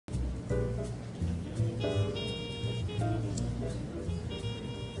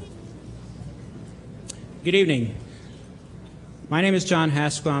Good evening. My name is John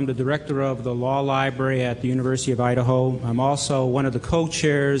Haskell. I'm the director of the Law Library at the University of Idaho. I'm also one of the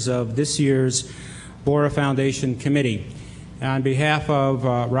co-chairs of this year's Borah Foundation Committee. On behalf of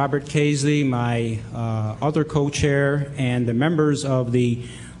Robert Casely, my other co-chair, and the members of the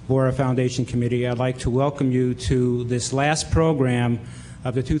Borah Foundation Committee, I'd like to welcome you to this last program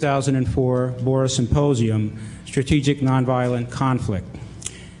of the 2004 Borah Symposium, Strategic Nonviolent Conflict.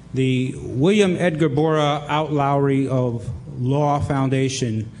 The William Edgar Borah Outlawry of Law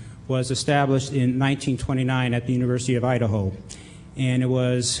Foundation was established in 1929 at the University of Idaho, and it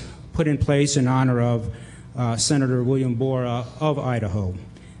was put in place in honor of Senator William Borah of Idaho.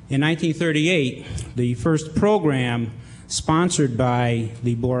 In 1938, the first program sponsored by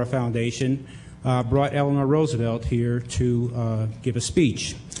the Borah Foundation brought Eleanor Roosevelt here to give a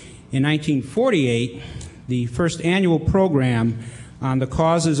speech. In 1948, the first annual program on the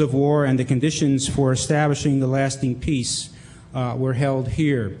causes of war and the conditions for establishing the lasting peace were held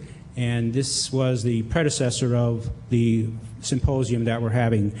here. And this was the predecessor of the symposium that we're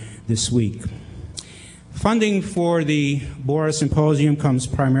having this week. Funding for the Borah Symposium comes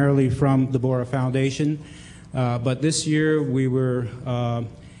primarily from the Borah Foundation, but this year we were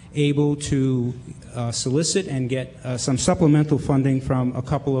able to solicit and get some supplemental funding from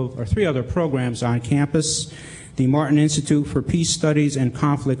three other programs on campus: the Martin Institute for Peace Studies and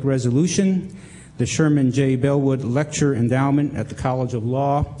Conflict Resolution, the Sherman J. Bellwood Lecture Endowment at the College of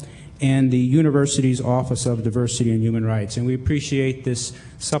Law, and the university's Office of Diversity and Human Rights. And we appreciate this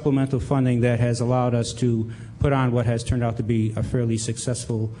supplemental funding that has allowed us to put on what has turned out to be a fairly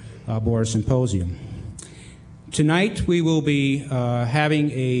successful Borah Symposium. Tonight we will be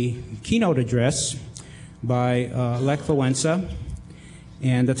having a keynote address by Lech Walensa,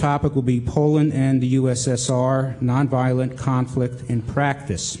 and the topic will be Poland and the USSR, Nonviolent Conflict in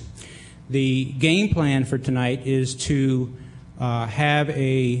Practice. The game plan for tonight is to have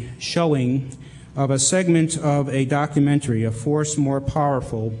a showing of a segment of a documentary, A Force More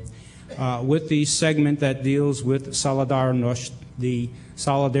Powerful, with the segment that deals with Solidarność, the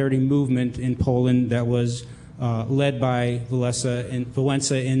solidarity movement in Poland that was led by Walensa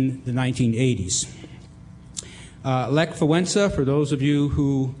in the 1980s. Lech Walensa, for those of you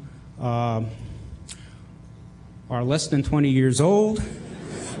who are less than 20 years old,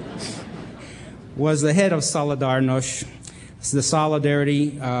 was the head of Solidarność, the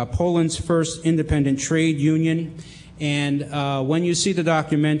Solidarity, Poland's first independent trade union. And when you see the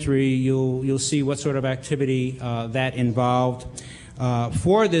documentary, you'll see what sort of activity that involved.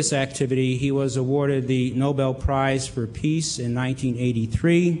 For this activity, he was awarded the Nobel Prize for Peace in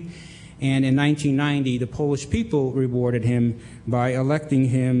 1983. And in 1990, the Polish people rewarded him by electing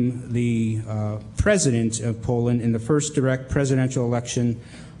him the president of Poland in the first direct presidential election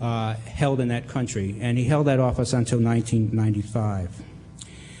held in that country. And he held that office until 1995.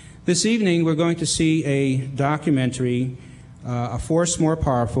 This evening, we're going to see a documentary, A Force More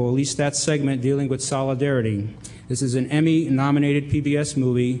Powerful, at least that segment dealing with solidarity. This is an Emmy-nominated PBS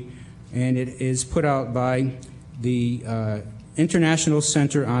movie, and it is put out by the International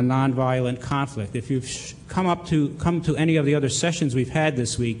Center on Nonviolent Conflict. If you've come to any of the other sessions we've had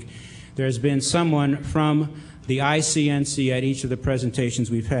this week, there's been someone from the ICNC at each of the presentations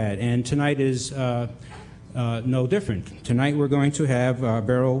we've had, and tonight is no different. Tonight we're going to have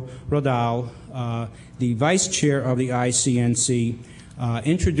Beryl Rodal, the vice chair of the ICNC,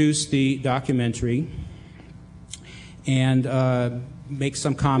 introduce the documentary and make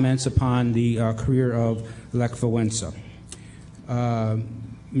some comments upon the career of Lech Walensa.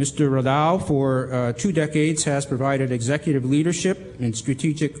 Mr. Rodal, for 2 decades, has provided executive leadership and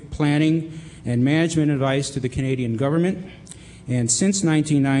strategic planning and management advice to the Canadian government. And since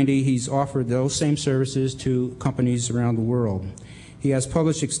 1990, he's offered those same services to companies around the world. He has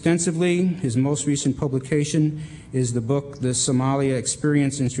published extensively. His most recent publication is the book, The Somalia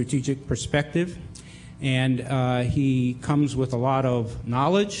Experience in Strategic Perspective. And he comes with a lot of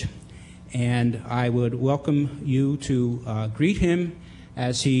knowledge. And I would welcome you to greet him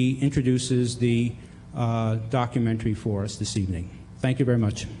as he introduces the documentary for us this evening. Thank you very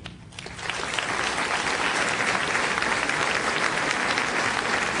much.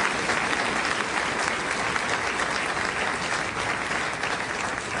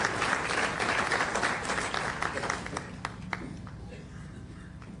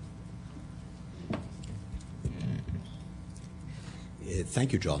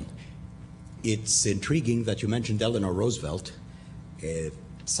 Thank you, John. It's intriguing that you mentioned Eleanor Roosevelt.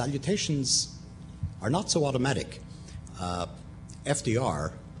 Salutations are not so automatic.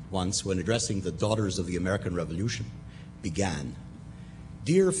 FDR once, when addressing the daughters of the American Revolution, began,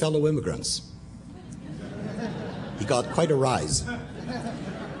 "Dear fellow immigrants, He got quite a rise.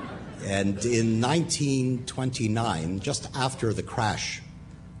 And in 1929, just after the crash,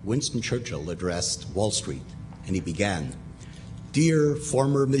 Winston Churchill addressed Wall Street, and he began, "Dear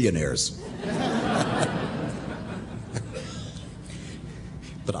former millionaires."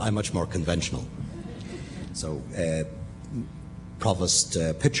 But I'm much more conventional. So, Provost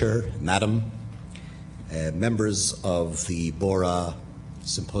Pitcher, Madam, members of the Borah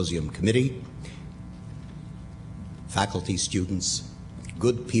Symposium Committee, faculty, students,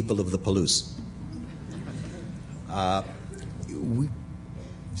 good people of the Palouse.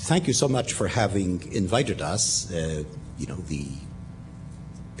 Thank you so much for having invited us. The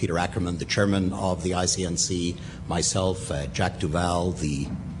Peter Ackerman, the chairman of the ICNC, myself, Jack Duval, the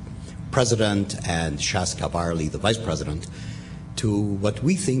president, and Shaska Barley, the vice president, to what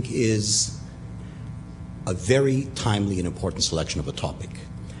we think is a very timely and important selection of a topic.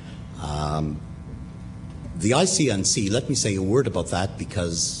 The ICNC, let me say a word about that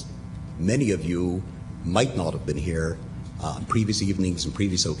because many of you might not have been here on previous evenings and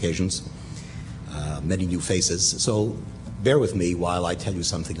previous occasions, many new faces. So bear with me while I tell you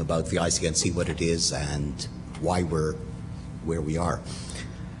something about the ICNC, what it is, and why we're where we are.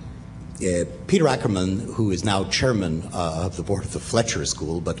 Peter Ackerman, who is now chairman of the board of the Fletcher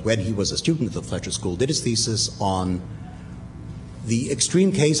School, but when he was a student at the Fletcher School, did his thesis on the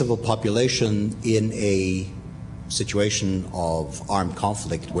extreme case of a population in a situation of armed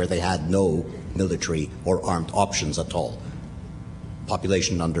conflict where they had no military or armed options at all.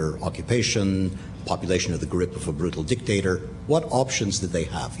 Population under occupation, population of the grip of a brutal dictator. What options did they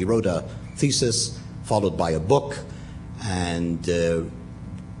have? He wrote a thesis followed by a book, and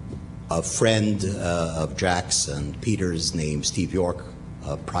a friend of Jack's and Peter's named Steve York,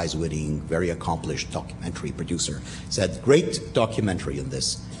 a prize-winning, very accomplished documentary producer, said, great documentary in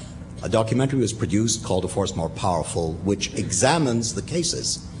this. A documentary was produced called A Force More Powerful, which examines the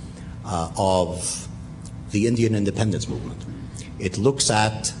cases of the Indian independence movement. It looks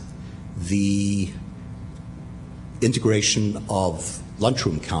at the integration of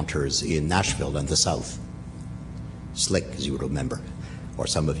lunchroom counters in Nashville and the South. Slick, as you would remember, or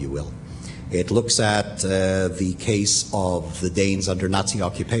some of you will. It looks at the case of the Danes under Nazi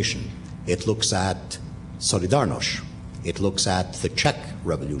occupation. It looks at Solidarność. It looks at the Czech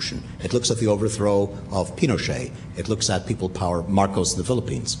Revolution. It looks at the overthrow of Pinochet. It looks at people power Marcos in the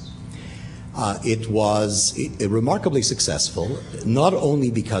Philippines. It was remarkably successful, not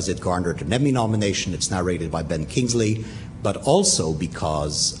only because it garnered an Emmy nomination, it's narrated by Ben Kingsley, but also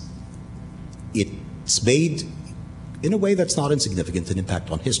because it's made, in a way that's not insignificant, an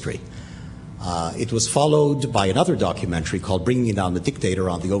impact on history. It was followed by another documentary called Bringing Down the Dictator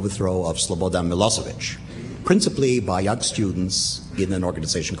on the Overthrow of Slobodan Milosevic, principally by young students in an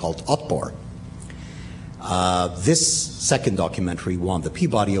organization called Otpor. This second documentary won the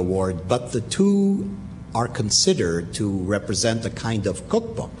Peabody Award, but the two are considered to represent a kind of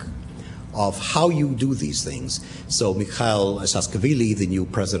cookbook of how you do these things. So Mikhail Saakashvili, the new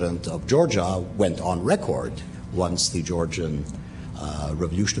president of Georgia, went on record once the Georgian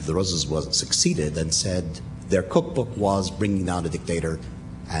Revolution of the Roses was succeeded and said their cookbook was Bringing Down a Dictator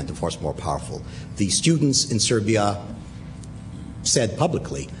and A Force More Powerful. The students in Serbia said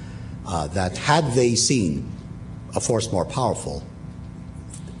publicly that had they seen A Force More Powerful,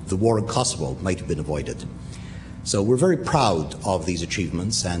 the war in Kosovo might have been avoided. So we're very proud of these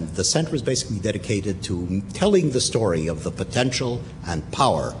achievements, and the center is basically dedicated to telling the story of the potential and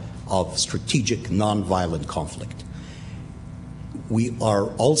power of strategic nonviolent conflict. We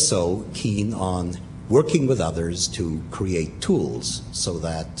are also keen on working with others to create tools so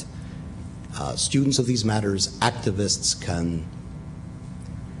that students of these matters, activists can,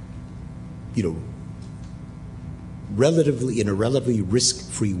 in a relatively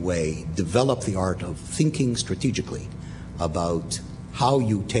risk-free way, develop the art of thinking strategically about how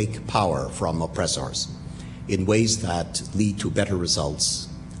you take power from oppressors in ways that lead to better results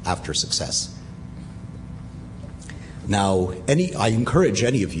after success. Now, I encourage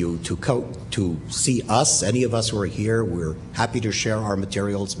any of you to see us, any of us who are here. We're happy to share our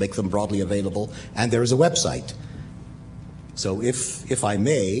materials, make them broadly available, and there is a website. So if I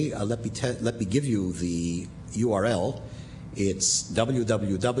may, let me give you the URL. It's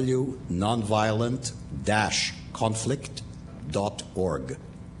www.nonviolent-conflict.org.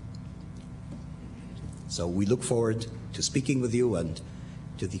 So we look forward to speaking with you, and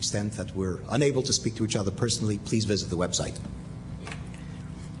to the extent that we're unable to speak to each other personally, please visit the website.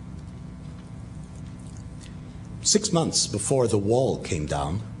 6 months before the wall came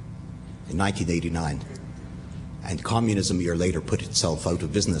down in 1989, and communism a year later put itself out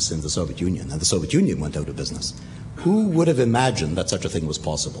of business in the Soviet Union, and the Soviet Union went out of business, Who would have imagined that such a thing was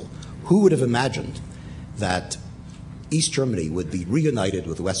possible? Who would have imagined that East Germany would be reunited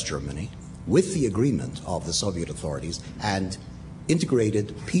with West Germany with the agreement of the Soviet authorities and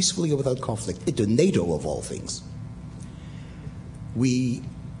integrated peacefully and without conflict into NATO, of all things? We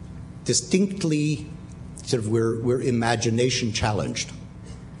distinctly we're imagination challenged.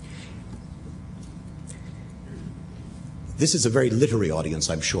 This is a very literary audience,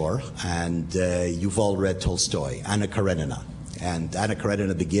 I'm sure, and you've all read Tolstoy, Anna Karenina. And Anna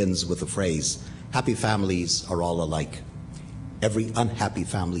Karenina begins with the phrase, "Happy families are all alike. Every unhappy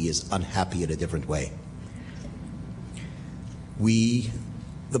family is unhappy in a different way."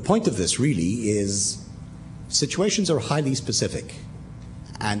 The point of this really is situations are highly specific,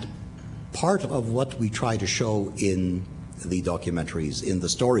 and part of what we try to show in the documentaries, in the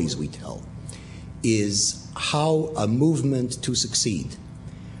stories we tell, is how a movement to succeed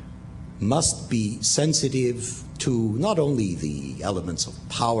must be sensitive to not only the elements of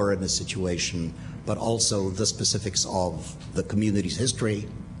power in a situation, but also the specifics of the community's history,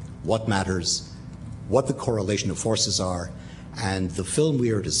 what matters, what the correlation of forces are. And the film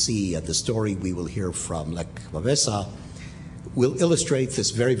we are to see and the story we will hear from Lech Walensa will illustrate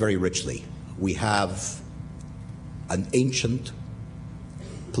this very, very richly. We have an ancient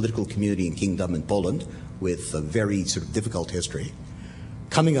political community and kingdom in Poland with a very difficult history,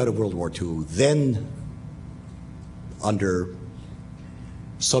 coming out of World War II, then under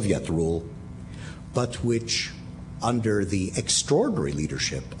Soviet rule, but which, under the extraordinary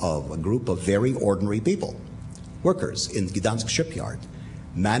leadership of a group of very ordinary people, workers in Gdansk shipyard,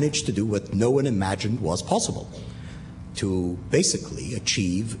 managed to do what no one imagined was possible, to basically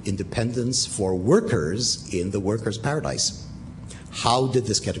achieve independence for workers in the workers' paradise. How did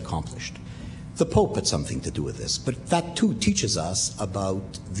this get accomplished? The Pope had something to do with this, but that too teaches us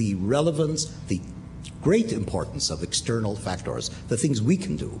about the relevance, the great importance of external factors, the things we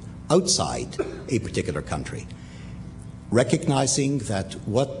can do outside a particular country, recognizing that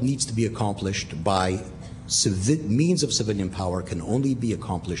what needs to be accomplished by means of civilian power can only be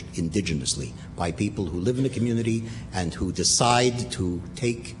accomplished indigenously by people who live in a community and who decide to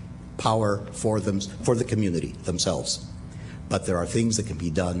take power for the community themselves. But there are things that can be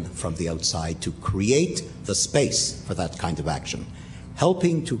done from the outside to create the space for that kind of action.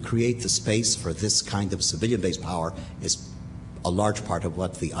 Helping to create the space for this kind of civilian-based power is a large part of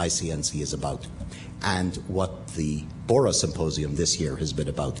what the ICNC is about and what the Borah Symposium this year has been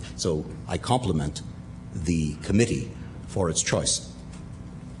about. So I compliment the committee for its choice.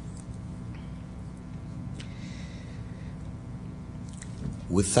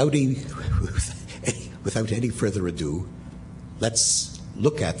 Without any further ado, let's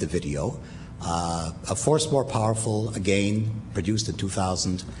look at the video. A Force More Powerful, again, produced in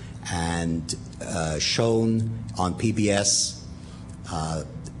 2000 and shown on PBS,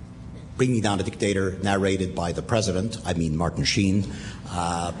 Bringing Down a Dictator, narrated by the president, I mean Martin Sheen,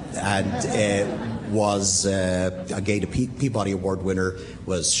 and was, again, a Peabody Award winner,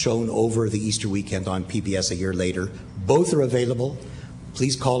 was shown over the Easter weekend on PBS a year later. Both are available.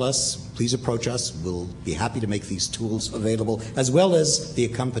 Please call us, please approach us. We'll be happy to make these tools available, as well as the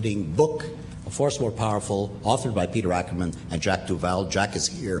accompanying book, A Force More Powerful, authored by Peter Ackerman and Jack Duval. Jack is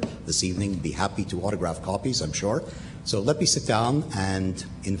here this evening. Be happy to autograph copies, I'm sure. So let me sit down and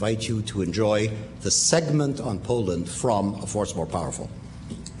invite you to enjoy the segment on Poland from A Force More Powerful.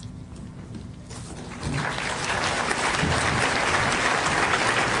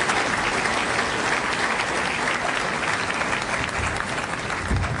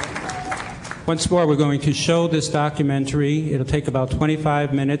 Once more, we're going to show this documentary. It'll take about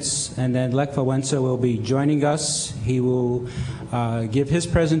 25 minutes, and then Lech Walensa will be joining us. He will give his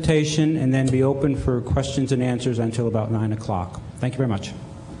presentation and then be open for questions and answers until about 9 o'clock. Thank you very much.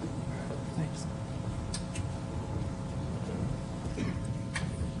 Thanks.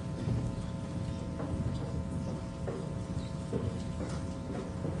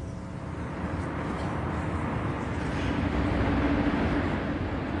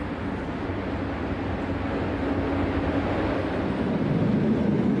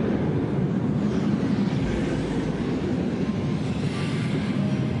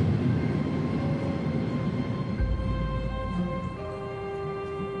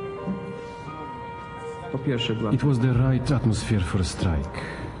 It was the right atmosphere for a strike.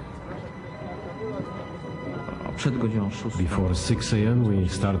 Before 6 a.m. we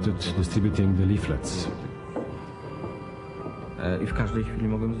started distributing the leaflets. At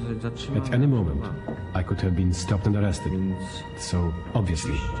any moment, I could have been stopped and arrested, so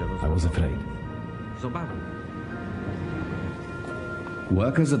obviously I was afraid.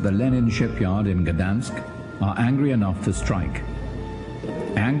 Workers at the Lenin shipyard in Gdansk are angry enough to strike.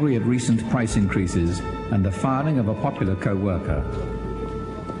 Angry at recent price increases and the firing of a popular co-worker.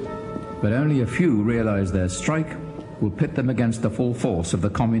 But only a few realize their strike will pit them against the full force of the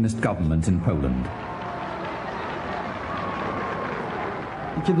communist government in Poland.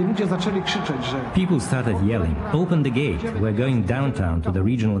 People started yelling, "Open the gate, we're going downtown to the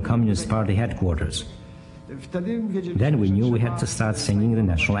regional Communist Party headquarters." Then we knew we had to start singing the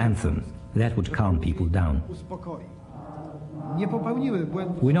national anthem. That would calm people down.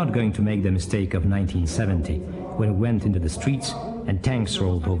 We're not going to make the mistake of 1970, when we went into the streets and tanks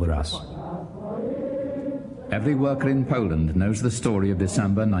rolled over us. Every worker in Poland knows the story of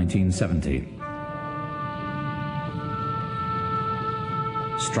December 1970.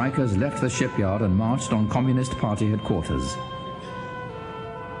 Strikers left the shipyard and marched on Communist Party headquarters.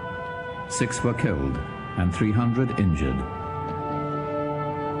 6 were killed and 300 injured.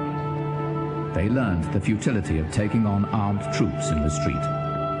 They learned the futility of taking on armed troops in the street.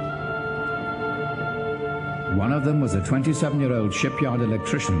 One of them was a 27-year-old shipyard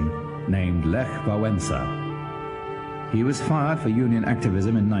electrician named Lech Walensa. He was fired for union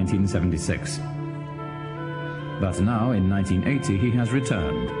activism in 1976. But now, in 1980, he has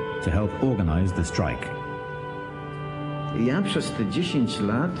returned to help organize the strike.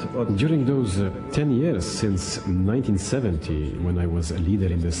 During those 10 years since 1970, when I was a leader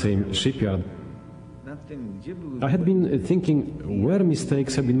in the same shipyard, I had been thinking where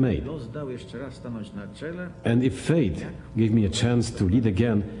mistakes have been made. And if fate gave me a chance to lead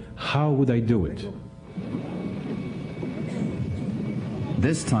again, how would I do it?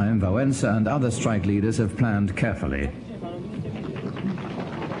 This time, Walensa and other strike leaders have planned carefully.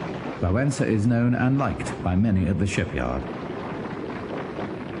 Walensa is known and liked by many at the shipyard.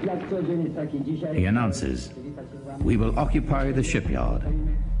 He announces, "We will occupy the shipyard.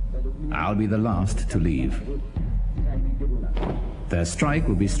 I'll be the last to leave." Their strike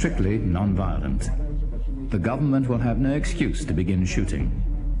will be strictly non-violent. The government will have no excuse to begin shooting.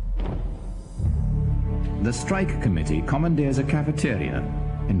 The strike committee commandeers a cafeteria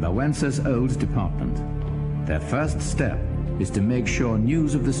in Walensa's old department. Their first step is to make sure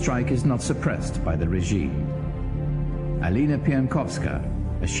news of the strike is not suppressed by the regime. Alina Piankowska,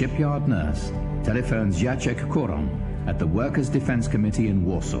 a shipyard nurse, telephones Jacek Kuron at the Workers' Defense Committee in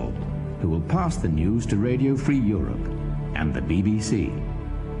Warsaw, who will pass the news to Radio Free Europe and the BBC.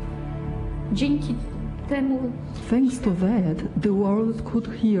 Thanks to that, the world could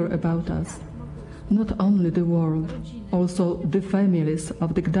hear about us. Not only the world, also the families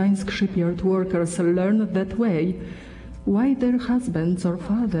of the Gdańsk shipyard workers learned that way why their husbands or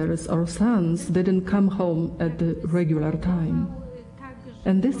fathers or sons didn't come home at the regular time.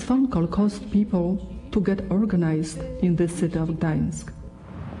 And this phone call caused people to get organized in the city of Gdańsk.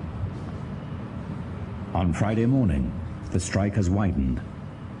 On Friday morning, the strike has widened.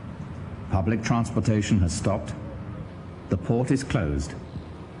 Public transportation has stopped, the port is closed,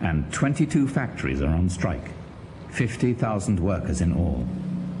 and 22 factories are on strike, 50,000 workers in all.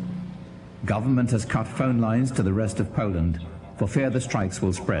 Government has cut phone lines to the rest of Poland for fear the strikes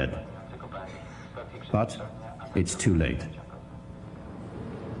will spread. But it's too late.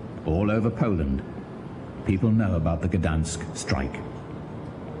 All over Poland, people know about the Gdańsk strike.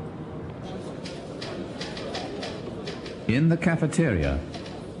 In the cafeteria,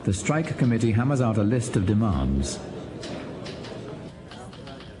 the strike committee hammers out a list of demands.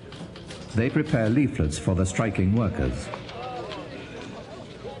 They prepare leaflets for the striking workers.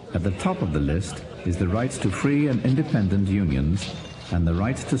 At the top of the list is the right to free and independent unions and the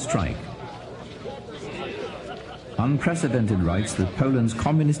right to strike. Unprecedented rights that Poland's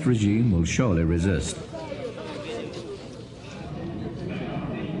communist regime will surely resist.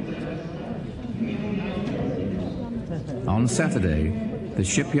 On Saturday, the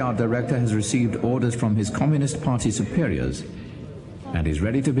shipyard director has received orders from his Communist Party superiors and is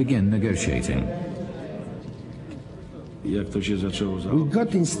ready to begin negotiating. We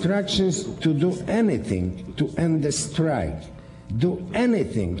got instructions to do anything to end the strike, do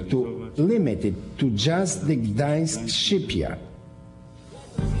anything to limit it to just the Gdańsk shipyard.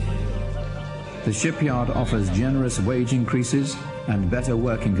 The shipyard offers generous wage increases and better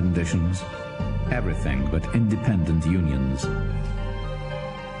working conditions, everything but independent unions.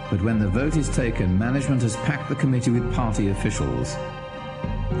 But when the vote is taken, management has packed the committee with party officials.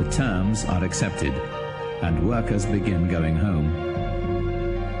 The terms are accepted, and workers begin going home.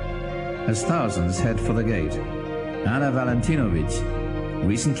 As thousands head for the gate, Anna Valentinovich,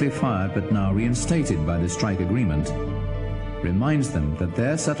 recently fired but now reinstated by the strike agreement, reminds them that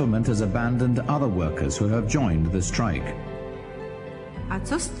their settlement has abandoned other workers who have joined the strike.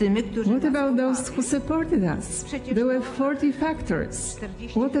 What about those who supported us? There were 40 factories.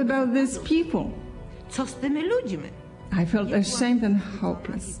 What about these people? I felt ashamed and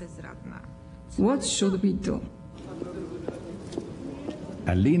hopeless. What should we do?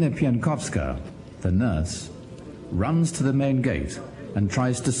 Alina Piankowska, the nurse, runs to the main gate and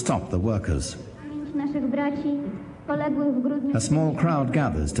tries to stop the workers. A small crowd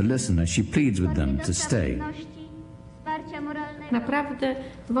gathers to listen as she pleads with them to stay.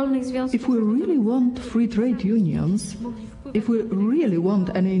 If we really want free trade unions, if we really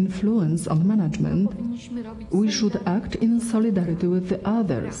want any influence on management, we should act in solidarity with the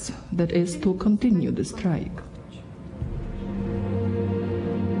others, that is, to continue the strike.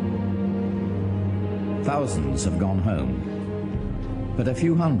 Thousands have gone home, but a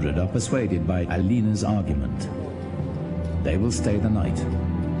few hundred are persuaded by Alina's argument. They will stay the night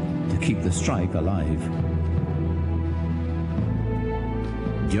to keep the strike alive.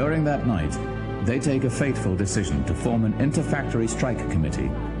 During that night, they take a fateful decision to form an inter-factory strike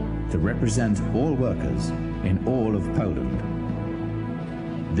committee to represent all workers in all of Poland.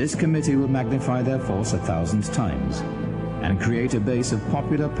 This committee will magnify their force 1,000 times and create a base of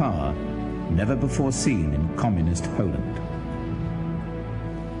popular power never before seen in communist Poland.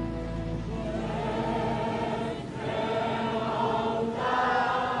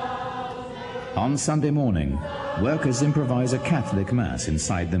 On Sunday morning, workers improvise a Catholic Mass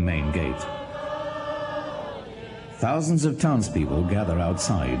inside the main gate. Thousands of townspeople gather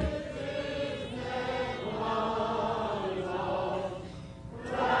outside.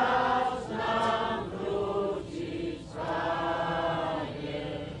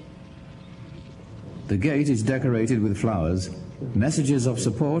 The gate is decorated with flowers, messages of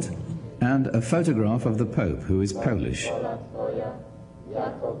support, and a photograph of the Pope, who is Polish.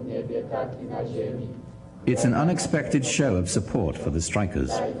 It's an unexpected show of support for the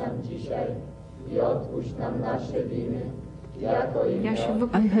strikers. I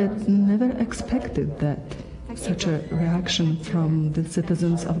had never expected that, such a reaction from the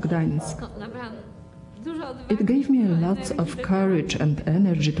citizens of Gdańsk. It gave me lots of courage and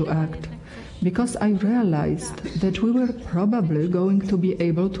energy to act, because I realized that we were probably going to be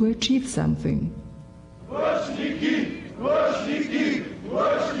able to achieve something.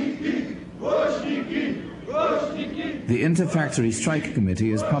 The Inter-Factory Strike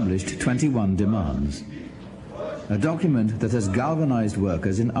Committee has published 21 demands, a document that has galvanized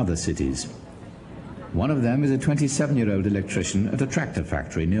workers in other cities. One of them is a 27-year-old electrician at a tractor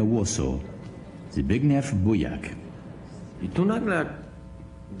factory near Warsaw, Zbigniew Bujak.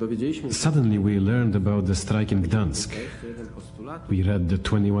 Suddenly we learned about the strike in Gdansk. We read the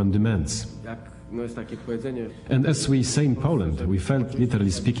 21 demands. And as we say in Poland, we felt,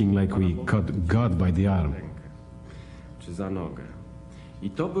 literally speaking, like we caught God by the arm.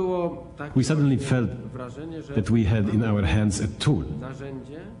 We suddenly felt that we had in our hands a tool,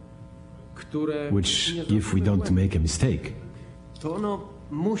 which, if we don't make a mistake,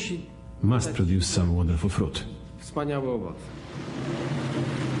 must produce some wonderful fruit.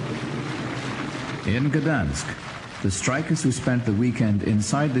 In Gdansk, the strikers who spent the weekend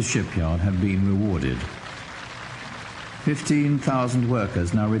inside the shipyard have been rewarded. 15,000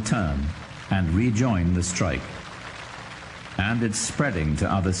 workers now return and rejoin the strike. And it's spreading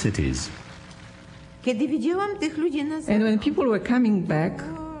to other cities. And when people were coming back,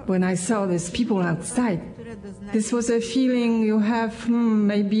 when I saw these people outside, this was a feeling you have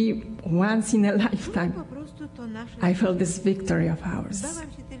maybe once in a lifetime. I felt this victory of ours.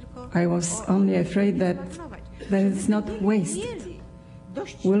 I was only afraid that it's not wasted.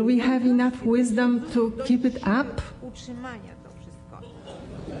 Will we have enough wisdom to keep it up?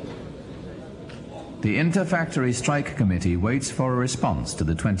 The Inter-Factory Strike Committee waits for a response to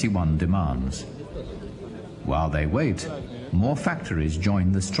the 21 demands. While they wait, more factories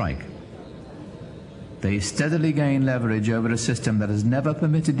join the strike. They steadily gain leverage over a system that has never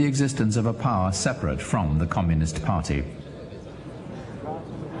permitted the existence of a power separate from the Communist Party.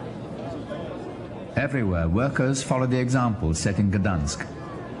 Everywhere, workers follow the example set in Gdansk,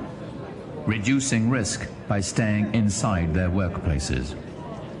 reducing risk by staying inside their workplaces.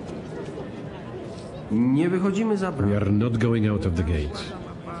 We are not going out of the gate,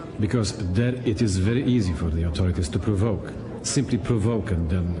 because there it is very easy for the authorities to provoke. Simply provoke and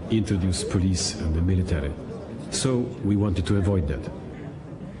then introduce police and the military. So we wanted to avoid that.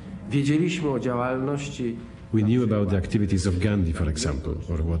 We knew about the activities of Gandhi, for example,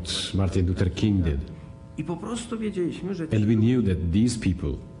 or what Martin Luther King did. And we knew that these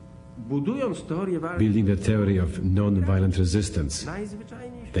people, building the theory of non-violent resistance,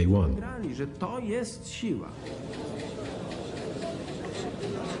 they won.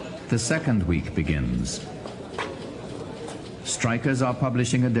 The second week begins. Strikers are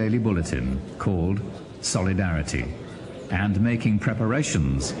publishing a daily bulletin called Solidarity and making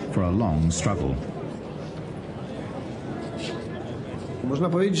preparations for a long struggle.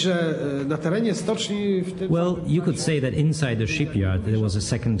 Well, you could say that inside the shipyard there was a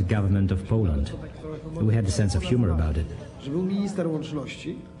second government of Poland. We had a sense of humor about it.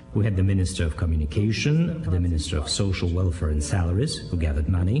 We had the Minister of Communication, the Minister of Social Welfare and Salaries, who gathered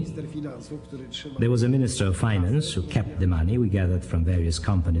money. There was a Minister of Finance who kept the money we gathered from various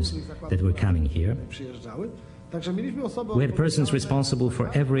companies that were coming here. We had persons responsible for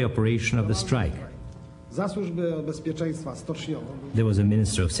every operation of the strike. There was a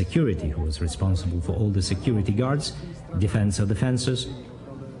Minister of Security who was responsible for all the security guards, defense of the fences,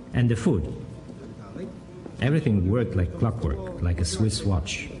 and the food. Everything worked like clockwork, like a Swiss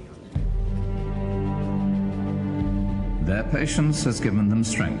watch. Their patience has given them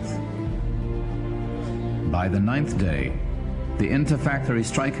strength. By the 9th day, the Inter-Factory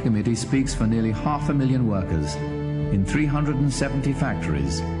Strike Committee speaks for nearly 500,000 workers in 370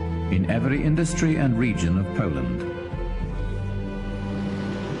 factories in every industry and region of Poland.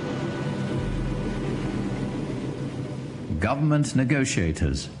 Government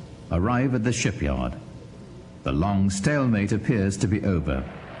negotiators arrive at the shipyard. The long stalemate appears to be over.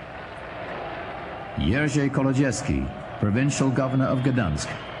 Jerzy Kolodziejski, provincial governor of Gdansk,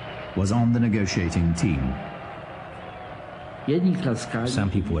 was on the negotiating team. Some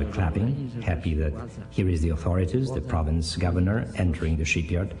people were clapping, happy that here is the authorities, the province governor, entering the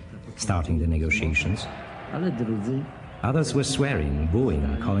shipyard, starting the negotiations. Others were swearing,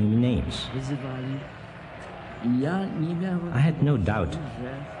 booing, calling me names. I had no doubt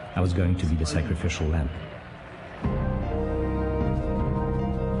I was going to be the sacrificial lamb.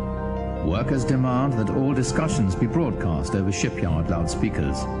 Workers demand that all discussions be broadcast over shipyard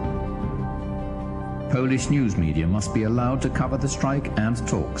loudspeakers. Polish news media must be allowed to cover the strike and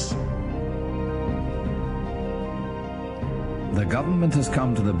talks. The government has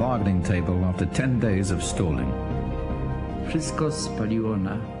come to the bargaining table after 10 days of stalling.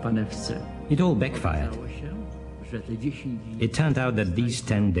 It all backfired. It turned out that these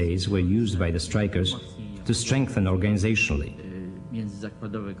 10 days were used by the strikers to strengthen organizationally,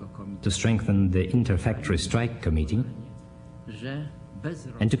 to strengthen the Inter-Factory Strike Committee,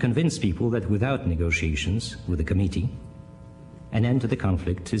 and to convince people that without negotiations with the committee, an end to the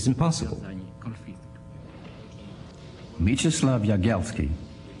conflict is impossible. Mieczysław Jagielski,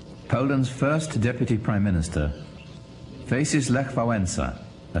 Poland's first deputy prime minister, faces Lech Walensa,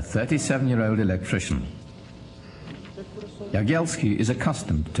 a 37-year-old electrician. Jagielski is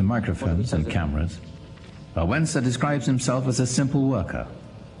accustomed to microphones and cameras. Walensa describes himself as a simple worker,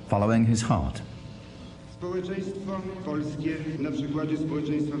 following his heart.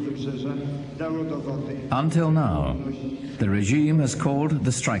 Until now, the regime has called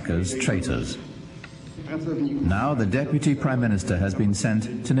the strikers traitors. Now the deputy prime minister has been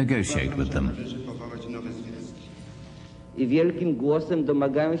sent to negotiate with them.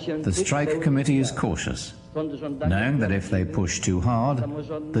 The strike committee is cautious, knowing that if they push too hard,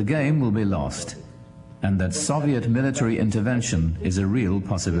 the game will be lost, and that Soviet military intervention is a real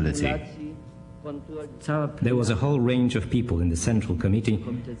possibility. There was a whole range of people in the Central Committee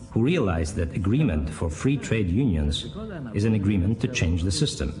who realized that agreement for free trade unions is an agreement to change the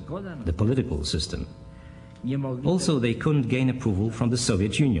system, the political system. Also, they couldn't gain approval from the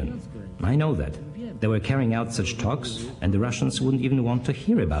Soviet Union. I know that. They were carrying out such talks, and the Russians wouldn't even want to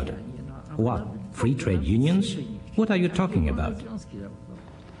hear about it. What? Free trade unions? What are you talking about?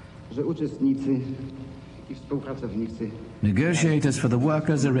 Negotiators for the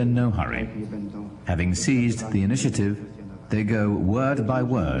workers are in no hurry. Having seized the initiative, they go word by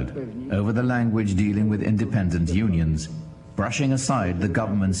word over the language dealing with independent unions, brushing aside the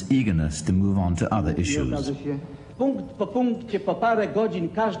government's eagerness to move on to other issues. Punkt po punkcie, po parę godzin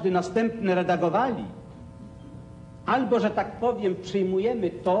każdy następny redagowali, albo, że tak powiem, przyjmujemy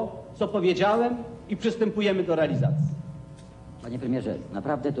to, co powiedziałem i przystępujemy do realizacji. Panie premierze,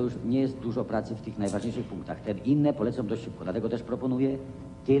 naprawdę to już nie jest dużo pracy w tych najważniejszych punktach. Te inne polecą dość szybko, dlatego też proponuję,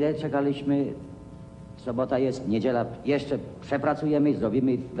 tyle czekaliśmy, sobota jest, niedziela jeszcze przepracujemy,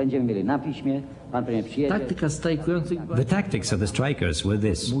 zrobimy, będziemy mieli na piśmie, pan premier przyjedzie. Taktyka strajkujących. The tactics of the strikers were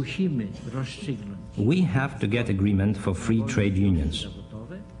this. Musimy rozstrzygnąć. We have to get agreement for free trade unions.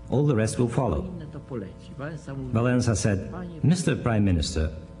 All the rest will follow. Walensa said, Mr. Prime Minister,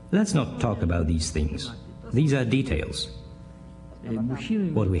 let's not talk about these things. These are details.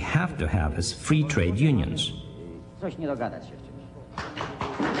 What we have to have is free trade unions. Coś nie dogadać jeszcze.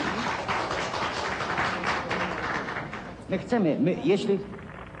 My chcemy, jeśli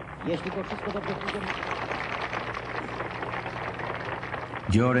to wszystko dobrze pójdzie...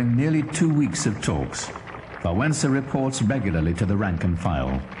 During nearly 2 weeks of talks, Walensa reports regularly to the rank and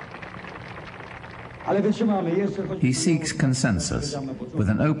file. He seeks consensus with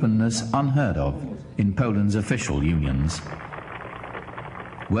an openness unheard of in Poland's official unions.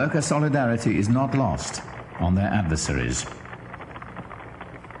 Worker solidarity is not lost on their adversaries.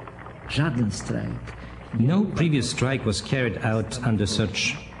 Żaden strajk. No previous strike was carried out under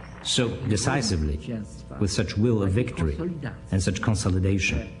so decisively, with such will of victory and such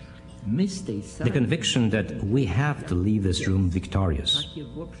consolidation. The conviction that we have to leave this room victorious.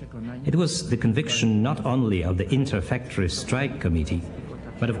 It was the conviction not only of the Inter-Factory Strike Committee,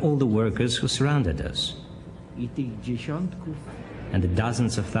 but of all the workers who surrounded us, and the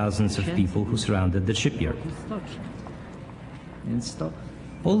dozens of thousands of people who surrounded the shipyard.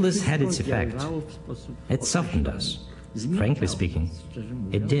 All this had its effect. It softened us. Frankly speaking,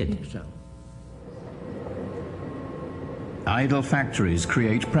 it did. Idle factories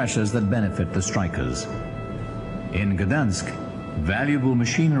create pressures that benefit the strikers. In Gdansk, valuable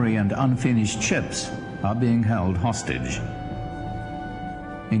machinery and unfinished ships are being held hostage.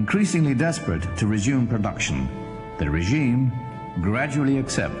 Increasingly desperate to resume production, the regime gradually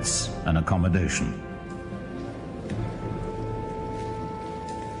accepts an accommodation.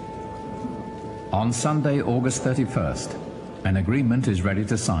 On Sunday, August 31st, an agreement is ready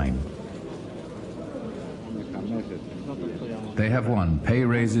to sign. They have won pay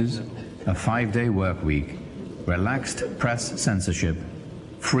raises, a 5-day work week, relaxed press censorship,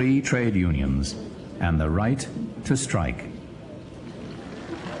 free trade unions, and the right to strike.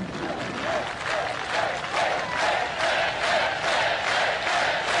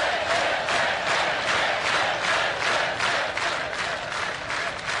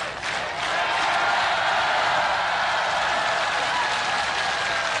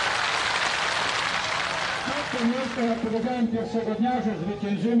 Jak powiedziałem pierwszego dnia, że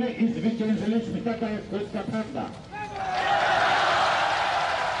zwyciężymy i zwyciężyliśmy. Taka jest polska prawda.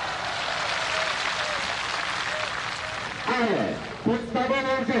 Ale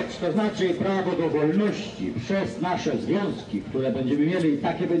podstawową rzecz, to znaczy prawo do wolności przez nasze związki, które będziemy mieli i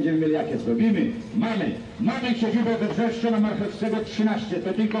takie będziemy mieli, jakie zrobimy, mamy. Mamy siedzibę we Wrzeszczu na Marchewskiego 13,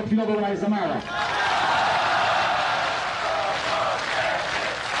 to tylko chwilowo ona jest za mała.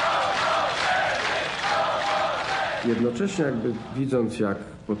 Jednocześnie jakby widząc jak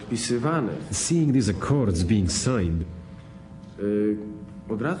podpisywane, seeing these accords being signed,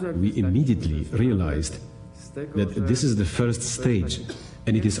 we immediately realized that this is the first stage,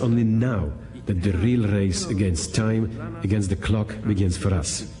 and it is only now that the real race against time, against the clock begins for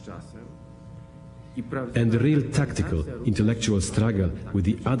us. And the real tactical, intellectual struggle with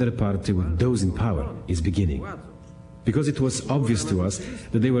the other party, with those in power, is beginning. Because it was obvious to us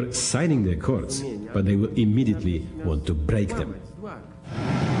that they were signing the accords, but they will immediately want to break them.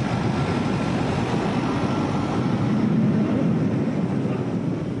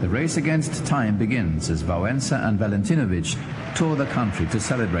 The race against time begins as Walensa and Valentinovich tour the country to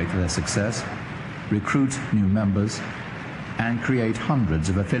celebrate their success, recruit new members, and create hundreds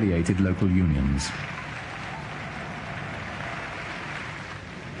of affiliated local unions.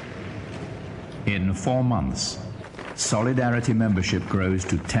 In 4 months, Solidarity membership grows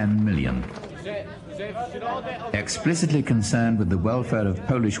to 10 million. Explicitly concerned with the welfare of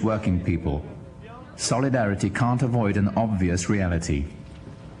Polish working people, Solidarity can't avoid an obvious reality.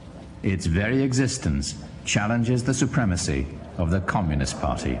 Its very existence challenges the supremacy of the Communist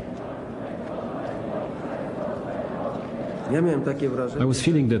Party. I was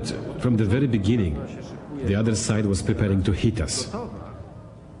feeling that from the very beginning, the other side was preparing to hit us.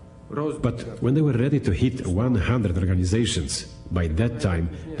 But when they were ready to hit 100 organizations, by that time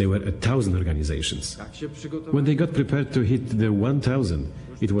there were 1,000 organizations. When they got prepared to hit the 1,000,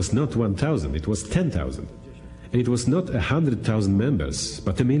 it was not 1,000, it was 10,000. And it was not 100,000 members,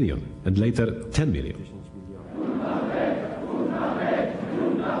 but 1 million, and later 10 million.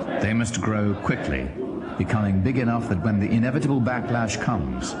 They must grow quickly, becoming big enough that when the inevitable backlash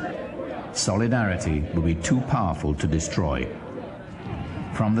comes, Solidarity will be too powerful to destroy.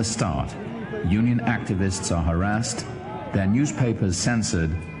 From the start, union activists are harassed, their newspapers censored,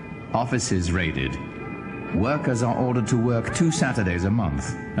 offices raided. Workers are ordered to work 2 Saturdays a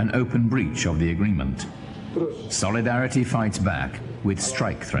month, an open breach of the agreement. Solidarity fights back with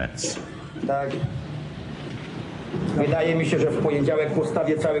strike threats. Tak. Wydaje mi się, że w poniedziałek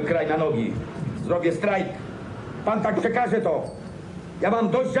postawię cały kraj na nogi. Zrobię strajk. Pan tak przekaże to. Ja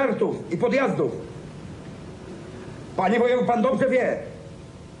mam dość żartów i podjazdów. Panie wojewu, pan dobrze wie.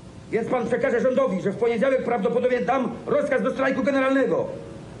 Więc pan przekaże rządowi, że w poniedziałek prawdopodobnie dam rozkaz do strajku generalnego.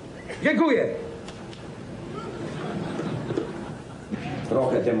 Dziękuję.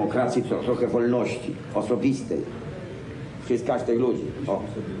 Trochę demokracji, trochę wolności osobistej. Przez każdych ludzi. O,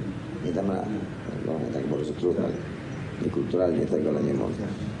 nie dam rady. No, tak może trudno. Niekulturalnie tego, ale nie można.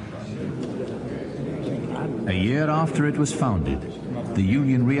 A year after it was founded, the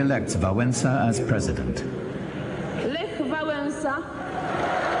union re-elects Walensa as president. Lech Walensa.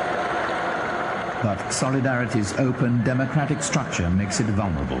 But Solidarity's open democratic structure makes it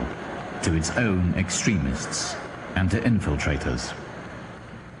vulnerable to its own extremists and to infiltrators.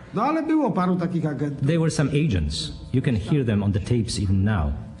 No ale było paru takich agentów. There were some agents, you can hear them on the tapes even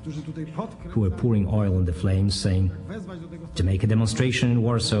now, who were pouring oil on the flames, saying, to make a demonstration in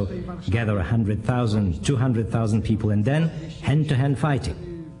Warsaw, gather 100,000, 200,000 people, and then hand-to-hand fighting.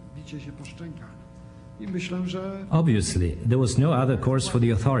 Obviously, there was no other course for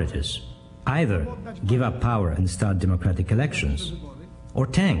the authorities. Either give up power and start democratic elections, or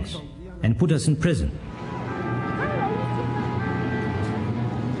tanks and put us in prison.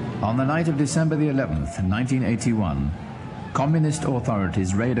 On the night of December the 11th, 1981, communist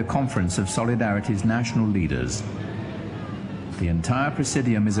authorities raid a conference of Solidarity's national leaders. The entire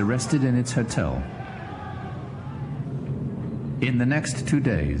presidium is arrested in its hotel. In the next 2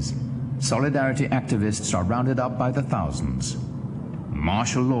 days, Solidarity activists are rounded up by the thousands.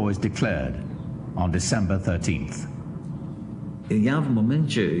 Martial law is declared on December 13th.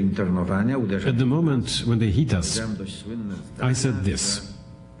 At the moment when they hit us, I said this.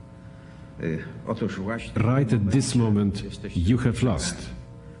 Right at this moment, you have lost.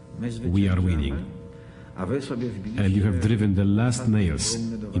 We are winning. And you have driven the last nails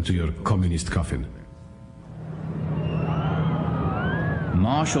into your communist coffin.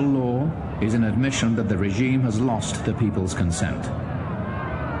 Martial law is an admission that the regime has lost the people's consent.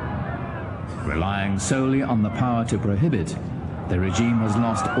 Relying solely on the power to prohibit, the regime has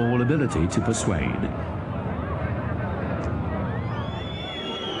lost all ability to persuade.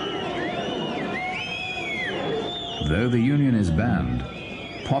 Though the union is banned,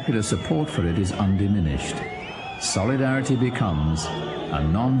 popular support for it is undiminished. Solidarity becomes a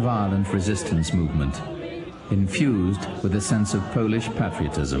non-violent resistance movement, infused with a sense of Polish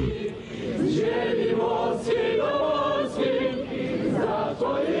patriotism.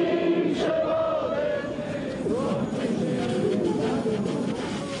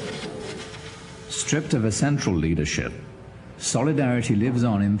 Stripped of a central leadership, Solidarity lives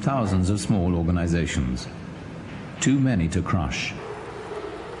on in thousands of small organizations. Too many to crush.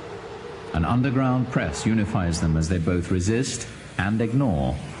 An underground press unifies them as they both resist and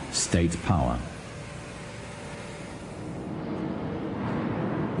ignore state power.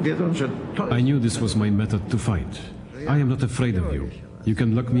 I knew this was my method to fight. I am not afraid of you. You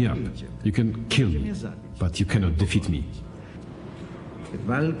can lock me up, you can kill me, but you cannot defeat me.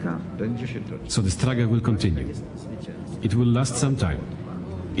 So the struggle will continue. It will last some time.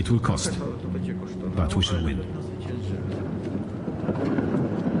 It will cost, but we shall win.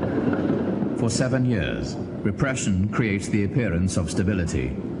 For 7 years, repression creates the appearance of stability.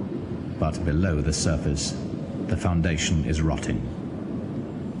 But below the surface, the foundation is rotting.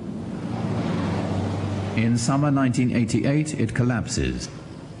 In summer 1988, it collapses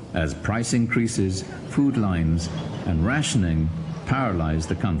as price increases, food lines, and rationing paralyze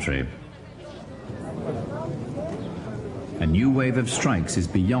the country. A new wave of strikes is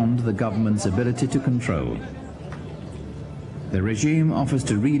beyond the government's ability to control. The regime offers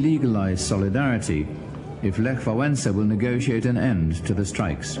to re-legalize Solidarity if Lech Wałęsa will negotiate an end to the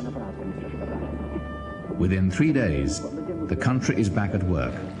strikes. Within 3 days, the country is back at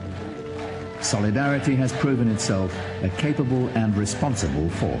work. Solidarity has proven itself a capable and responsible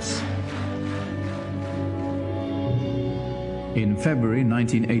force. In February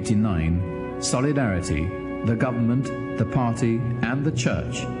 1989, Solidarity, the government, the party and the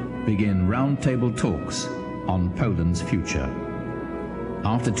church begin roundtable talks on Poland's future.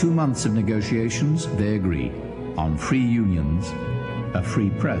 After 2 months of negotiations, they agree on free unions, a free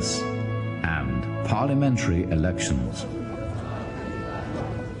press, and parliamentary elections.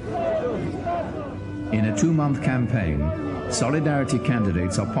 In a 2-month campaign, Solidarity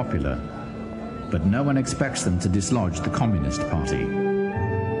candidates are popular, but no one expects them to dislodge the Communist Party.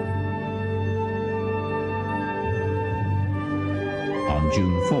 On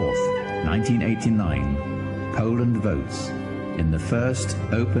June 4th, 1989, Poland votes in the first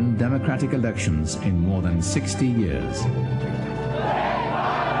open democratic elections in more than 60 years.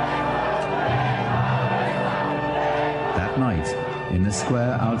 That night, in the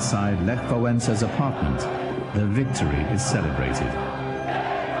square outside Lech Wałęsa's apartment, the victory is celebrated.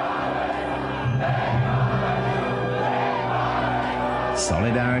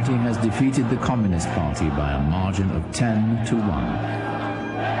 Solidarity has defeated the Communist Party by a margin of 10 to 1.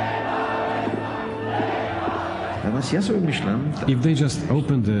 If they just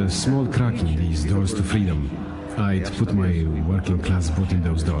opened a small crack in these doors to freedom, I'd put my working class boot in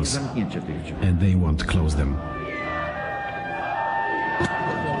those doors, and they won't close them.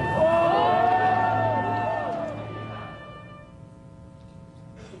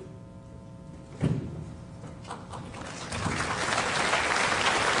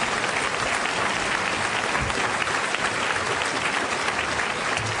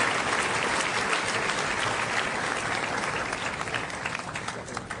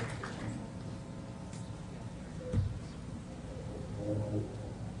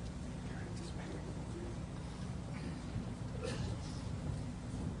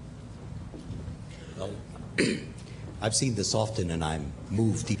 I've seen this often, and I'm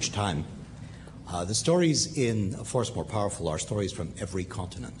moved each time. The stories in A Force More Powerful are stories from every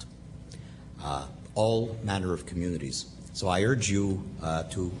continent, all manner of communities. So I urge you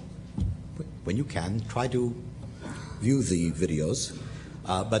to, when you can, try to view the videos.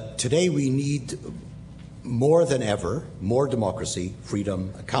 But today we need more than ever more democracy,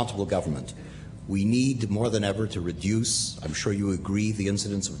 freedom, accountable government. We need more than ever to reduce, I'm sure you agree, the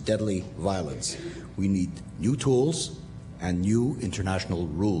incidence of deadly violence. We need new tools and new international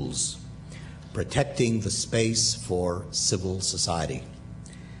rules, protecting the space for civil society.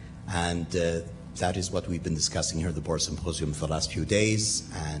 And that is what we've been discussing here at the Borah Symposium for the last few days,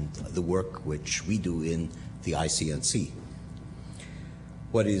 and the work which we do in the ICNC.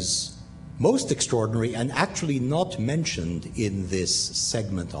 What is most extraordinary, and actually not mentioned in this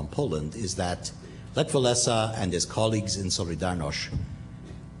segment on Poland, is that Lech Walensa and his colleagues in Solidarność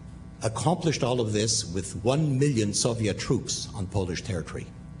accomplished all of this with 1 million Soviet troops on Polish territory.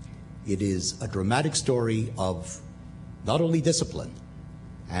 It is a dramatic story of not only discipline,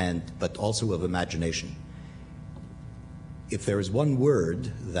 but also of imagination. If there is one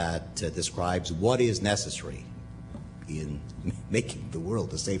word that describes what is necessary in making the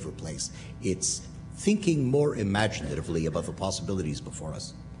world a safer place, it's thinking more imaginatively about the possibilities before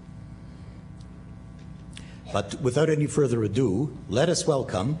us. But without any further ado, let us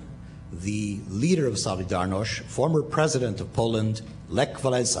welcome the leader of Solidarność, former president of Poland, Lech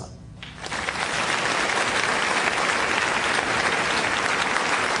Walensa.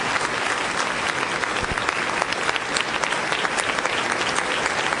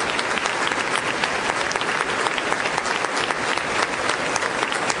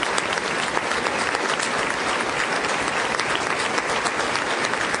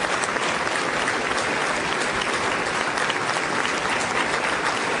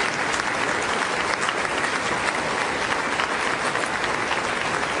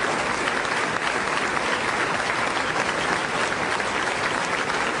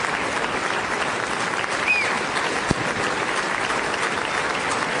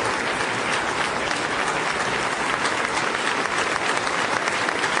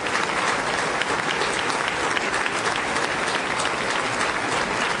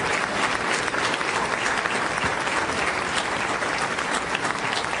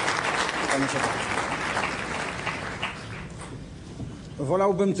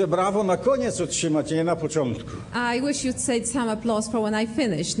 Wolałbym te brawo na koniec otrzymać, nie na początku. I wish you'd say some applause for when I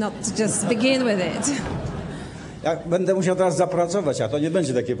finish, not just begin with it. Ja będę musiał teraz zapracować, a to nie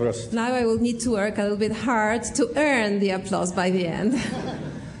będzie takie proste. Now I will need to work a little bit hard to earn the applause by the end.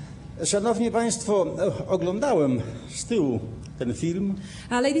 Szanowni Państwo, oglądałem z tyłu ten film.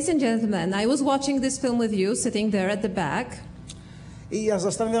 Ladies and gentlemen, I was watching this film with you, sitting there at the back. I ja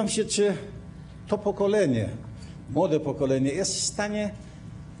zastanawiam się, czy to pokolenie, młode pokolenie, jest w stanie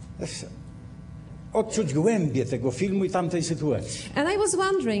odczuć głębię tego filmu i tamtej sytuacji. And I was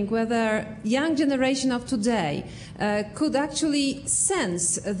wondering whether young generation of today could actually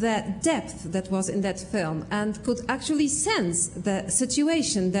sense the depth that was in that film and could actually sense the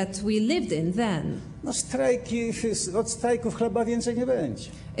situation that we lived in then. No strajki, od strajków chleba więcej nie będzie.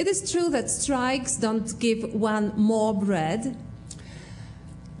 It is true that strikes don't give one more bread.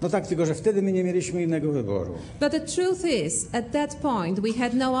 No tak, tylko że wtedy my nie mieliśmy innego wyboru. But the truth is, at that point we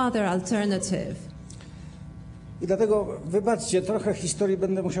had no other alternative. I dlatego, wybaczcie, trochę historii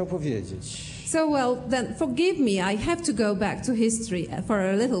będę musiał powiedzieć. So well, then forgive me, I have to go back to history for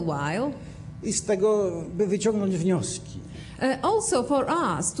a little while. I z tego, by wyciągnąć wnioski. Also for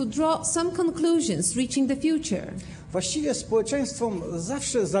us to draw some conclusions reaching the future. Właściwie społeczeństwom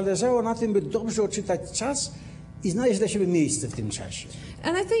zawsze zależało na tym, by dobrze odczytać czas i znaleźć dla siebie miejsce w tym czasie.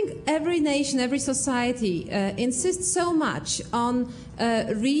 And I think every nation, every society insists so much on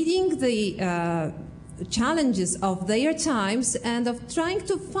reading the challenges of their times and of trying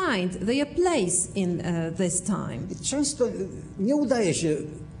to find their place in this time. Często nie udaje się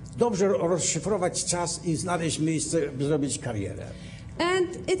dobrze rozszyfrować czas i znaleźć miejsce, by zrobić karierę.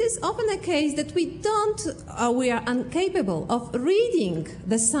 And it is often a case that we are incapable of reading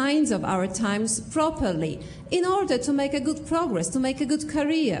the signs of our times properly in order to make a good progress, to make a good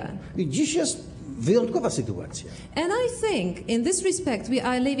career. I dziś jest wyjątkowa sytuacja. And I think in this respect we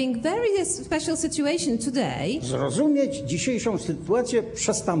are living very special situation today. Zrozumieć dzisiejszą sytuację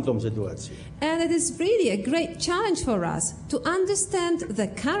przez tamtą sytuację. And it is really a great challenge for us to understand the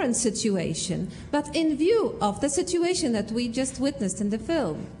current situation, but in view of the situation that we just witnessed in the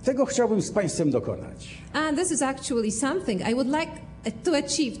film. Tego chciałbym z Państwem dokonać. And this is actually something I would like to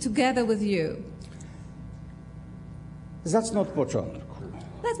achieve together with you. Zacznę od początku.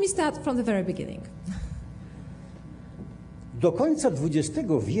 Let me start from the very beginning. Do końca XX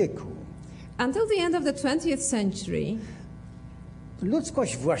wieku until the end of the 20th century,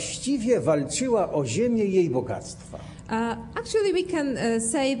 ludzkość właściwie walczyła o ziemię i jej bogactwa. Actually, we can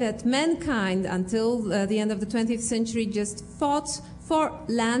say that mankind, until the end of the 20th century, just fought for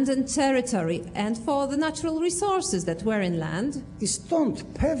land and territory and for the natural resources that were in land. I stąd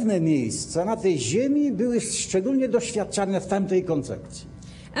pewne miejsca na tej ziemi były szczególnie doświadczane w tamtej koncepcji.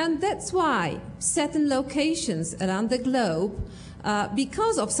 And that's why certain locations around the globe,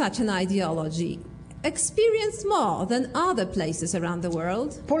 because of such an ideology, experience more than other places around the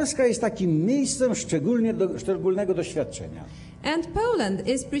world. Polska jest takim miejscem szczególnego doświadczenia. And Poland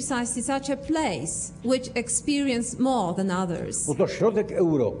is precisely such a place which experienced more than others. Bo to środek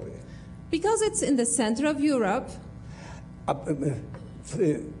Europy. Because it's in the center of Europe.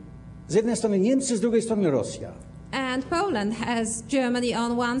 Z jednej strony Niemcy, z drugiej strony Rosja. And Poland has Germany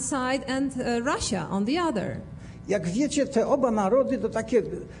on one side and Russia on the other. Jak wiecie, te oba narody to takie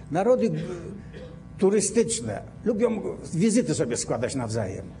narody turystyczne. Lubią wizyty sobie składać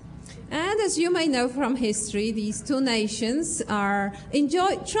nawzajem. And as you may know from history, these two nations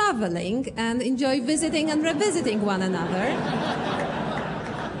enjoy traveling and enjoy visiting and revisiting one another.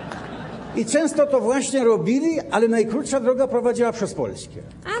 I często to właśnie robili, ale najkrótsza droga prowadziła przez Polskę.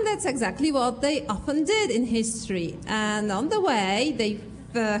 And that's exactly what they often did in history. And on the way, they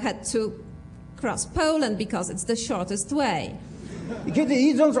had to cross Poland because it's the shortest way. I kiedy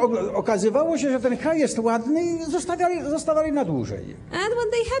idąc, okazywało się, że ten kraj jest ładny i zostawali na dłużej. And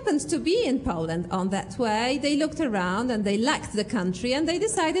when they happened to be in Poland on that way, they looked around and they liked the country and they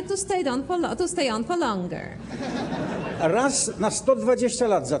decided to stay on for longer. Raz na 120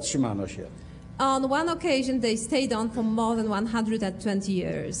 lat zatrzymano się. On one occasion they stayed on for more than 120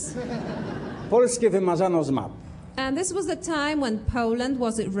 years. Polskę wymazano z map. And this was the time when Poland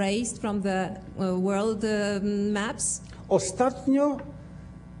was erased from the world maps. Ostatnio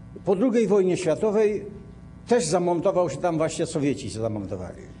po II wojnie światowej też zamontował się tam właśnie Sowieci się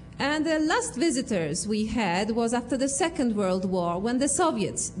zamontowali. And the last visitors we had was after the Second World War when the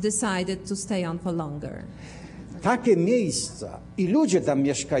Soviets decided to stay on for longer. Takie miejsca i ludzie tam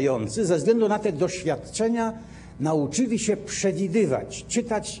mieszkający ze względu na te doświadczenia nauczyli się przewidywać,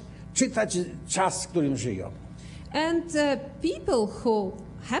 czytać czas, w którym żyją. And people who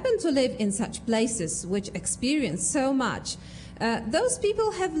happen to live in such places which experience so much, those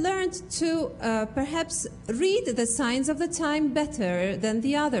people have learned to perhaps read the signs of the time better than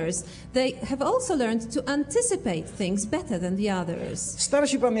the others. They have also learned to anticipate things better than the others.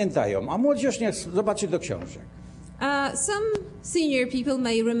 Starsi pamiętają, a młodzież niech zobaczy do książek. Some senior people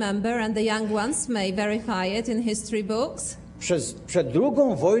may remember and the young ones may verify it in history books. Przed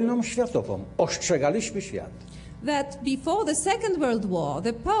II wojną światową ostrzegaliśmy świat. That before the Second World War,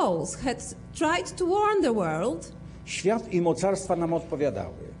 the Poles had tried to warn the world. Świat i mocarstwa nam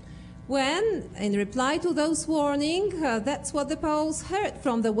odpowiadały. When, in reply to those warnings, that's what the Poles heard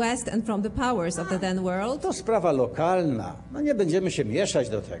from the West and from the powers of the then world. To sprawa lokalna. No nie będziemy się mieszać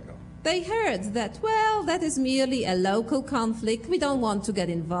do tego. They heard that, well, that is merely a local conflict. We don't want to get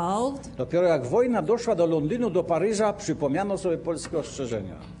involved. Dopiero jak wojna doszła do Londynu, do Paryża, przypomniano sobie polskie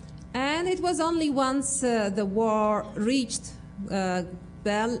ostrzeżenia. And it was only once the war reached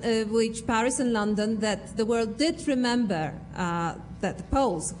Paris and London that the world did remember that the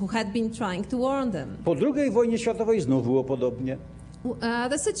Poles who had been trying to warn them. Po II wojnie światowej znów było podobnie.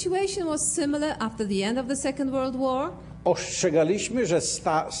 The situation was similar after the end of the Second World War. Ostrzegaliśmy, że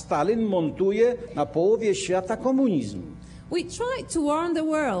Stalin montuje na połowie świata komunizm. We tried to warn the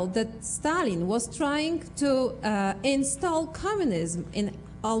world that Stalin was trying to install communism in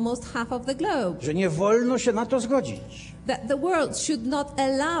almost half of the globe. Że nie wolno się na to zgodzić. That the world should not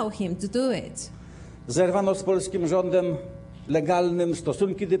allow him to do it. Zerwano z polskim rządem legalnym,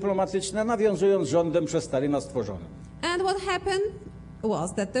 stosunki dyplomatyczne, nawiązując rządem przez Stalina stworzonym. And what happened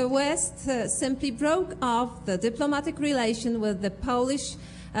was that the West simply broke off the diplomatic relation with the Polish,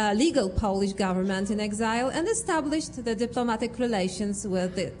 legal Polish government in exile and established the diplomatic relations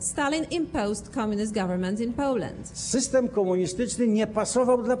with the Stalin-imposed communist government in Poland. System komunistyczny nie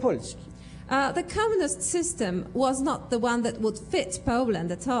pasował dla Polski. The communist system was not the one that would fit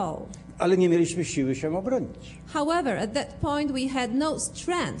Poland at all. Ale nie mieliśmy siły się obronić. However, at that point we had no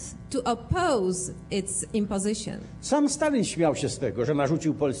strength to oppose its imposition. Sam Stalin śmiał się z tego, że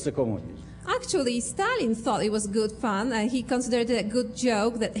narzucił Polsce komunizm. Actually, Stalin thought it was good fun, and he considered it a good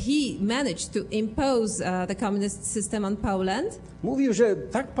joke that he managed to impose the communist system on Poland. Mówił, że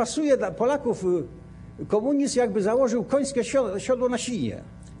tak pasuje dla Polaków komunizm, jakby założył końskie siodło na świnie.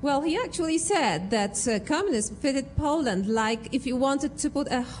 Well, he actually said that communism fitted Poland like if you wanted to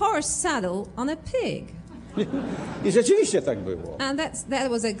put a horse saddle on a pig. I rzeczywiście tak było. And that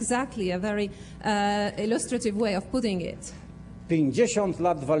was exactly a very illustrative way of putting it. 50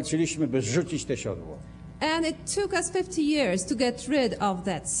 lat walczyliśmy, by zrzucić te siodło. And it took us 50 years to get rid of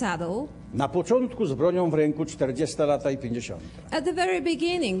that saddle. Na początku z bronią w ręku 40 lata i 50. At the very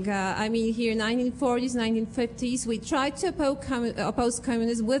beginning, I mean here 1940s, 1950s, we tried to oppose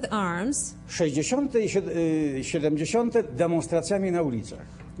communism with arms. 60. i 70. demonstracjami na ulicach.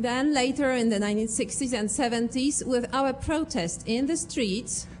 Then later in the 1960s and 70s with our protest in the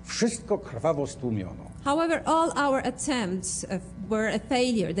streets. Wszystko krwawo stłumiono. However, all our attempts were a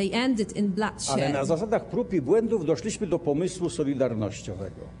failure. They ended in bloodshed. Ale na zasadach prób i błędów doszliśmy do pomysłu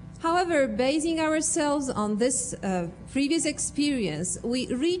solidarnościowego. However, basing ourselves on this previous experience,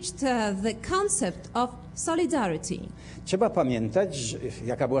 we reached the concept of solidarity. Trzeba pamiętać,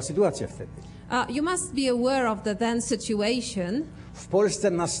 jaka była sytuacja wtedy. You must be aware of the then situation. W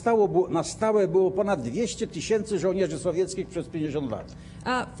Polsce na stałe było ponad 200 000 żołnierzy sowieckich przez 50 lat.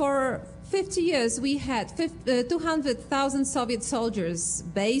 For 50 years we had 200,000 Soviet soldiers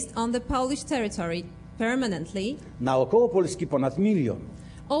based on the Polish territory permanently. Naokoło Polski ponad 1 milion.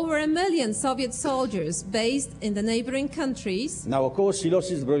 Over 1 million Soviet soldiers based in the neighboring countries. Naokoło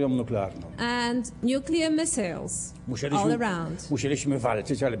silosy z bronią nuklearną. And nuclear missiles all around. Musieliśmy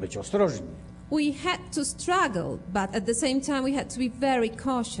walczyć, ale być ostrożni. We had to struggle, but at the same time we had to be very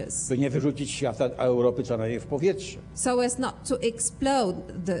cautious. By nie wyrzucić świata Europy co najmniej w powietrze. So as not to explode,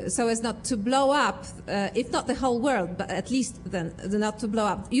 so as not to blow up, if not the whole world, but at least not to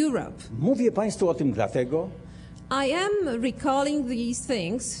blow up Europe. Mówię Państwu o tym dlatego, I am recalling these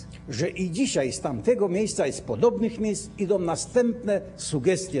things, że i dzisiaj z tamtego miejsca i z podobnych miejsc idą następne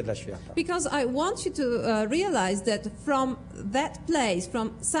sugestie dla świata. Because I want you to realize that from that place, from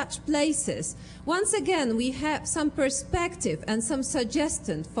such places, once again we have some perspective and some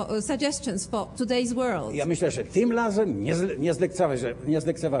suggestions for today's world. Ja myślę, że tym razem nie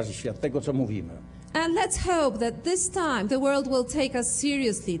zlekceważy świat tego, co mówimy. And let's hope that this time the world will take us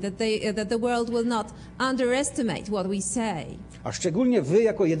seriously, that the world will not underestimate what we say. A szczególnie wy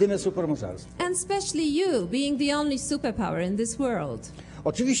jako jedyne supermocarstwo. And especially you, being the only superpower in this world.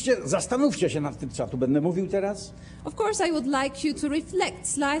 Oczywiście zastanówcie się nad tym, co tu będę mówił teraz. Of course, I would like you to reflect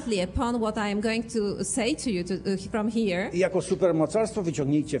slightly upon what I am going to say to you from here. I jako supermocarstwo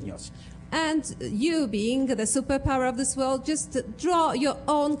wyciągnijcie wnioski. And you, being the superpower of this world, just draw your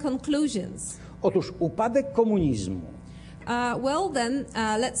own conclusions. Otóż upadek komunizmu well then,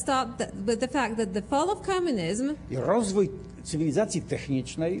 let's start with the fact that the fall of communism i rozwój cywilizacji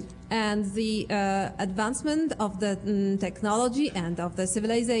technicznej and the advancement of the technology and of the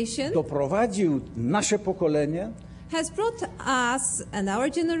civilization doprowadził nasze pokolenie has brought us and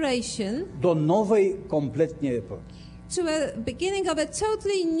our generation do nowej kompletnie epoki. To a beginning of a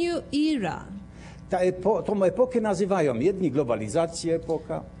totally new era. Tą epokę nazywają jedni globalizację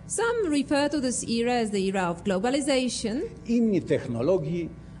epoka. Some refer to this era as the era of globalization. Inni technologii.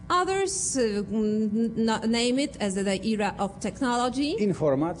 Others name it as the era of technology.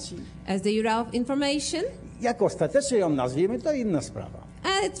 Informacji. As the era of information. Jak ostatecznie ją nazwiemy, to inna sprawa.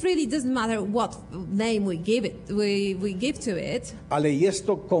 And it really doesn't matter what name we give to it. Ale jest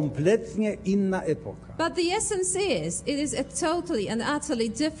to kompletnie inna epoka. But the essence is, it is a totally and utterly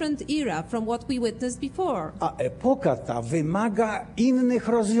different era from what we witnessed before. A epoka ta wymaga innych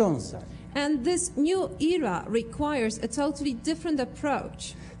rozwiązań. And this new era requires a totally different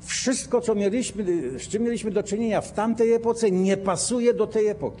approach. Wszystko, z czym mieliśmy do czynienia w tamtej epoce, nie pasuje do tej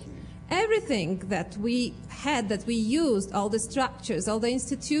epoki. Everything that we used, all the structures, all the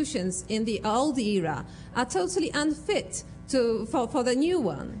institutions in the old era are totally unfit for the new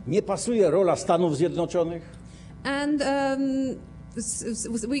one. Nie pasuje rola Stanów Zjednoczonych. And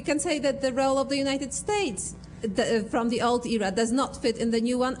we can say that the role of the United States from the old era does not fit in the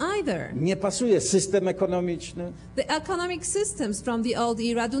new one either. Nie pasuje system ekonomiczny. The economic systems from the old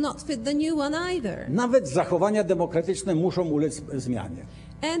era do not fit the new one either. Nawet zachowania demokratyczne muszą ulec zmianie.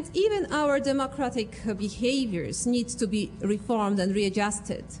 And even our democratic behaviors need to be reformed and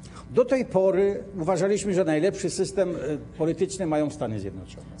readjusted. Do tej pory uważaliśmy, że najlepszy system polityczny mają Stany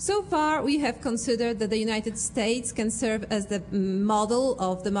Zjednoczone. So far we have considered that the United States can serve as the model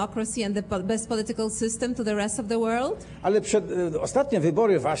of democracy and the best political system to the rest of the world. Ale ostatnie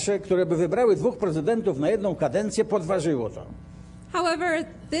wybory wasze, które by wybrały 2 prezydentów na jedną kadencję, podważyło to. However,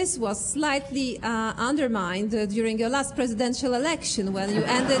 this was slightly undermined during your last presidential election when you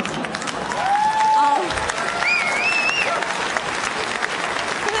ended all...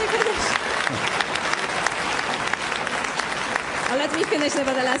 Let me finish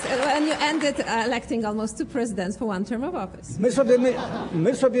nevertheless. When you ended electing almost 2 presidents for 1 term of office.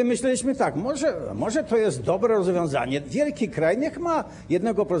 My sobie myśleliśmy tak, może to jest dobre rozwiązanie. Wielki kraj niech ma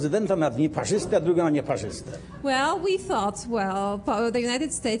jednego prezydenta na nieparzyste, a drugiego na nieparzyste. Well, we thought, the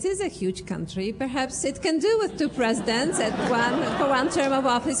United States is a huge country. Perhaps it can do with 2 presidents for 1 term of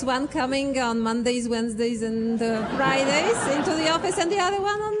office, one coming on Mondays, Wednesdays and Fridays into the office and the other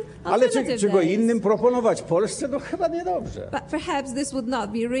one on alternative days. Ale czy go innym proponować Polsce? No chyba niedobrze. But perhaps this would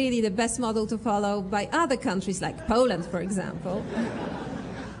not be really the best model to follow by other countries like Poland, for example.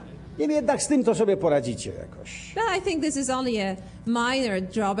 Niemniej jednak z tym to sobie poradzicie jakoś. But I think this is only a minor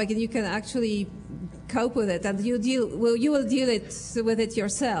drawback and you can actually cope with it and you will deal with it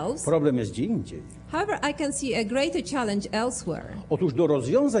yourselves. Problem jest gdzie indziej. However, I can see a greater challenge elsewhere. Otóż do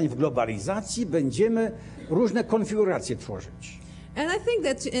rozwiązań w globalizacji będziemy różne konfiguracje tworzyć. And I think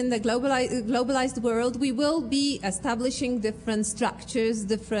that in the globalized world, we will be establishing different structures,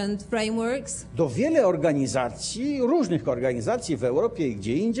 different frameworks. Do wiele organizacji, różnych organizacji w Europie i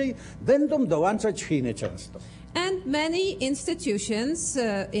gdzie indziej będą dołączać Chiny często. And many institutions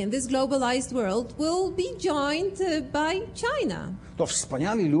in this globalized world will be joined by China. To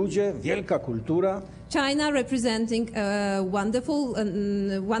wspaniali ludzie, wielka kultura. China representing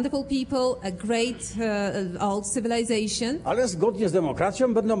wonderful people, a great old civilization. Ale zgodnie z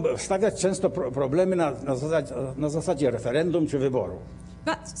demokracją będą stawiać często problemy na zasadzie referendum czy wyboru.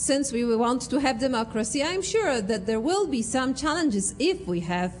 But since we want to have democracy, I'm sure that there will be some challenges if we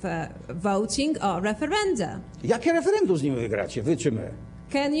have voting or referenda. Jakie referendum z nimi wygracie, wy czy my?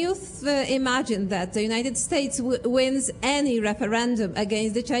 Can you imagine that the United States wins any referendum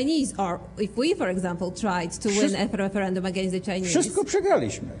against the Chinese, or if we, for example, tried to win a referendum against the Chinese? Wszystko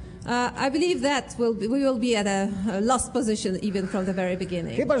przegraliśmy. I believe that we will be at a lost position even from the very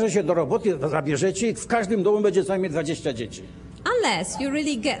beginning. Chyba że się do roboty zabierzecie i w każdym domu będzie co najmniej 20 dzieci. Unless you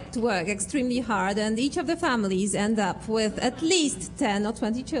really get to work extremely hard and each of the families end up with at least 10 or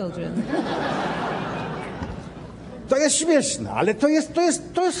 20 children. To jest śmieszne, ale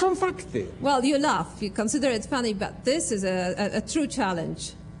to są fakty. Well, you laugh, you consider it funny, but this is a true challenge.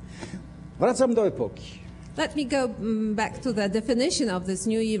 Wracam do epoki. Let me go back to the definition of this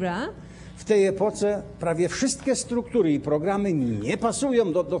new era. W tej epoce prawie wszystkie struktury i programy nie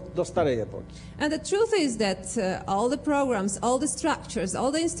pasują do starej epoki. And the truth is that all the programs, all the structures,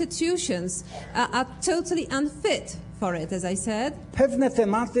 all the institutions are totally unfit for it, as I said. Pewne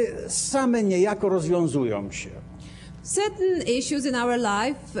tematy same niejako rozwiązują się. Certain issues in our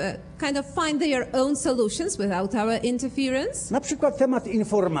life kind of find their own solutions without our interference. Na przykład temat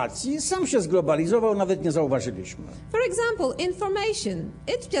informacji sam się zglobalizował, nawet nie zauważyliśmy. For example, information.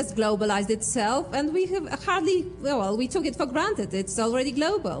 It just globalized itself and we have hardly, we took it for granted. It's already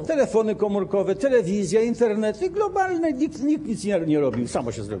global. Telefony komórkowe, telewizja, internety globalne, nikt nic nie robił,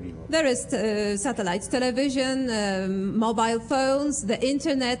 samo się zrobiło. There is satellite television, mobile phones, the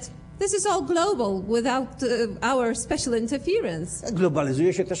internet. This is all global without our special interference.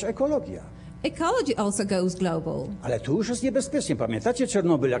 Globalizuje się też ekologia. Ecology also goes global. Ale tu już jest niebezpiecznie. Pamiętacie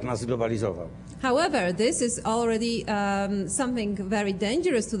Czarnobyl, jak nas zglobalizował? However, this is already something very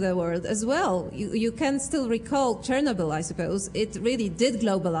dangerous to the world as well. You can still recall Chernobyl, I suppose. It really did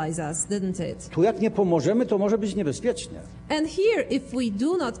globalize us, didn't it? Tu jak nie pomożemy, to może być niebezpiecznie. And here, if we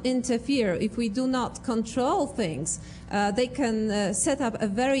do not interfere, if we do not control things, they can set up a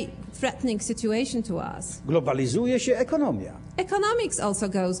very threatening situation to us. Globalizuje się ekonomia. Economics also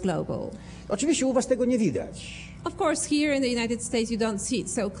goes global. Oczywiście u was tego nie widać. Of course, here in the United States you don't see it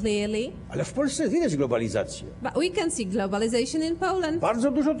so clearly, Ale w Polsce widać globalizację. but we can see globalization in Poland.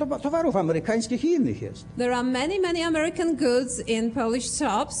 Bardzo dużo towarów amerykańskich i innych jest. There are many American goods in Polish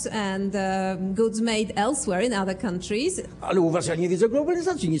shops and goods made elsewhere in other countries. Ale u was ja nie widzę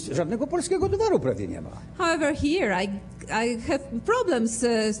globalizacji, nic, żadnego polskiego towaru prawie nie ma. However, here I have problems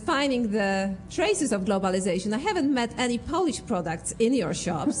finding the traces of globalization. I haven't met any Polish products in your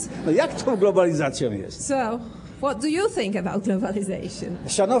shops. No jak tą globalizacją jest? So, what do you think about globalization?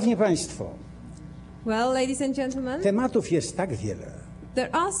 Szanowni Państwo, Well, ladies and gentlemen, tematów jest tak wiele,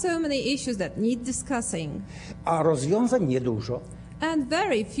 there are so many issues that need discussing, a rozwiązań niedużo. and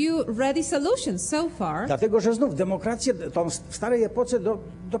very few ready solutions so far. Dlatego, że znów demokrację tą w starej epoce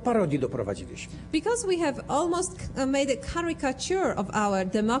do parodii doprowadziliśmy. Because we have almost made a caricature of our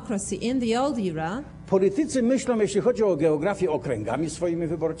democracy in the old era. Politycy myślą, jeśli chodzi o geografię, okręgami swoimi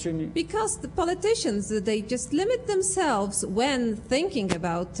wyborczymi. Because the politicians, they just limit themselves when thinking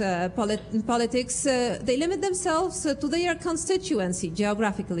about politics, they limit themselves to their constituency,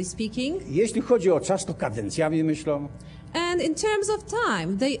 geographically speaking. Jeśli chodzi o czas, to kadencjami myślą. And in terms of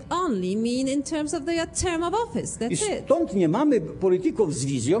time, they only mean in terms of their term of office. I That's it. stąd nie mamy polityków z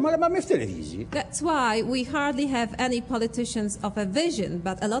wizją, ale mamy w telewizji. That's why we hardly have any politicians of a vision,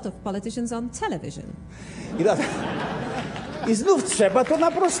 but a lot of politicians on television. I znów trzeba to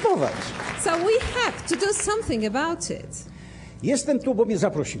naprostować. So we have to do something about it. Jestem tu, bo mnie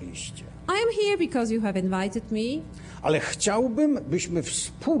zaprosiliście. I am here because you have invited me. Ale chciałbym, byśmy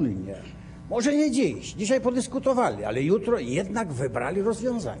wspólnie, może nie dziś, dzisiaj podyskutowali, ale jutro jednak wybrali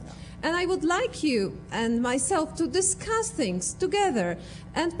rozwiązania. And I would like you and myself to discuss things together.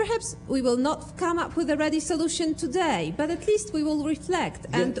 And perhaps we will not come up with a ready solution today, but at least we will reflect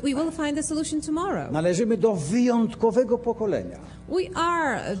and we will find a solution tomorrow. Należymy do wyjątkowego pokolenia. We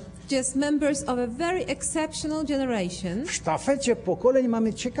are just members of a very exceptional generation. W sztafecie pokoleń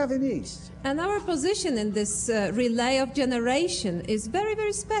mamy ciekawe miejsce. And our position in this relay of generation is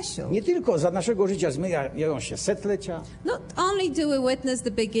very special. Nie tylko za naszego życia zmieniają się setlecia, Not only do we witness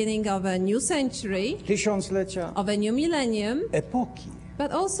the beginning of a new century, tysiąclecia, of a new millennium, epoki.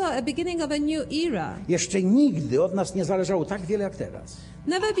 but also a beginning of a new era. Jeszcze nigdy od nas nie zależało tak wiele jak teraz.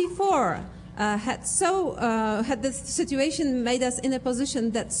 Never before had this situation made us in a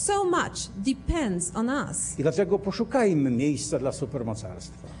position that so much depends on us. I dlatego poszukajmy miejsca dla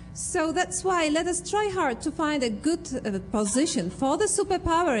supermocarstwa. So that's why let us try hard to find a good position for the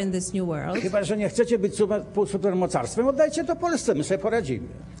superpower in this new world. Chyba że nie chcecie być supermocarstwem, oddajcie to Polsce, my sobie poradzimy.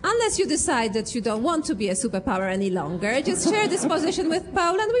 Unless you decide that you don't want to be a superpower any longer, just share this position with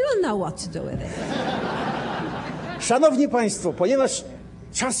Poland, we will know what to do with it. Szanowni Państwo, ponieważ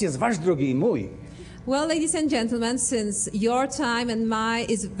czas jest wasz, drogi i mój, well, ladies and gentlemen, since your time and mine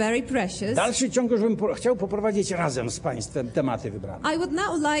is very precious, dalszy ciąg już bym chciał poprowadzić razem z Państwem tematy wybrane. I would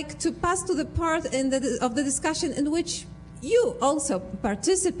now like to pass to the part of the discussion in which you also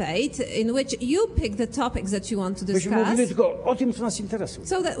participate, in which you pick the topics that you want to Byśmy mówili discuss, tylko o tym, co nas interesuje.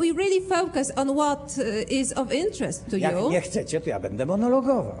 so that we really focus on what is of interest to Jak you. nie chcecie, to ja będę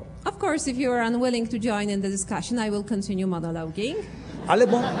monologował. Of course, if you are unwilling to join in the discussion, I will continue monologuing. Ale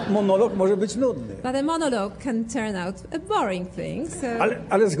monolog może być nudny. But a monologue can turn out a boring thing. So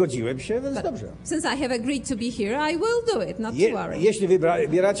Ale zgodziłem się, więc dobrze. since I have agreed to be here, I will do it, not to worry. Jeśli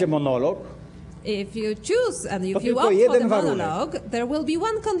wybieracie monolog, If you choose and if you tylko opt for the jeden warunek. monologue, there will be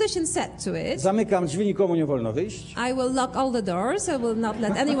one condition set to it. zamykam drzwi, nikomu nie wolno wyjść. I will lock all the doors. I will not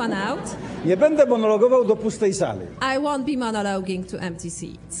let anyone out. Nie będę monologował do pustej sali. I won't be monologuing to empty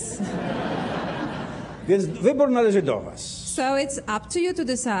seats. Więc wybór należy do was. So it's up to you to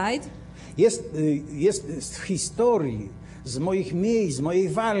decide. Jest z historii, z moich miejsc, z mojej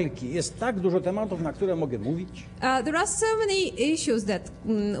walki, jest tak dużo tematów, na które mogę mówić. There are so many issues that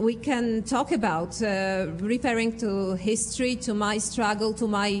we can talk about, referring to history, to my struggle, to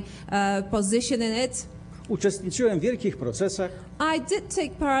my position in it. Uczestniczyłem w wielkich procesach. I did take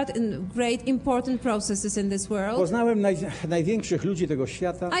part in great important processes in this world. Poznałem największych ludzi tego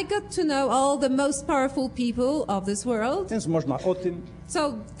świata. I got to know all the most powerful people of this world. Więc można o tym.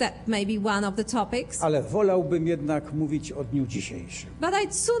 So that may be one of the topics. Ale wolałbym jednak mówić o dniu dzisiejszym. But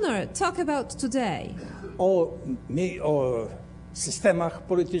I'd sooner talk about today. O systemach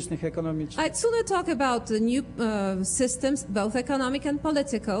politycznych, ekonomicznych. I'd sooner talk about the new systems, both economic and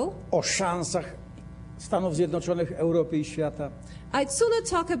political. O szansach Stanów Zjednoczonych, Europy i świata. I'd sooner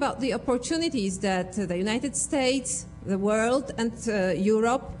talk about the opportunities that the United States, the world and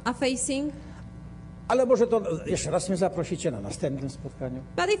Europe are facing. Ale może to jeszcze raz mnie zaprosicie na następnym spotkaniu.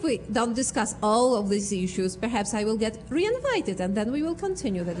 But if we don't discuss all of these issues, perhaps I will get re-invited and then we will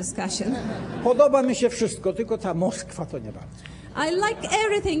continue the discussion. Podoba mi się wszystko, tylko ta Moskwa to nie bardzo. I like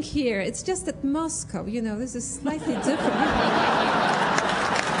everything here. It's just that Moscow, you know, this is slightly different.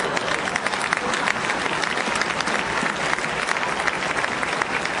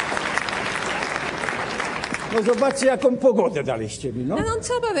 No zobaczcie, jaką pogodę daliście mi, no. And on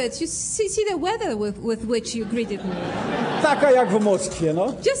top of it, you see the weather with which you greeted me. Taka jak w Moskwie, no.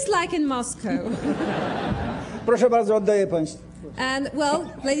 Just like in Moscow. Proszę bardzo, oddaję Państwu. And, well,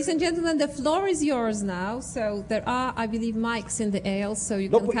 ladies and gentlemen, the floor is yours now. So there are, I believe, mics in the aisle, so you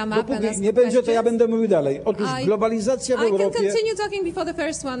can come up and ask nie będzie, to ja questions. będę mówił dalej. Otóż globalizacja w I can Europie... continue talking before the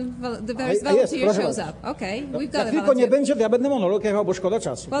first one, the first volunteer shows up. Okay, we've got a Jak tylko nie volunteer. będzie, to ja będę monolog jechał, bo szkoda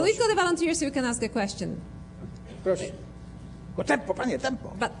czasu. Well, we've got a volunteer, so you can ask a question. Proszę. Tylko tempo, panie, tempo.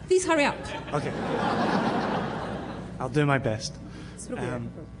 But please hurry up. Okay. I'll do my best.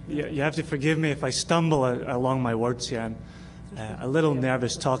 You have to forgive me if I stumble along my words here. I'm a little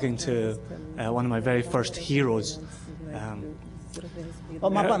nervous talking to one of my very first heroes.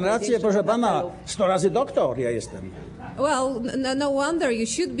 Ma pan rację, proszę pana, 100 razy doktor ja jestem. Well, no wonder you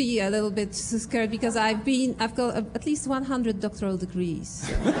should be a little bit scared because I've got at least 100 doctoral degrees.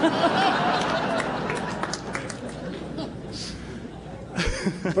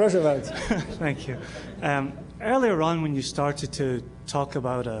 Proszę bardzo. Thank you. Earlier on, when you started to talk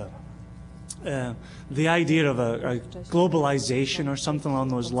about the idea of a globalization or something along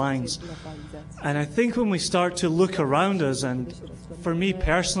those lines, and I think when we start to look around us, and for me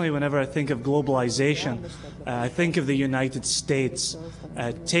personally, whenever I think of globalization, I think of the United States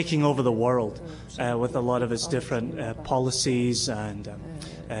taking over the world with a lot of its different policies and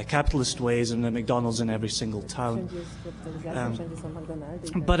capitalist ways, and the McDonald's in every single town.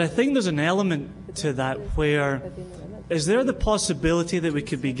 But I think there's an element to that where, is there the possibility that we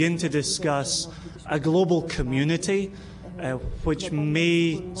could begin to discuss a global community which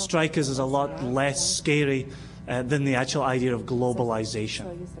may strike us as a lot less scary than the actual idea of globalization?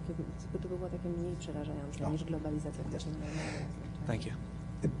 Thank you.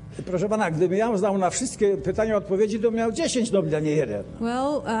 Proszę pana, gdybym ja znał na wszystkie pytania odpowiedzi, to miał 10 Nobla, nie jeden.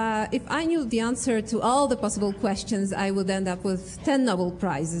 Well, if I knew the answer to all the possible questions, I would end up with 10 Nobel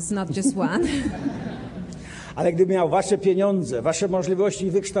Prizes, not just one. Ale gdybym miał wasze pieniądze, wasze możliwości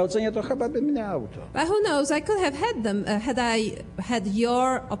i wykształcenie, to chyba bym miał to. But who knows, I could have had them had I had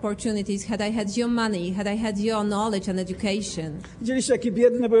your opportunities, had I had your money, had I had your knowledge and education. Widzieliście, jaki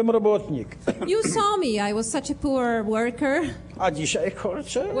biedny byłem robotnik. You saw me, I was such a poor worker. A dzisiaj,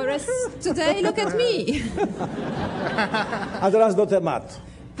 kurczę... Whereas today, look at me. A teraz do tematu.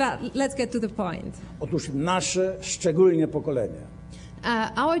 But let's get to the point. Otóż nasze szczególnie pokolenie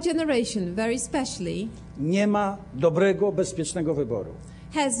Our generation, very specially, nie ma dobrego, bezpiecznego wyboru.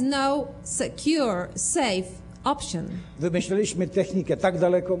 Has no secure, safe option. Wymyśliliśmy technikę tak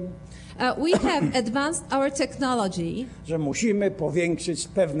daleką, we have advanced our technology, że musimy powiększyć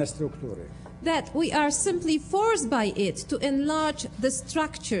pewne struktury. That we are simply forced by it to enlarge the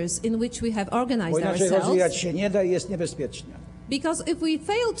structures in which we have organized Bo inaczej ourselves. rozwijać się nie da i jest niebezpiecznie. Because if we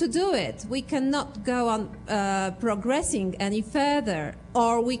fail to do it, we cannot go on progressing any further,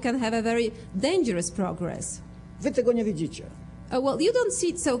 or we can have a very dangerous progress. Wy tego nie widzicie. Well, you don't see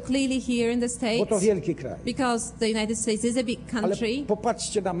it so clearly here in the States. Bo to wielki kraj. Because the United States is a big country. Ale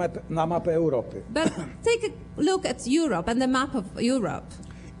popatrzcie na mapę Europy. But take a look at Europe and the map of Europe.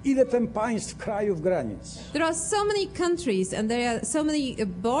 Ile tam państw, krajów, granic? There are so many countries and there are so many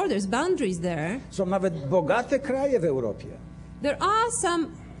borders, boundaries there. Są nawet bogate kraje w Europie. There are some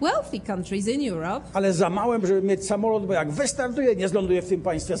wealthy countries in Europe. Ale za małym, żeby mieć samolot, bo jak wystartuje, nie zląduje w tym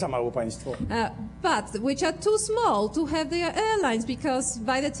państwie, za mało państwo. But which are too small to have their airlines, because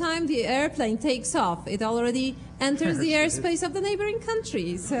by the time the airplane takes off, it already enters the airspace of the neighboring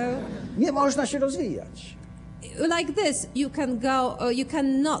country. So nie można się rozwijać. Like this, you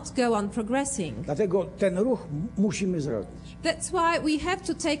cannot go on progressing. Dlatego ten ruch musimy zrobić. That's why we have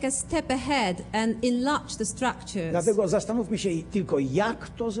to take a step ahead and enlarge the structures. Dlatego zastanówmy się tylko, jak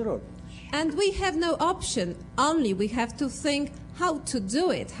to zrobić. And we have no option. Only we have to think how to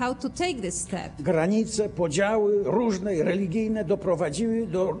do it, how to take this step. Granice, podziały różne, religijne doprowadziły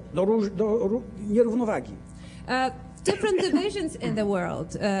do nierównowagi. Different divisions in the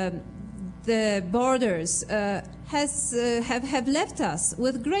world. The borders have left us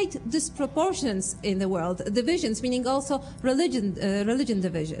with great disproportions in the world. Divisions, meaning also religion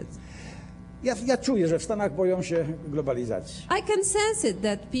divisions. Ja czuję, że w Stanach boją się globalizacji. I can sense it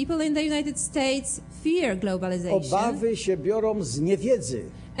that people in the United States fear globalization. Obawy się biorą z niewiedzy.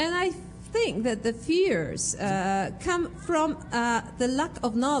 And I think that the fears come from the lack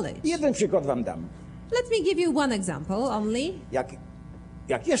of knowledge. Jeden przykład wam dam. Let me give you one example only.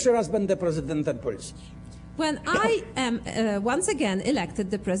 Jak jeszcze raz będę prezydentem Polski, When I am once again elected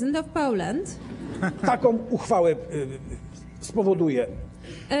the president of Poland, taką uchwałę spowoduję.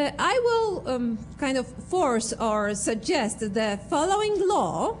 I will kind of force or suggest the following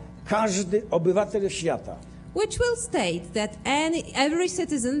law. Każdy obywatel świata, which will state that every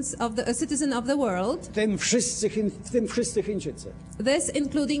citizen of the world, w tym wszyscy Chińczycy, this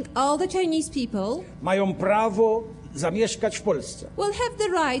including all the Chinese people, mają prawo zamieszkać w Polsce. will have the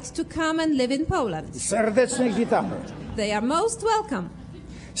right to come and live in Poland. Serdecznie ich witamy. They are most welcome.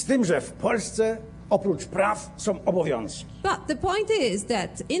 Z tym, że w Polsce oprócz praw są obowiązki. But the point is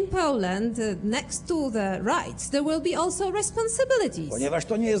that in Poland, next to the rights, there will be also responsibilities. Ponieważ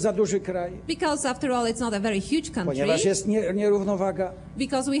to nie jest za duży kraj. Because after all, it's not a very huge country. Ponieważ jest nierównowaga.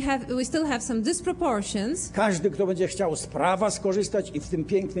 Because we still have some disproportions. Każdy, kto będzie chciał z prawa skorzystać i w tym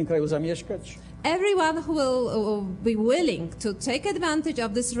pięknym kraju zamieszkać, everyone who will be willing to take advantage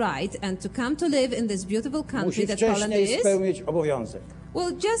of this right and to come to live in this beautiful country that Poland is, musi wcześniej spełnić obowiązek.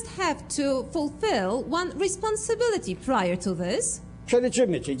 Will just have to fulfill one responsibility prior to this.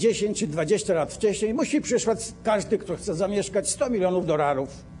 Przeliczymy, czy 10 czy 20 lat wcześniej musi przysłać każdy, kto chce zamieszkać, $100 milionów.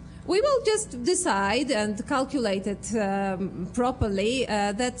 We will just decide and calculate it properly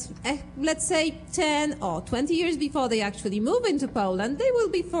that let's say 10 or 20 years before they actually move into Poland, they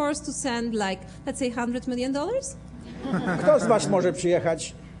will be forced to send like, let's say $100 million. Kto z was może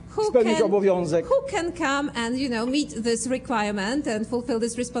przyjechać? Spełnić obowiązek. Who can come and, meet this requirement and fulfill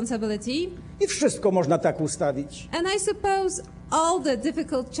this responsibility? I wszystko można tak ustawić. And I suppose all the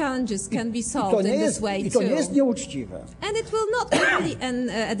difficult challenges can be solved in this way too. I to nie jest nieuczciwe. And it will not be really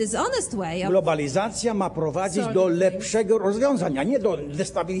a dishonest way. Globalizacja ma prowadzić do lepszego rozwiązania, nie do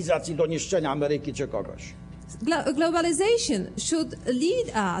destabilizacji, do niszczenia Ameryki czy kogoś. Globalization should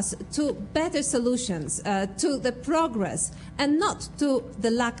lead us to better solutions, to the progress, and not to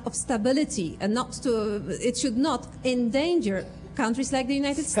the lack of stability, and it should not endanger countries like the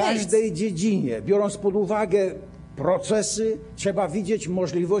United States. W każdej dziedzinie, biorąc pod uwagę procesy, trzeba widzieć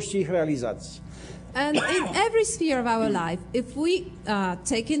możliwości ich realizacji. And in every sphere of our life, if we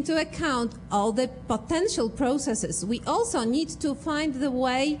take into account all the potential processes, we also need to find the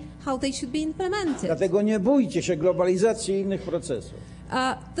way how they should be implemented. Dlatego nie bójcie się globalizacji i innych procesów.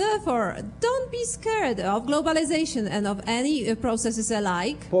 Therefore, don't be scared of globalization and of any processes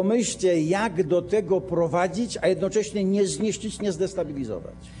alike. Pomyślcie, jak do tego prowadzić, a jednocześnie nie zniszczyć, nie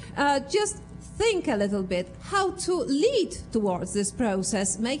zdestabilizować. Just think a little bit how to lead towards this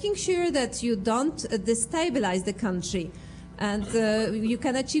process, making sure that you don't destabilize the country and you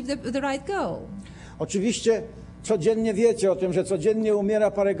can achieve the right goal. Oczywiście codziennie wiecie o tym, że codziennie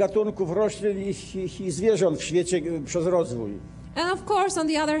umiera parę gatunków roślin i zwierząt w świecie przez rozwój. And of course, on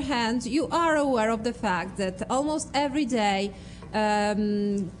the other hand, you are aware of the fact that almost every day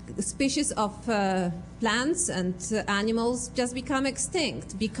species of plants and animals just become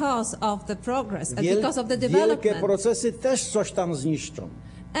extinct because of the progress and because of the development. Wielkie procesy też coś tam zniszczą.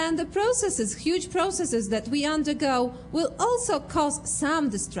 And the processes, huge processes that we undergo will also cause some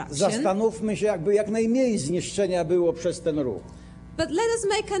destruction. Zastanówmy się, jakby jak najmniej zniszczenia było przez ten ruch. But let us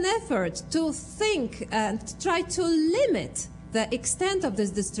make an effort to think and try to limit the extent of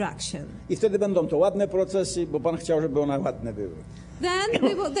this destruction. I wtedy będą to ładne procesy, bo Pan chciał, żeby one ładne były.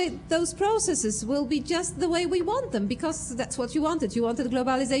 Then those processes will be just the way we want them, because that's what you wanted. You wanted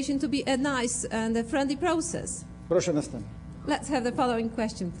globalization to be a nice and a friendly process. Proszę następny. Let's have the following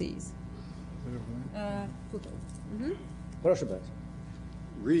question, please. Proszę bardzo.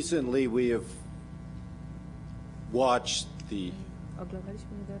 Recently we have watched the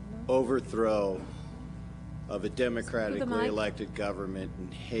overthrow of a democratically elected government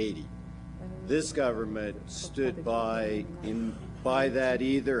in Haiti. This government stood by that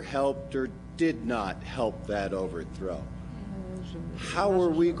either helped or did not help that overthrow. How are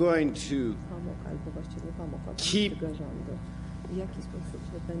we going to keep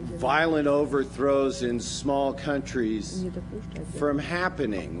violent overthrows in small countries from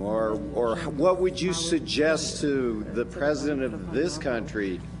happening, or what would you suggest to the president of this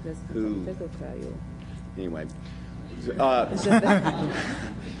country who, anyway,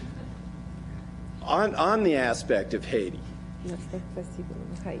 on the aspect of Haiti?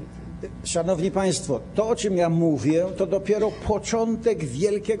 Szanowni Państwo, to o czym ja mówię, to dopiero początek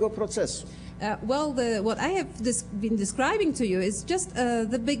wielkiego procesu. What I have been describing to you is just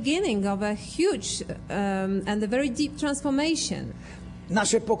the beginning of a huge and a very deep transformation.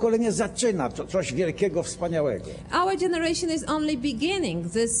 Nasze pokolenie zaczyna coś wielkiego, wspaniałego. Our generation is only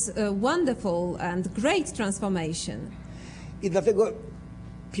beginning this wonderful and great transformation. I dlatego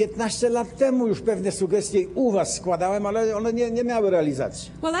 15 lat temu już pewne sugestie u was składałem, ale one nie miały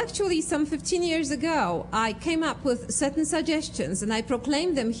realizacji. Well, actually, some 15 years ago, I came up with certain suggestions, and I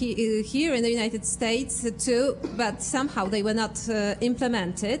proclaimed them here in the United States too, but somehow they were not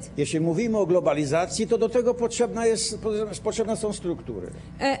implemented. Jeśli mówimy o globalizacji, to do tego potrzebne są struktury.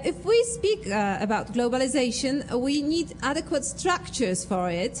 If we speak about globalization, we need adequate structures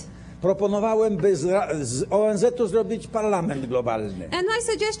for it. Proponowałem, by z ONZ-u zrobić parlament globalny. And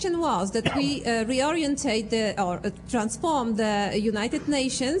my suggestion was that we reorientate or transform the United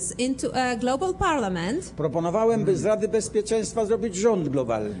Nations into a global parliament. Proponowałem, by z Rady Bezpieczeństwa zrobić rząd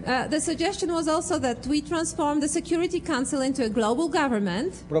globalny. The suggestion was also that we transform the Security Council into a global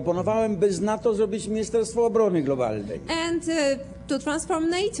government. Proponowałem, by z NATO zrobić Ministerstwo Obrony Globalnej. And to transform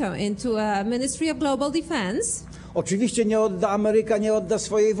NATO into a Ministry of Global Defense. Oczywiście Ameryka nie odda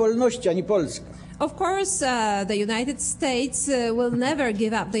swojej wolności, ani Polska. Of course, the United States will never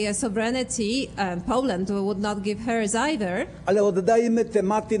give up their sovereignty. Poland would not give hers either. Ale oddajmy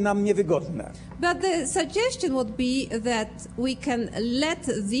tematy nam niewygodne. But the suggestion would be that we can let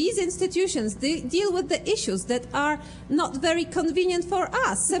these institutions deal with the issues that are not very convenient for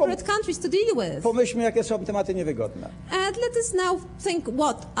us, separate countries to deal with. Pomyślmy, jakie są tematy niewygodne. And let us now think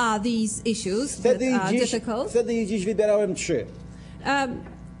what are these issues that are difficult. Wtedy i dziś wybierałem 3.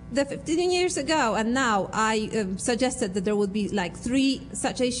 The 15 years ago and now I suggested that there would be like 3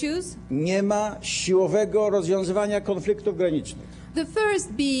 such issues. Nie ma siłowego rozwiązywania konfliktów granicznych. The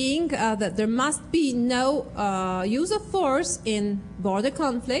first being that there must be no use of force in border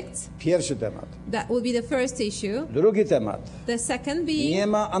conflicts. Pierwszy temat. That would be the first issue. Drugi temat. The second being nie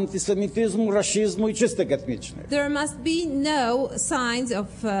ma antysemityzmu, rasizmu i czystek etnicznych. There must be no signs of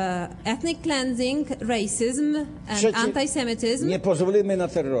ethnic cleansing, racism and anti-Semitism. Nie pozwolimy na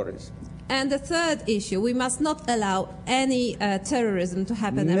terroryzm. And the third issue, we must not allow any terrorism to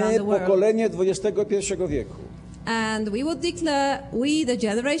happen around the world. Pokolenie XXI wieku. And we would declare, we, the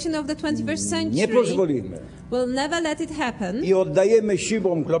generation of the 21st century, nie pozwolimy. Will never let it happen. I oddajemy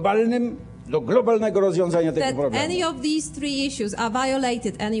siłom globalnym do globalnego rozwiązania tego problemu. That any of these 3 issues are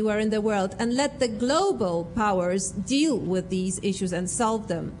violated anywhere in the world, and let the global powers deal with these issues and solve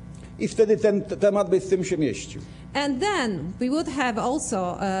them. I wtedy ten temat by w tym się mieścił. And then we would have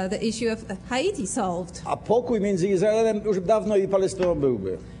also the issue of Haiti solved. A pokój między Izraelem już dawno i Palestyną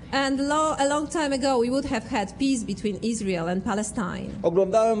byłby. And a long time ago we would have had peace between Israel and Palestine.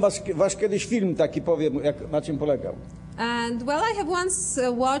 Oglądałem wasz kiedyś film taki, powiem, na czym polegał. And well, I have once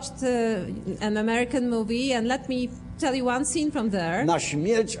watched an American movie, and let me tell you one scene from there. Na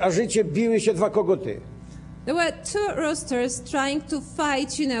śmierć a życie biły się 2 koguty. There were 2 roosters trying to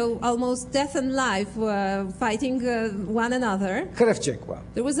fight, you know, almost death and life, fighting one another. Krew ciekła.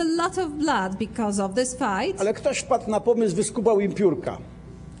 There was a lot of blood because of this fight. Ale ktoś wpadł na pomysł, wyskubał im piórka.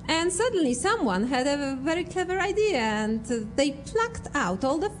 And suddenly someone had a very clever idea, and they plucked out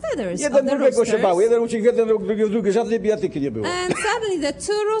all the feathers of the roosters. się bał. Jeden uciekł w jeden, drugi w drugi. Żadnej bijatyki nie było. And suddenly the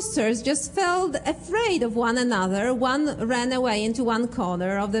 2 roosters just felt afraid of one another. One ran away into one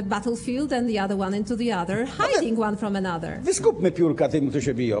corner of the battlefield and the other one into the other, hiding one from another. Wyskupmy piórka tym, którzy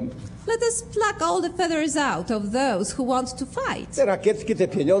się biją. Let us pluck all the feathers out of those who want to fight. Te rakietki, te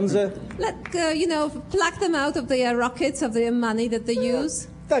pieniądze. Let, you know, pluck them out of their rockets, of their money that they use.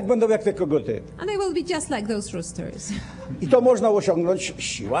 Tak, będą jak te koguty. And they will be just like those roosters. I to można osiągnąć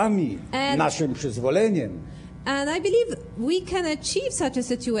siłami, naszym przyzwoleniem. And I believe we can achieve such a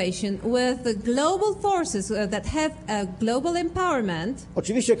situation with the global forces that have a global empowerment.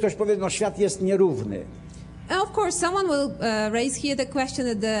 Oczywiście ktoś powie, no świat jest nierówny. Of course, someone will raise here the question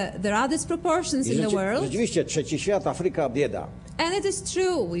that there are disproportions in the world. Rzeczywiście, trzeci świat, Afryka, bieda. And it is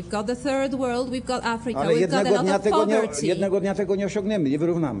true. We've got the third world, we've got Africa, we've got a lot of poverty. Jednego dnia tego nie osiągniemy, nie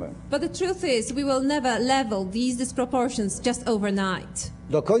wyrównamy. But the truth is, we will never level these disproportions just overnight.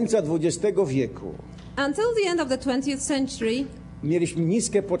 Do końca XX wieku Until the end of the 20th century, mieliśmy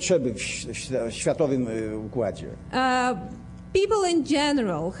niskie potrzeby w światowym układzie. People in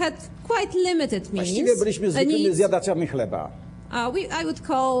general had quite limited means. Właściwie byliśmy zwykłymi zjadaczami chleba. I would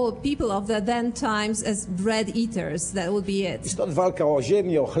call people of the then times as bread eaters. That would be it. I stąd walka o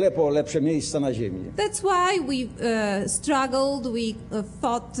ziemię, o chleb, o lepsze miejsca na ziemi. That's why we struggled. We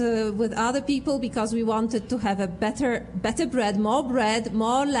fought with other people because we wanted to have a better bread,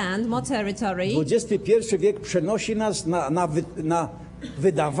 more land, more territory. XXI wiek przenosi nas na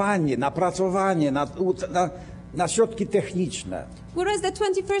wydawanie, na pracowanie, na środki techniczne. Whereas the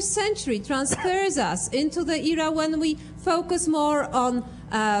 21st century transfers us into the era when we focus more on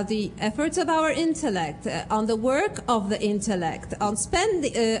the efforts of our intellect, on the work of the intellect, on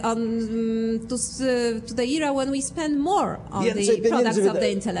to the era when we spend more on the products of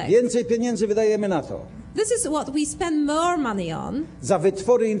the intellect. Więcej pieniędzy wydajemy na to. This is what we spend more money on. Za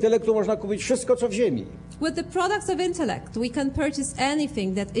wytwory intelektu można kupić wszystko, co w ziemi. With the products of intellect, we can purchase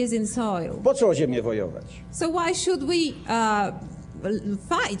anything that is in soil. Po co o ziemię wojować? So why should we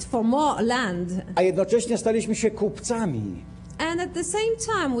fight for more land? A jednocześnie staliśmy się kupcami. And at the same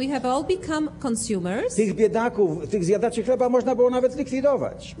time, we have all become consumers. Tych biedaków, tych zjadaczy chleba można było nawet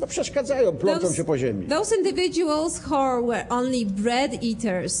likwidować, bo przeszkadzają, plączą się po ziemi. Those individuals who were only bread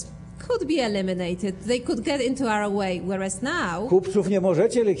eaters could be eliminated. They could get into our way, whereas now Kupców nie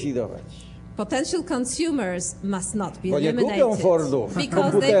możecie likwidować. potential consumers must not be Bo nie eliminated kupią Fordów,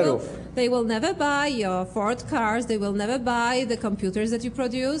 because komputerów. they will never buy your Ford cars, they will never buy the computers that you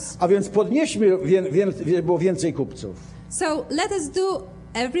produce. A więc podnieśmy, było więcej kupców. So let us do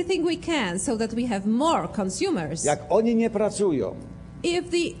everything we can so that we have more consumers. Jak oni nie pracują, If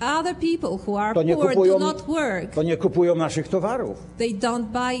the other people who are to nie poor kupują, do not work, to nie kupują naszych towarów. they don't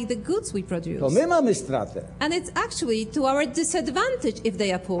buy the goods we produce. To my mamy stratę. And it's actually to our disadvantage if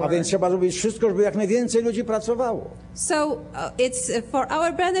they are poor. A więc trzeba zrobić wszystko, żeby jak najwięcej ludzi pracowało. So it's for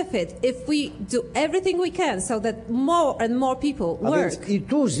our benefit if we do everything we can so that more and more people A work. więc i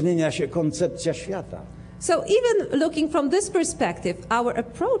tu zmienia się koncepcja świata. So even looking from this perspective, our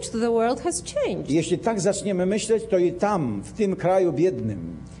approach to the world has changed. Jeśli tak zaczniemy myśleć, to i tam, w tym kraju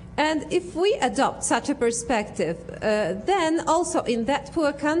biednym, And if we adopt such a perspective, then also in that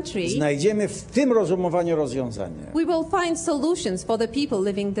poor country, znajdziemy w tym rozumowaniu rozwiązanie. we will find solutions for the people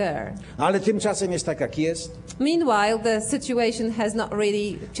living there. Ale tymczasem jest tak, jak jest. Meanwhile, the situation has not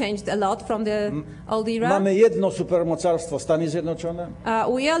really changed a lot from the old era. Mamy jedno supermocarstwo, Stany Zjednoczone.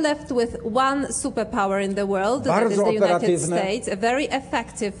 We are left with one superpower in the world, that is Bardzo the United operatywne. States, a very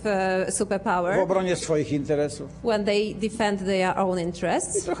effective W superpower obronie swoich interesów. when they defend their own I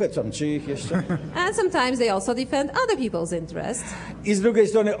interests. trochę tam czyich jeszcze. And sometimes they also defend other people's interests. I z drugiej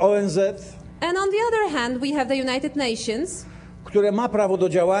strony ONZ, And on the other hand, we have the United Nations, które ma prawo do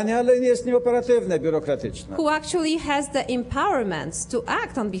działania, ale jest nieoperatywne, biurokratyczne. who actually has the empowerment to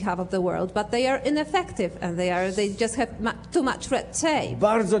act on behalf of the world, but they are ineffective and they just have too much red tape.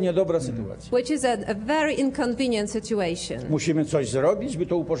 Bardzo niedobra sytuacja. Which is a very inconvenient situation. Musimy coś zrobić, by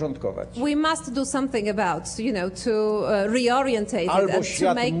to uporządkować. We must do something about, to reorientate it Albo and to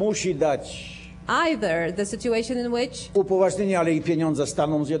świat make musi dać either the situation in which upoważnienie, ale i pieniądze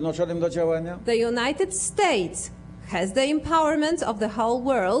Stanom Zjednoczonym do działania. the United States has the empowerment of the whole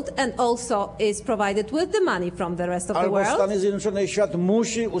world and also is provided with the money from the rest of the Albo world, Stany Zjednoczone i świat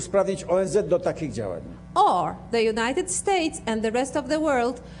musi usprawnić ONZ do takich działań. or the United States and the rest of the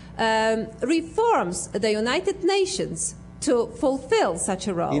world reforms the United Nations to fulfill such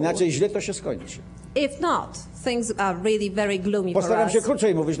a role. Inaczej źle to się skończy. If not, things are really very gloomy for Postaram us. się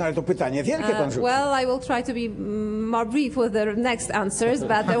krócej mówić, no ale to pytanie wielkie pan rzucił. Well, I will try to be more brief with the next answers,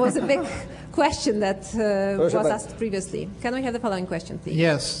 but there was a big question that was asked previously. Can we have the following question, please?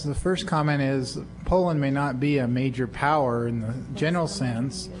 Yes, the first comment is Poland may not be a major power in the general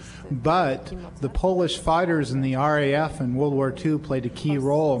sense, but the Polish fighters in the RAF in World War II played a key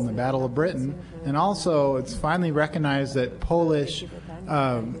role in the Battle of Britain, and also it's finally recognized that Polish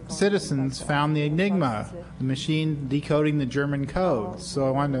citizens found the Enigma, the machine decoding the German code. So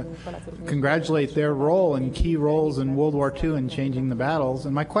I wanted to congratulate their role and key roles in World War II in changing the battles.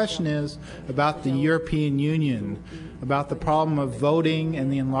 And my question is about the European Union, about the problem of voting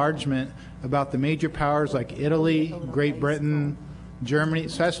and the enlargement, about the major powers like Italy, Great Britain, Germany,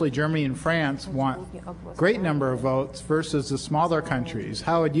 especially Germany and France, want a great number of votes versus the smaller countries.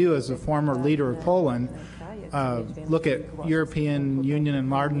 How would you, as a former leader of Poland, look at European Union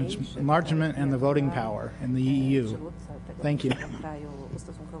enlargement and the voting power in the EU? Thank you.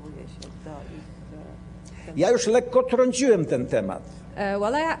 Ja już lekko trąciłem ten temat.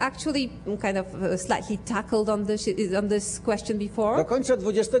 Well, I actually kind of slightly tackled on this question before. Do końca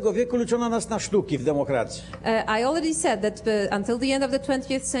XX wieku liczono nas na sztuki w demokracji. I already said that until the end of the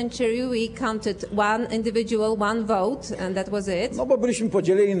 20th century we counted one individual, one vote, and that was it. No bo byliśmy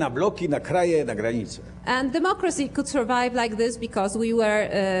podzieleni na bloki, na kraje, na granice. And democracy could survive like this because we were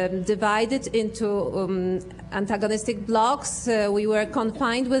divided into antagonistic blocks. We were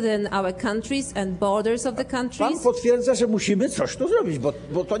confined within our countries and borders of the countries. Pan potwierdza, że musimy coś tu zrobić,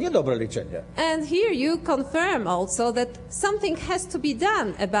 bo to niedobre liczenie. And here you confirm also that something has to be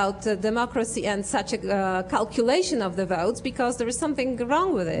done about democracy and such a calculation of the votes because there is something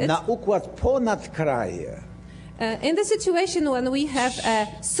wrong with it. Na układ ponad kraje In the situation when we have a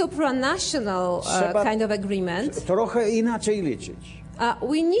supranational kind of agreement, trochę inaczej liczyć.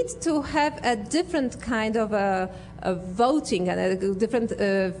 We need to have a different kind of voting and a different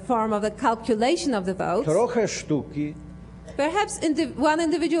form of the calculation of the votes. Trochę sztuki. Perhaps one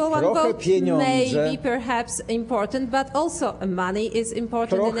individual, one vote pieniądze, may be perhaps important, but also money is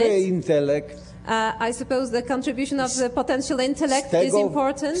important in trochę it. intelekt. I suppose the contribution of the potential intellect is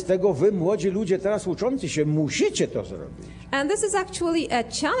important. Z tego wy, młodzi ludzie teraz uczący się, musicie to zrobić. And this is actually a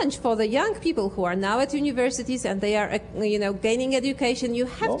challenge for the young people who are now at universities and they are, gaining education. You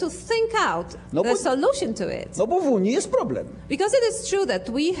have to think out the solution to it. No bo w Unii jest problem. Because it is true that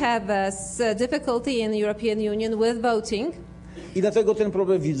we have a difficulty in the European Union with voting. I dlatego ten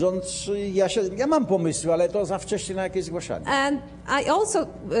problem widząc, ja mam pomysły, ale to za wcześnie na jakieś zgłaszanie. And I also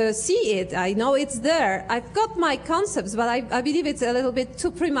see it, I know it's there. I've got my concepts, but I believe it's a little bit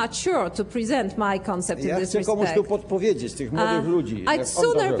too premature to present my concept in this respect. Ja chcę komuś tu podpowiedzieć, tych młodych ludzi. I'd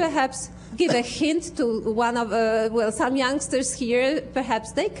sooner perhaps give a hint to one of, some youngsters here,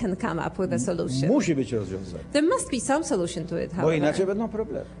 perhaps they can come up with a solution. Musi być rozwiązanie. There must be some solution to it, however. Bo inaczej będą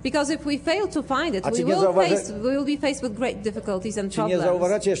problemy. Because if we fail to find it, we will be faced with great difficulties and problems. Czy nie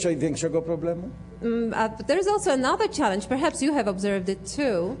zauważacie jeszcze większego problemu? But there is also another challenge. Perhaps you have observed it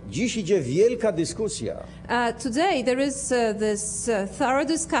too. Dziś idzie wielka dyskusja. Today there is this thorough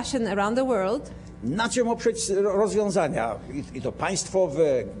discussion around the world. Na czym oprzeć rozwiązania? I to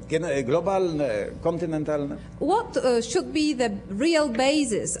państwowe, globalne, kontynentalne? What should be the real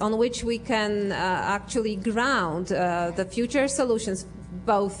basis on which we can actually ground the future solutions,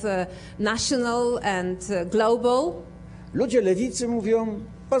 both national and global? Ludzie lewicy mówią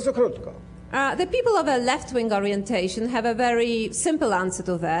bardzo krótko. The people of a left-wing orientation have a very simple answer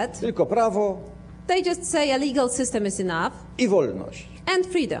to that. Tylko prawo. They just say a legal system is enough. I wolność. And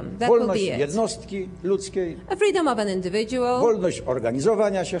freedom. That wolność will be it. jednostki ludzkiej. A freedom of an individual. Wolność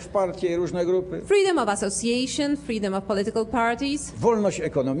organizowania się w partie i różne grupy. Freedom of association, freedom of political parties. Wolność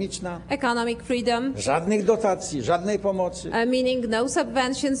ekonomiczna. Economic freedom. Żadnych dotacji, żadnej pomocy. Meaning no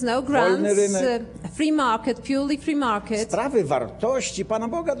subventions, no grants. Wolny rynek. Free market, purely free market. Sprawy wartości Pana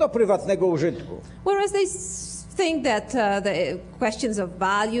Boga do prywatnego użytku. Whereas they think that the questions of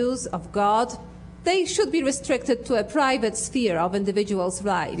values, of God, they should be restricted to a private sphere of individual's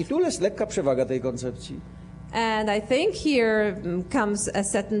life. I tu jest lekka przewaga tej koncepcji. And I think here comes a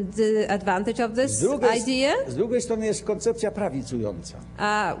certain advantage of this idea. Z drugiej strony jest koncepcja prawicująca.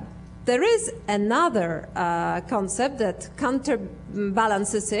 There is another concept that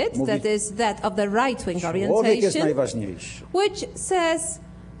counterbalances it, that is that of the right-wing Człowiek jest najważniejszy. which says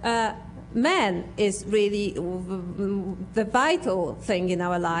man is really the vital thing in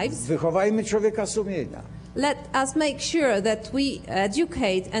our lives. Wychowajmy człowieka sumienia. Let us make sure that we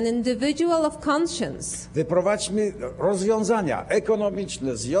educate an individual of conscience. Wyprowadźmy rozwiązania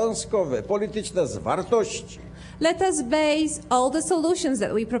ekonomiczne, związkowe, polityczne z wartości. Let us base all the solutions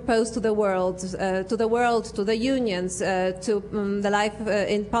that we propose to the world, to the unions, to the life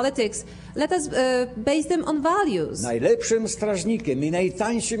in politics. Let us base them on values. Najlepszym strażnikiem i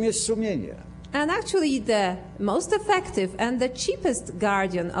najtańszym jest sumienie. And actually the most effective and the cheapest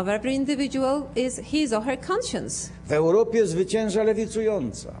guardian of every individual is his or her conscience. W Europie zwycięża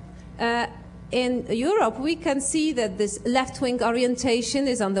lewicująca. In Europe, we can see that this left-wing orientation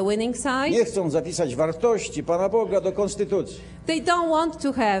is on the winning side. Nie chcą zapisać wartości Pana Boga do konstytucji. They don't want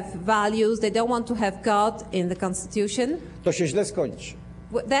to have values, they don't want to have God in the constitution. To się źle skończy.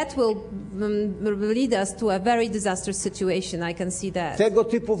 That will lead us to a very disastrous situation, I can see that. Tego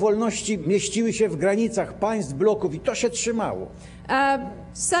typu wolności mieściły się w granicach państw bloków i to się trzymało.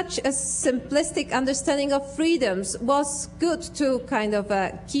 Such a simplistic understanding of freedoms was good to kind of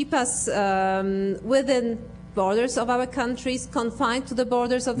keep us within borders of our countries, confined to the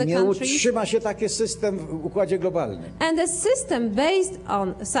borders of the countries. Nie utrzyma się taki system w układzie globalnym. And a system based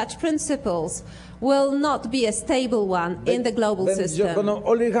on such principles will not be a stable one in the global system. Będą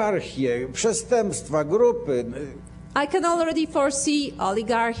oligarchie, przestępstwa, grupy. I can already foresee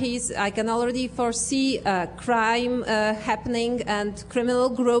oligarchies, I can already foresee crime happening and criminal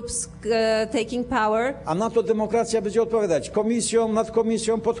groups taking power. A na to demokracja będzie odpowiadać komisją, nad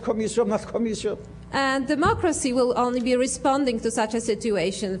komisją, pod komisją, nad komisją. And democracy will only be responding to such a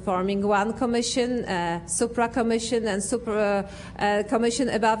situation, forming one commission, supra-commission and super-commission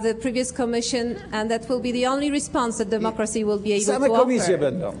above the previous commission, and that will be the only response that democracy will be able Same to komisje offer.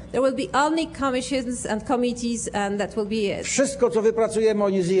 będą. There will be only commissions and committees, and that will be it. Wszystko, co wypracujemy,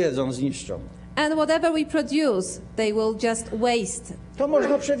 oni zjedzą, zniszczą. And whatever we produce, they will just waste. To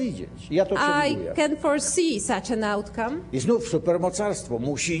można przewidzieć. Ja to przewiduję. I can foresee such an outcome. I znów supermocarstwo.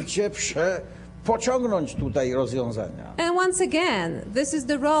 Musicie pociągnąć tutaj rozwiązania. And once again, this is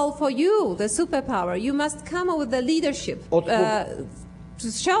the role for you, the superpower. You must come up with the leadership,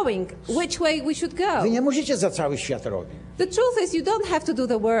 showing which way we should go. Wy nie musicie za cały świat robić. The truth is, you don't have to do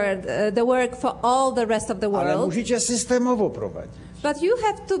the work for all the rest of the world. Ale musicie systemowo prowadzić. But you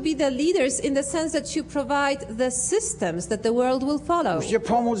have to be the leaders in the sense that you provide the systems that the world will follow. Musicie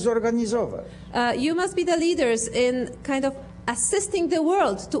pomóc zorganizować. You must be the leaders in kind of assisting the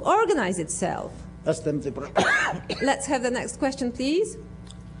world to organize itself. Następny Let's have the next question, please.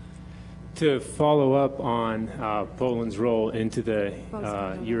 To follow up on Poland's role into the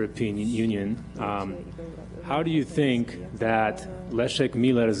European Union, how do you think that Lech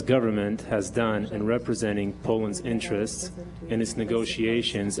Miller's government has done in representing Poland's interests in its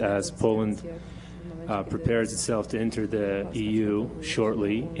negotiations as Poland prepares itself to enter the EU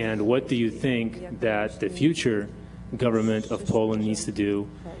shortly? And what do you think that the future government of Poland needs to do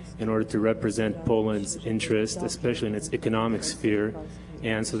in order to represent Poland's interest, especially in its economic sphere,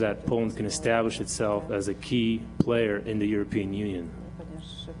 and so that Poland can establish itself as a key player in the European Union?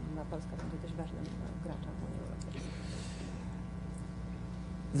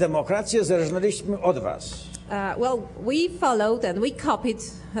 Demokrację zerżnęliśmy od was. Well, we followed and we copied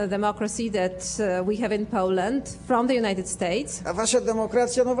democracy that we have in Poland from the United States. A wasza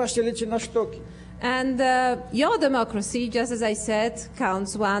demokracja, no właśnie, liczy na sztuki. And your democracy, just as I said,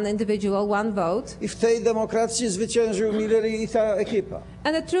 counts one individual, one vote. I w tej demokracji zwyciężył Miller i ta ekipa.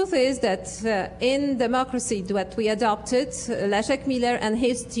 And the truth is that in democracy that we adopted, Lech Miller and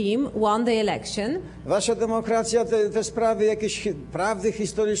his team won the election. Wasza demokracja te sprawy jakiejś prawdy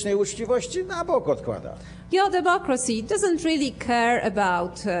historycznej uczciwości na bok odkłada. Your democracy doesn't really care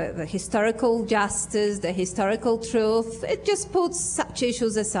about the historical justice, the historical truth. It just puts such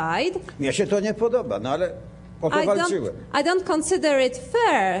issues aside. Mnie się to nie podoba, no ale o to walczyłem. I don't consider it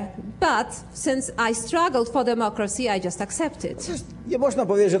fair, but since I struggled for democracy, I just accept it. Nie można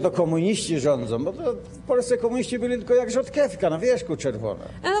powiedzieć, że to komuniści rządzą, bo to w Polsce komuniści byli tylko jak rzodkiewka na wierzchu czerwona.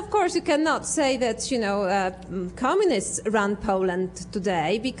 And of course you cannot say that, you know, communists run Poland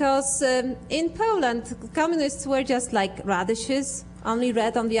today, because in Poland communists were just like radishes, only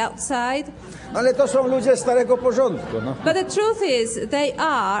red on the outside. Ale to są ludzie starego porządku, no. But the truth is,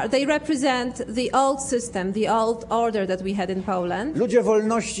 they represent the old system, the old order that we had in Poland. Ludzie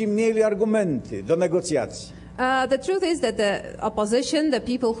wolności mieli argumenty do negocjacji. The truth is that the opposition, the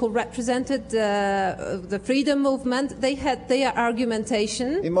people who represented the freedom movement, they had their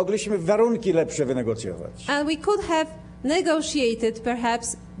argumentation. I mogliśmy warunki lepsze wynegocjować. And we could have negotiated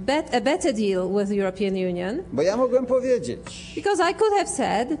perhaps a better deal with the European Union. Bo ja mogłem powiedzieć. Because I could have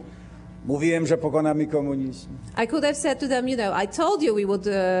said. Mówiłem, że pokonamy komunizm. I could have said to them, you know, I told you we would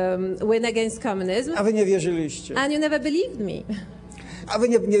win against communism. A wy nie wierzyliście. And you never believed me. A wy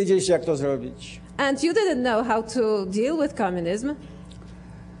nie wiedzieliście, jak to zrobić. And you didn't know how to deal with communism.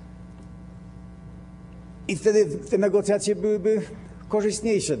 I wtedy te negocjacje byłyby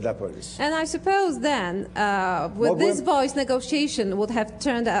korzystniejsze dla Polski. And I suppose then, with this voice, negotiation would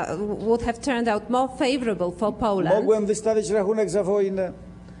have turned out more favorable for Poland. Mogłem wystawić rachunek za wojnę.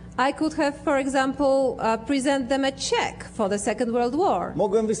 I could have, for example, present them a check for the Second World War.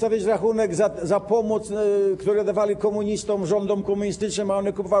 Mogłem wystawić rachunek za pomoc, które dawali komunistom, rządom komunistycznym, a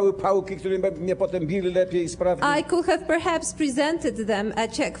one kupowały pałki, które mnie potem bili lepiej i sprawniej. I could have perhaps presented them a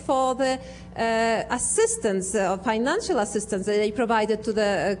check for the assistance, financial assistance that they provided to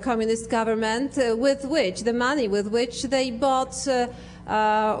the communist government, the money with which they bought,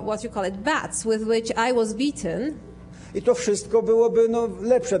 what you call it, bats, with which I was beaten. I to wszystko byłoby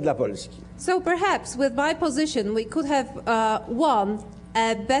lepsze dla Polski. So perhaps with my position we could have won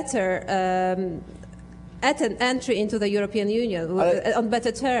a better entry into the European Union on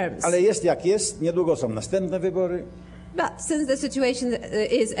better terms. Ale jest jak jest, niedługo są następne wybory. But since the situation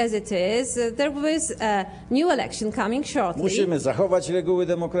is as it is, there is a new election coming shortly. Musimy zachować reguły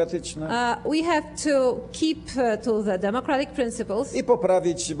demokratyczne. We have to keep to the democratic principles. I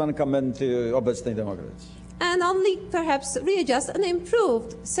poprawić mankamenty obecnej demokracji. And only perhaps readjust and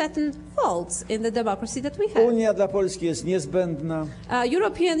improve certain faults in the democracy that we have. Unia dla Polski jest niezbędna.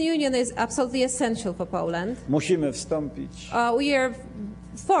 European Union is absolutely essential for Poland. Musimy wstąpić. We are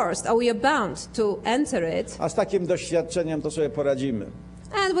forced, or we are bound to enter it. A z takim doświadczeniem to sobie poradzimy.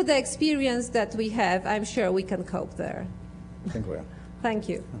 And with the experience that we have, I'm sure we can cope there. Dziękuję. Thank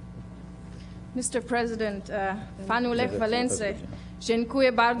you. Mr. President, panu Lech Walensa,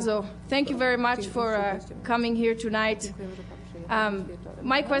 dziękuję bardzo. Thank you very much for coming here tonight.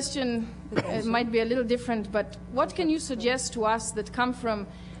 My question might be a little different, but what can you suggest to us that come from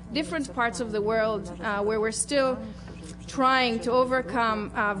different parts of the world where we're still trying to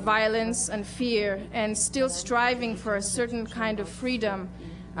overcome violence and fear and still striving for a certain kind of freedom.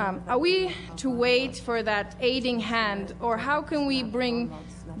 Are we to wait for that aiding hand, or how can we bring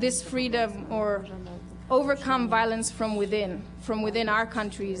this freedom or overcome violence from within our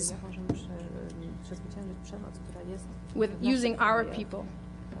countries, with using our people?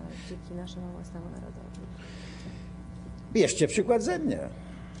 Bierzcie przykład ze mnie.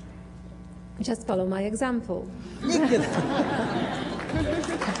 Just follow my example.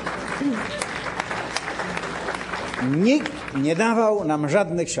 Nikt nie dawał nam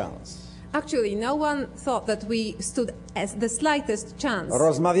żadnych szans. Actually, no one thought that we stood as the slightest chance.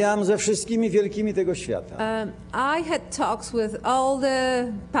 Rozmawiałem ze wszystkimi wielkimi tego świata. I had talks with all the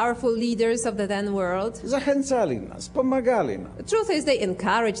powerful leaders of the then world. Zachęcali nas, pomagali nam. The truth is, they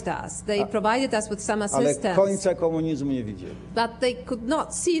encouraged us. They provided us with some assistance. Ale końca komunizmu nie widzieli. But they could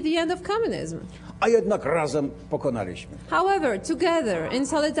not see the end of communism. A jednak razem pokonaliśmy. However, together, in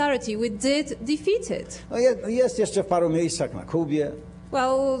solidarity, we did defeat it. No jest jeszcze w paru miejscach na Kubie.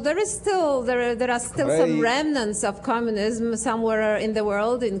 Well, there are still some remnants of communism somewhere in the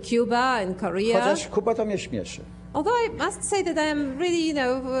world, in Cuba, in Korea. Chociaż Kuba to mnie śmieszy. Although I must say that I am really,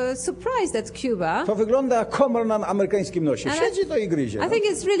 surprised at Cuba. To wygląda jak komar na amerykańskim nosie. Siedzi to i gryzie. I think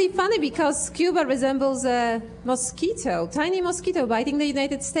it's really funny because Cuba resembles a mosquito, tiny mosquito biting the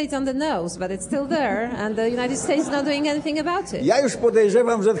United States on the nose, but it's still there, and the United States is not doing anything about it. Ja już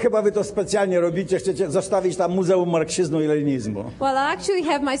podejrzewam, że chyba wy to specjalnie robicie, chcecie zostawić tam Muzeum Marksizmu i Leninizmu. Well, I actually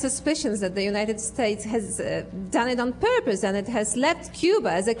have my suspicions that the United States has done it on purpose, and it has left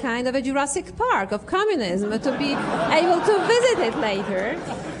Cuba as a kind of a Jurassic Park of communism to be able to visit it later.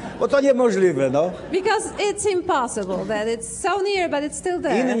 Bo to niemożliwe, no. Because it's impossible that it's so near, but it's still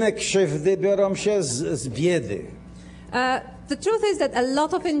there. Inne krzywdy biorą się z biedy. The truth is that a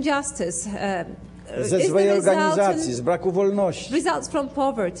lot of injustice ze złej organizacji, z braku wolności. Results from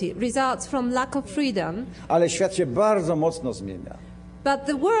poverty, results from lack of freedom. Ale świat się bardzo mocno zmienia. But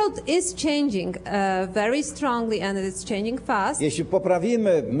the world is changing very strongly, and it's changing fast. Jeśli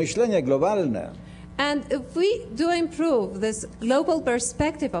poprawimy myślenie globalne, and if we do improve this global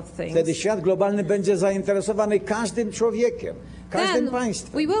perspective of things, wtedy świat globalny będzie zainteresowany każdym człowiekiem, każdym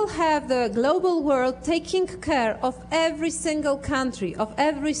państwem. We will have the global world taking care of every single country, of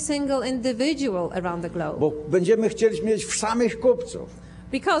every single individual around the globe. Bo będziemy chcieli mieć samych kupców.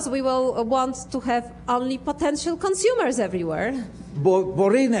 Because we will want to have only potential consumers everywhere. Bo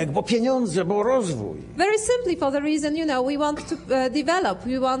rynek, bo pieniądze, bo rozwój. Very simply for the reason, we want to develop,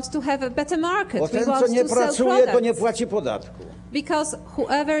 we want to have a better market, bo ten, we want co nie to pracuje, sell to nie płaci podatku. Because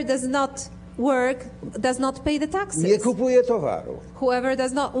whoever does not work does not pay the taxes. Nie kupuje towaru. Whoever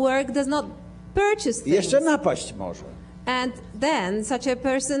does not work does not purchase things. Jeszcze napaść może. And then such a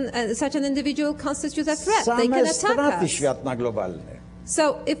person, such an individual constitutes a threat. Same They can attack straty us. świat na globalny.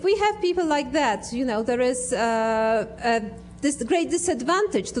 So if we have people like that, there is this great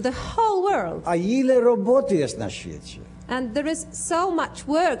disadvantage to the whole world. A ile roboty jest na świecie? And there is so much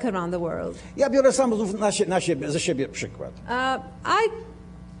work around the world. Ja biorę sam ze siebie przykład. I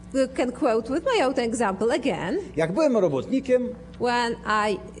can quote with my own example again. Jak byłem robotnikiem, when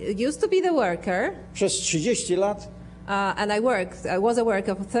I used to be the worker, przez 30 lat, and I was a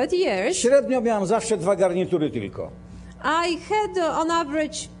worker for 30 years. Średnio miałem zawsze 2 garnitury tylko. I had on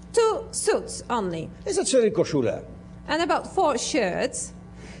average 2 suits only. I za 4 koszule. And about 4 shirts.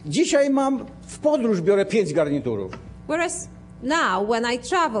 Dzisiaj mam w podróż biorę 5 garniturów. Whereas now when I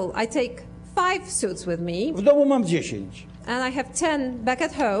travel I take 5 suits with me. W domu mam 10. And I have 10 back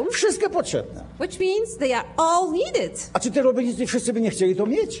at home. Wszystkie potrzebne. Which means they are all needed. A czy te robotnicy wszyscy by nie chcieli to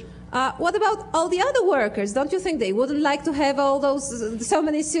mieć? What about all the other workers? Don't you think they wouldn't like to have all those so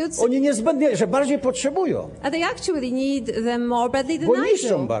many suits? Oni niezbędnie, że bardziej potrzebują. And they actually need them more badly than Bo I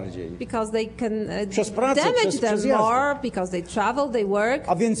niszczą do. bardziej. Because they can przez pracę, damage przez them more, because they travel, they work.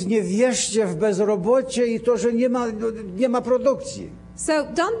 A więc nie wierzcie w bezrobocie i to, że nie ma produkcji. So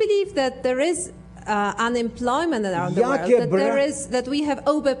don't believe that there is unemployment around the world, that we have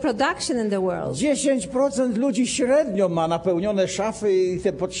overproduction in the world. 10% ludzi średnio ma napełnione szafy i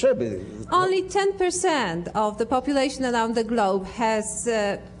te potrzeby. Only 10% of the population around the globe has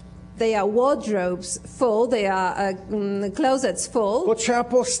their wardrobes full, their closets full. Bo trzeba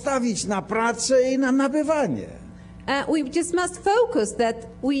postawić na pracę i na nabywanie. We just must focus that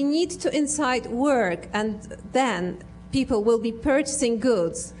we need to incite work and then people will be purchasing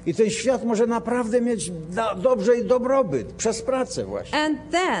goods. I ten świat może naprawdę mieć dobrze i dobrobyt przez pracę właśnie. And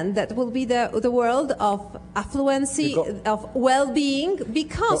then that will be the world of affluency, of well-being,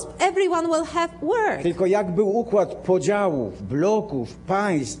 because everyone will have work. Tylko jak był układ podziałów, bloków,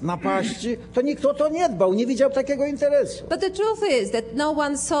 państw, napaści, to nikt o to nie dbał, nie widział takiego interesu. But the truth is that no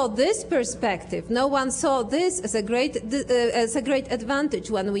one saw this perspective, no one saw this as a great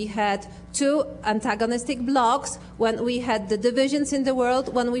advantage when we had two antagonistic blocs, when we had the divisions in the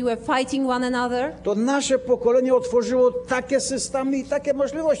world, when we were fighting one another. To nasze pokolenie otworzyło takie systemy i takie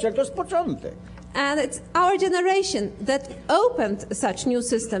możliwości, ale to jest początek. And it's our generation that opened such new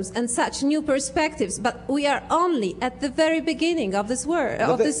systems and such new perspectives, but we are only at the very beginning of this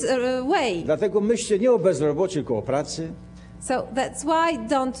way. Dlatego myślcie nie o bezrobociu, tylko o pracy. So that's why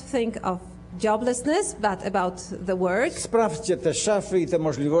don't think of joblessness, but about the work. Sprawdźcie te szafy i te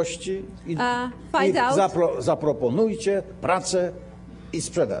możliwości i zaproponujcie pracę i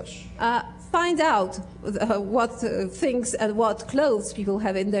sprzedaż. Find out what things and what clothes people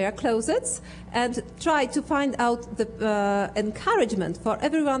have in their closets, and try to find out the encouragement for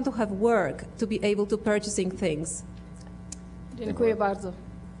everyone to have work, to be able to purchasing things. Dziękuję bardzo.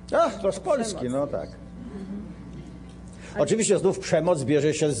 To z Polski, no tak. Oczywiście znów przemoc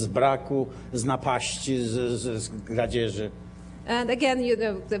bierze się z braku, z napaści, z kradzieży. And again,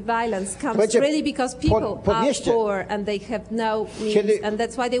 the violence comes really because people are poor and they have no means, and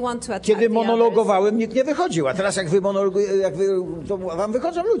that's why they want to attack Kiedy monologowałem, nikt nie wychodził, a teraz jak wy to wam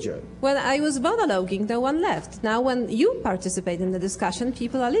wychodzą ludzie. When I was monologuing, no one left. Now when you participate in the discussion,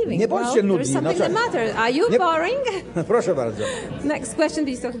 people are leaving. Nie bądźcie nudni. There's something the matter. Are you boring? Proszę bardzo. Next question,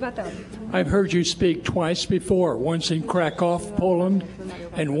 please talk about that. I've heard you speak twice before, once in Krakow, Poland,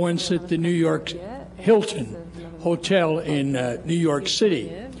 and once at the New York Hilton Hotel in New York City.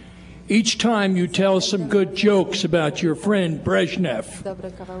 Each time you tell some good jokes about your friend Brezhnev.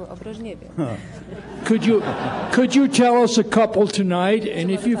 Could you tell us a couple tonight? And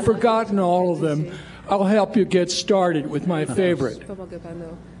if you've forgotten all of them, I'll help you get started with my favorite.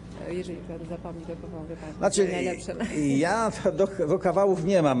 Znaczy, ja do kawałów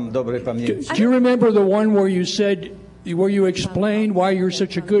nie mam dobrej pamięci. Do you remember the one where you said, where you explained why you're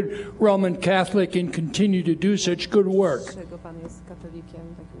such a good Roman Catholic and continue to do such good work?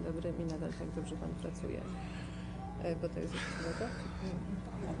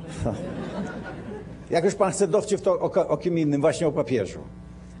 Jak już pan chce dowcip, to o kim innym, właśnie o papieżu.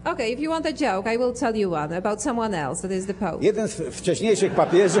 Okay, if you want a joke, I will tell you one about someone else, that is the Pope. Jeden z wcześniejszych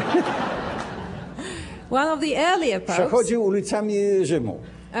papieży one of the earlier popes przechodził ulicami Rzymu.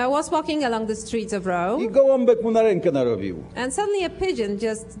 Was walking along the streets of Rome. I gołąbek mu na rękę narobił. And suddenly a pigeon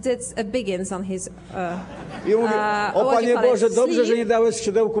just did a biggins on his I mówi, o Panie Boże, dobrze, że nie dałeś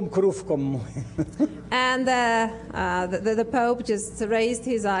skrzydełkom krówkom. And the Pope just raised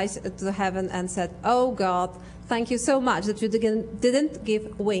his eyes to heaven and said, "Oh God, thank you so much that you didn't give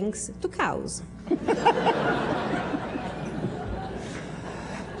wings to cows."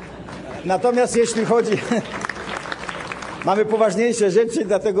 Natomiast jeśli chodzi... Mamy poważniejsze rzeczy,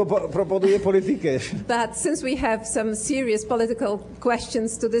 dlatego proponuję politykę. But since we have some serious political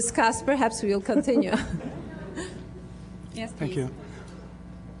questions to discuss, perhaps we will continue. Yes, thank you.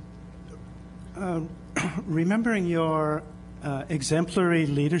 Remembering your exemplary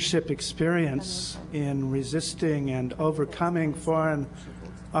leadership experience in resisting and overcoming foreign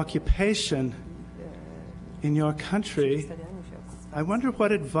occupation in your country, I wonder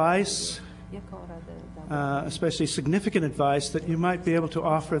what advice, especially significant advice, that you might be able to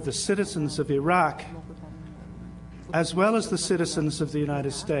offer the citizens of Iraq, as well as the citizens of the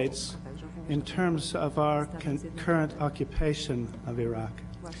United States, in terms of our current occupation of Iraq.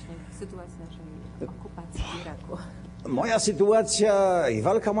 Moja sytuacja i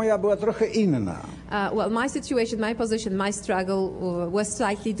walka moja była trochę inna. Well, my situation, my position, my struggle was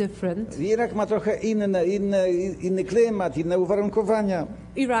slightly different. Irak ma trochę inny klimat, inne uwarunkowania.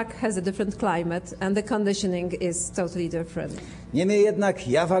 Iraq has a different climate and the conditioning is totally different. Niemniej jednak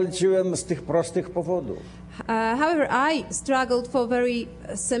ja walczyłem z tych prostych powodów. However, I struggled for very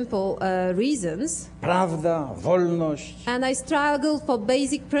simple reasons. Prawda, wolność. And I struggled for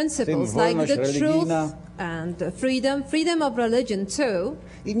basic principles like the truth and freedom of religion too.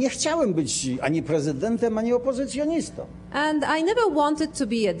 I nie chciałem być ani prezydentem, ani opozycjonistą. And I never wanted to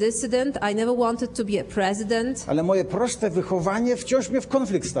be a dissident, I never wanted to be a president. Ale moje proste wychowanie wciąż mnie w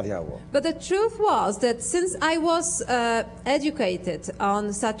konflikt stawiało. But the truth was that since I was educated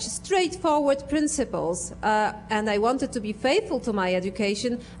on such straightforward principles and I wanted to be faithful to my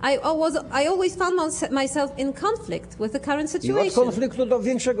education, I always found myself in conflict with the current I od situation. konfliktu do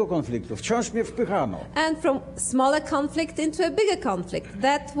większego konfliktu. Wciąż mnie wpychano. And from smaller conflict into a bigger conflict.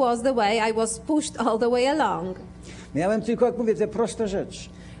 That was the way I was pushed all the way along. Miałem tylko, jak mówię, te proste rzeczy.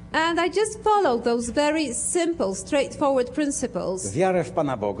 And I just followed those very simple, straightforward principles. Wiarę w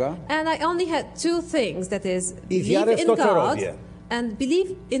Pana Boga And I only had two things, that is, i wiarę believe w in to, co God robię. and believe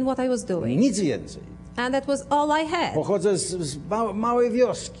in what I was doing. Nic więcej. And that was all I had. Pochodzę z małej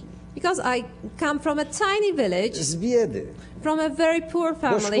wioski. Because I come from a tiny village, Z biedy. from a very poor Do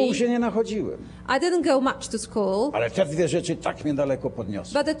szkół family. się nie nachodziłem. I didn't go much to school. Ale te dwie rzeczy tak mnie daleko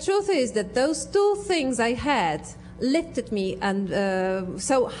podniosły. But the truth is that those two things I had lifted me and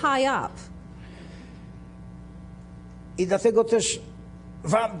so high up. I dlatego też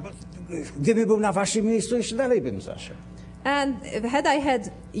gdybym był na waszym miejscu, jeszcze dalej bym zaszedł. And had I had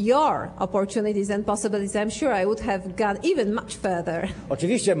your opportunities and possibilities, I'm sure I would have gone even much further.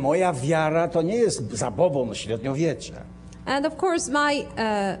 Oczywiście moja wiara to nie jest zabobon średniowiecza. And of course, my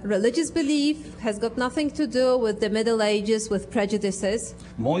religious belief has got nothing to do with the Middle Ages, with prejudices.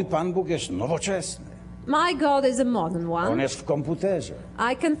 Mój Pan Bóg jest nowoczesny. My God is a modern On one. jest w komputerze.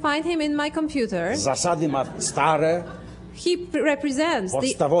 I can find him in my computer. Zasady ma stare. He represents the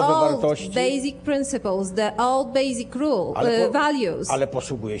Podstawowe old wartości. basic principles, the old basic values. Ale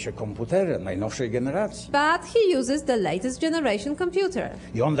posługuje się komputerem najnowszej generacji. But he uses the latest generation computer.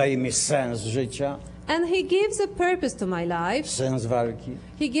 I on daje mi sens życia, And he gives a purpose to my life. sens walki.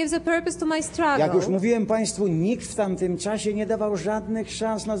 He gives a purpose to my struggle. Jak już mówiłem Państwu, nikt w tamtym czasie nie dawał żadnych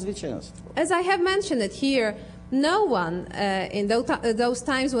szans na zwycięstwo. As I have mentioned it here, no one in those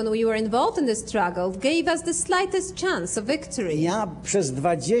times when we were involved in the struggle gave us the slightest chance of victory. Ja przez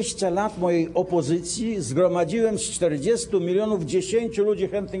 20 lat mojej opozycji zgromadziłem z 40 milionów 10 ludzi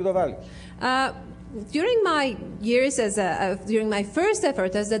chętnych do walki. During my years during my first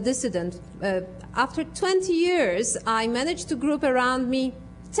effort as a dissident, after 20 years, I managed to group around me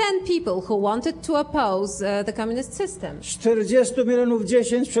 10 people who wanted to oppose the communist system. 40 milionów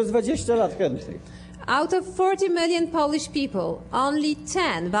 10 przez 20 lat chętnych. Out of 40 million Polish people, only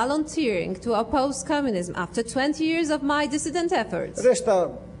 10 volunteering to oppose communism after 20 years of my dissident efforts. Reszta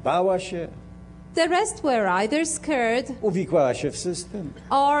bała się, The rest were either scared uwikłała się w system,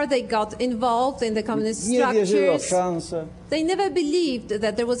 or they got involved in the communist nie wierzyła w structures. szansę. They never believed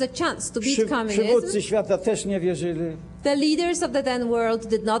that there was a chance to beat communism. Przywódcy świata też nie wierzyli. The leaders of the then world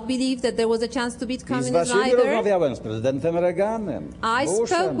did not believe that there was a chance to beat I z communism waszymi either. rozmawiałem, z prezydentem Reaganem, I spoke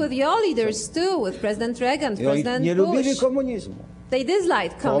Bushem. with your leaders too, with President Reagan, I oni President nie lubili Bush. komunizmu, They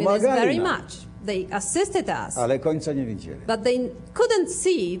disliked communism Pomagali very nam. much. They assisted us. ale końca nie widzieli. But they couldn't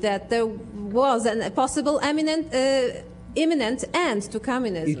see that there was a possible imminent end to I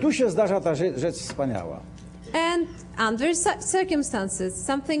communism. tu się zdarza ta rzecz wspaniała. And under such circumstances,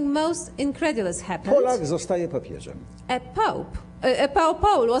 something most incredulous happened. Polak zostaje papieżem. A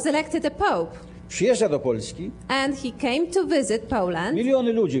Pole was elected a pope. Przyjeżdża do Polski, And he came to visit Poland.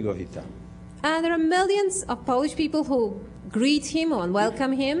 miliony ludzi go wita. And there are millions of Polish people who greet him and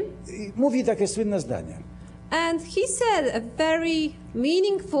welcome him. I mówi takie słynne zdanie. And he said a very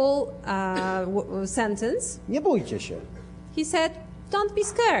meaningful sentence. Nie bójcie się. He said, don't be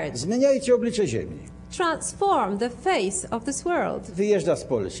scared. Zmieniajcie oblicze ziemi. Transform the face of this world. Wyjeżdża z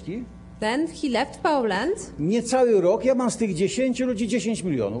Polski. Then he left Poland. Niecały rok, ja mam z tych 10 ludzi 10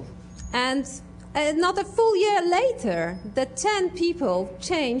 milionów. And not a full year later, the 10 people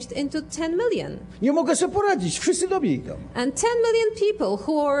changed into 10 million. Nie mogę sobie poradzić, wszyscy do mnie idą. And 10 million people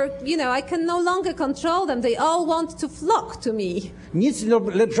who are, I can no longer control them. They all want to flock to me. Nic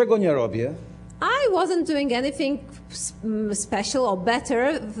lepszego nie robię. I wasn't doing anything special or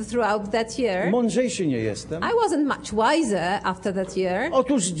better throughout that year. Mądrzejszy nie jestem. I wasn't much wiser after that year.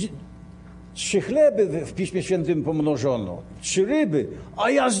 Otóż 3 chleby w Piśmie Świętym pomnożono, 3 ryby, a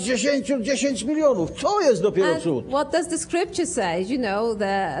ja z 10 milionów. To jest dopiero cud. What does the scripture say?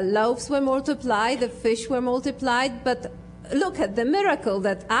 The loaves were multiplied, the fish were multiplied, but look at the miracle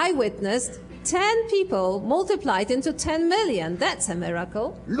that I witnessed. 10 people multiplied into 10 million. That's a miracle.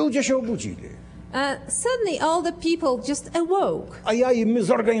 Ludzie się obudzili. Suddenly all the people just awoke. A ja i my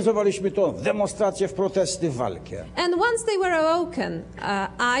zorganizowaliśmy to w demonstracje, w protesty, w walkę. And once they were awoken,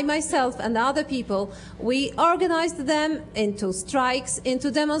 I myself and other people, we organized them into strikes,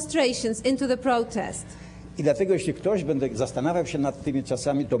 into demonstrations, into the protest. I dlatego, jeśli ktoś będzie zastanawiał się nad tymi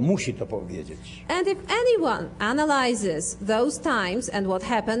czasami, to musi to powiedzieć. And if anyone analyzes those times and what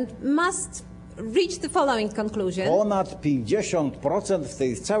happened, must reach the following conclusion. Ponad 50% w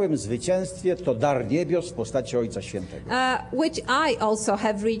tej całym zwycięstwie to dar niebios w postaci Ojca Świętego. Which I also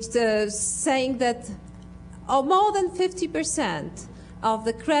have reached, saying that more than 50% of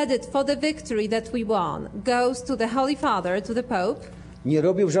the credit for the victory that we won goes to the Holy Father, to the Pope. Nie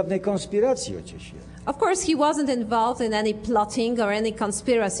robił żadnej konspiracji Ojciec Święty. Of course, he wasn't involved in any plotting or any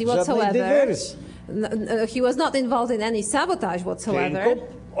conspiracy Żadnej whatsoever. dywersji. He was not involved in any sabotage whatsoever.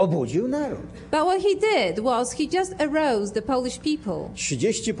 Tylko obudził naród. But what he did was he just aroused the Polish people.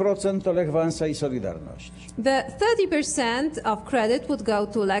 30% to Lech Wałęsa i Solidarność. The 30% of credit would go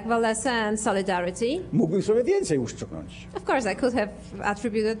to Lech Walesa and Solidarity. Mógłbym sobie więcej uszczknąć. Of course, I could have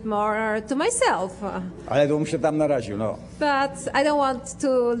attributed more to myself. Ale to bym się tam naraził, no. But I don't want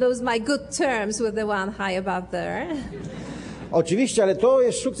to lose my good terms with the one high above there. Oczywiście, ale to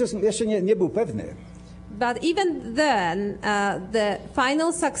jest sukces jeszcze nie był pewny. But even then, the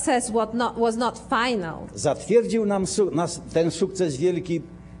final success was not final. Zatwierdził nas ten sukces wielki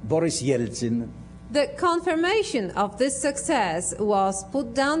Borys Jelcyn. The confirmation of this success was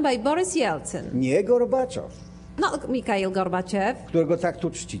put down by Boris Yeltsin. Nie Gorbaczow. Not Mikhail Gorbachev, którego tak tu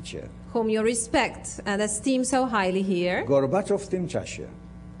czcicie. whom you respect and esteem so highly here. Gorbaczow w tym czasie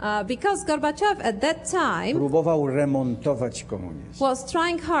Because Gorbachev at that time próbował remontować komunizm. was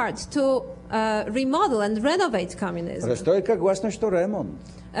trying hard to remodel and renovate communism. Perestrojka, głasność to remont.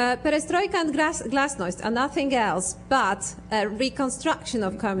 Perestroika and glasnost are nothing else but a reconstruction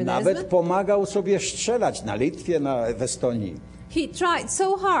of communism. Nawet pomagał sobie strzelać na Litwie, w Estonii. He tried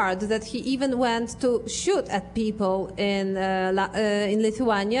so hard that he even went to shoot at people in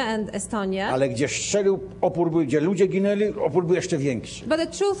Lithuania and Estonia. Ale gdzie strzelił, gdzie ludzie ginęli, opór był jeszcze większy. But the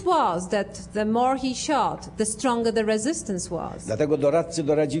truth was that the more he shot, the stronger the resistance was. Dlatego doradcy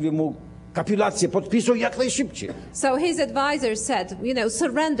doradzili mu kapitulację, podpisuj jak najszybciej. So his advisor said,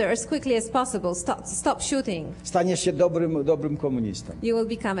 surrender as quickly as possible, stop shooting. Staniesz się dobrym komunistą. You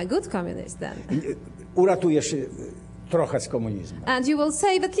will become a good communist then. Uratujesz trochę z komunizmu. And you will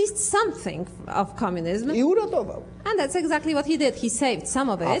save at least something of communism. I uratował. And that's exactly what he did. He saved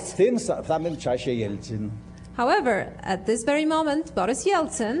some of A it. w tym samym czasie Jelcyn However, at this very moment, Boris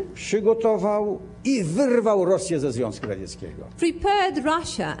Yeltsin przygotował i wyrwał Rosję ze Związku Radzieckiego. prepared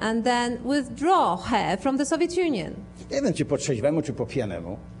Russia and then withdraw her from the Soviet Union. Nie wiem, czy po trzeźwemu, czy po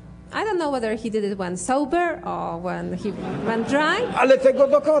pijanemu. I don't know whether he did it when sober or when he went drunk. Ale tego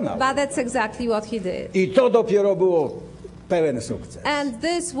dokonał. But that's exactly what he did. I to dopiero było pełen sukces. And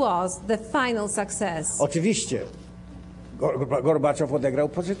this was the final success. Oczywiście Gorbaczow odegrał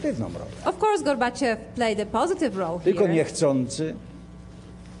pozytywną rolę. Of course, Gorbachev played a positive role Tylko here, niechcący.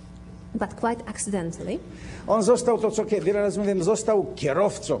 but quite accidentally. On został, to co wiele razy mówiłem, został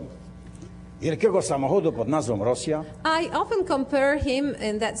kierowcą wielkiego samochodu pod nazwą Rosja. I often compare him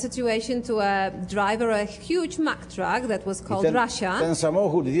in that situation to a driver of a huge Mack truck that was called Russia. Ten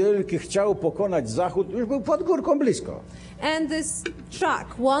samochód wielki chciał pokonać Zachód, już był pod górką blisko. And this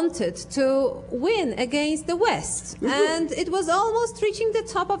truck wanted to win against the West. And it was almost reaching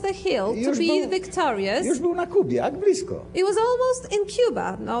the top of the hill to be victorious. Już był na Kubie, jak blisko. It was almost in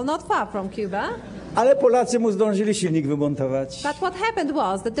Cuba, no, not far from Cuba. Ale Polacy mu zdążyli silnik wymontować. But what happened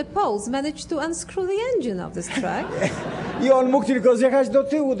was that the Poles managed to unscrew the engine of this truck. I on mógł tylko zjechać do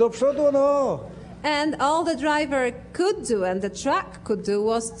tyłu, do przodu, no. And all the driver could do and the truck could do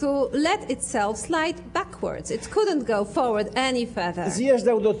was to let itself slide backwards. It couldn't go forward any further.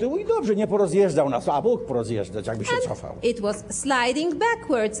 Zjeżdżał do tyłu i dobrze, nie porozjeżdżał nas, a mógł porozjeżdżać, jakby się cofał. It was sliding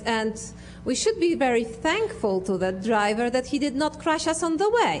backwards and we should be very thankful to that driver that he did not crash us on the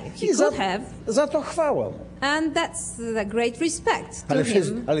way. He could have. Za to chwała. And that's the great respect to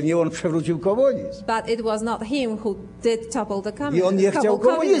him. Ale nie on przewrócił komunizm. But it was not him who did topple the communism. I on nie chciał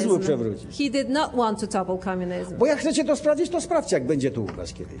komunizmu przewrócić. He did not want to topple communism. Bo jak chcecie to sprawdzić, to sprawdźcie, jak będzie tu u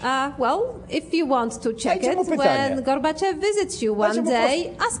was kiedyś. Well, if you want to check it, when Gorbachev visits you one day,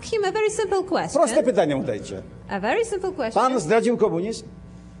 ask him a very simple question. Proste pytanie mu dajcie. A very simple question. Pan zdradził komunizm?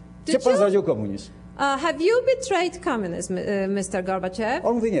 Czy pan zdradził komunizm? Have you betrayed communism, Mr. Gorbachev?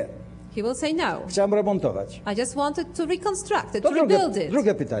 On mówi nie. He will say no. Chciałem remontować. I just wanted to reconstruct it, to rebuild it.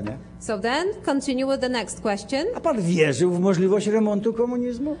 Drugie pytanie. So then, continue with the next question. A pan wierzył w możliwość remontu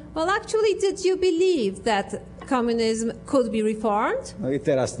komunizmu? Well, actually, did you believe that communism could be reformed? No i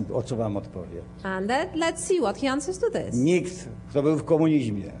teraz o co wam odpowie? And let's see what he answers to this. Nikt, kto był w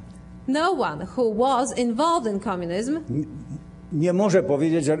komunizmie. No one who was involved in communism nie może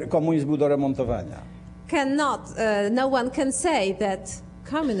powiedzieć, że komunizm był do remontowania. No one can say that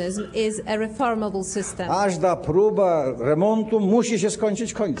communism is a reformable system. Każda próba remontu musi się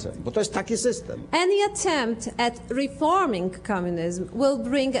skończyć końcem, bo to jest taki system. Any attempt at reforming communism will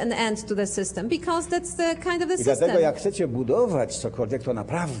bring an end to the system because that's the kind of the I system. dlatego jak chcecie budować cokolwiek, to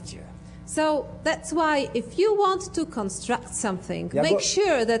naprawdę. So that's why if you want to construct something, make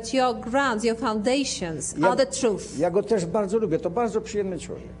sure that your grounds, your foundations are the truth. Ja go też bardzo lubię, to bardzo przyjemny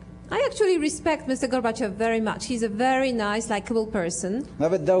człowiek. I actually respect Mr. Gorbachev very much. He's a very nice, likable person.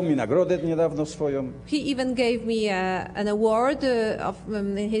 Nawet dał mi nagrodę niedawno swoją. He even gave me an award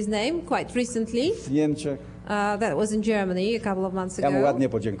in his name quite recently. W Niemczech. That was in Germany a couple of months ago. Ja mu ładnie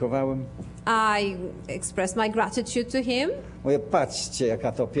podziękowałem. I expressed my gratitude to him. Mówię, patrzcie,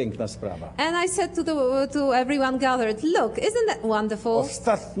 jaka to piękna sprawa. And I said to everyone gathered, look, isn't that wonderful?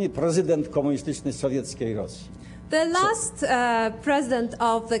 Ostatni prezydent komunistyczny sowieckiej Rosji. The last president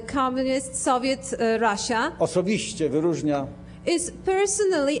of the communist Soviet Russia osobiście wyróżnia is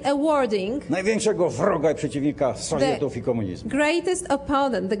personally awarding największego wroga i przeciwnika Sowietów i komunizmu. Greatest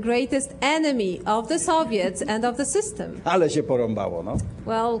opponent, the greatest enemy of the Soviets and of the system. Ale się porąbało, no.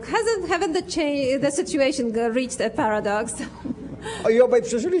 Well, haven't the situation reached a paradox? I obaj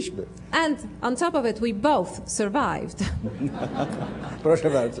przeżyliśmy. And on top of it, we both survived. Proszę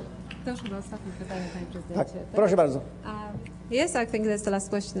bardzo. To już chyba ostatnie pytanie, panie prezydencie. Tak, proszę bardzo. Yes, I think that's the last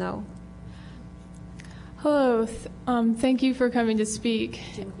question now. Hello, thank you for coming to speak.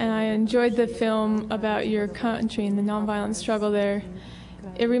 And I enjoyed the film about your country and the nonviolent struggle there.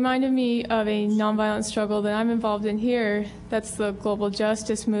 It reminded me of a nonviolent struggle that I'm involved in here. That's the global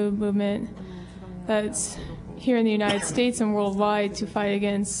justice movement that's here in the United States and worldwide to fight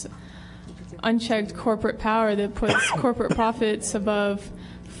against unchecked corporate power that puts corporate profits above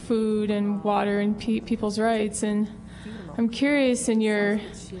food and water and people's rights. And I'm curious in your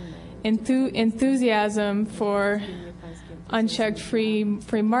enthusiasm for unchecked free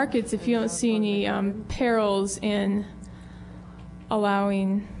markets, if you don't see any perils in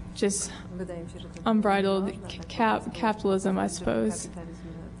allowing just unbridled capitalism, I suppose,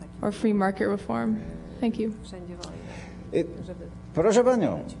 or free market reform. Thank you. Proszę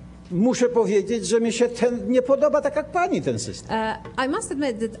panią, muszę powiedzieć, że mi się nie podoba tak jak pani ten system. I must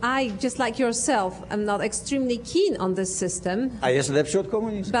admit that I, just like yourself, am not extremely keen on this system. A jest lepszy od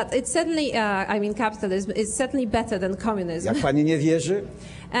komunizmu. But it's certainly, I mean, capitalism is certainly better than communism. Jak pani nie wierzy,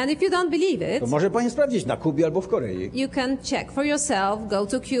 and if you don't believe it, to może pani sprawdzić na Kubie albo w Korei. You can check for yourself, go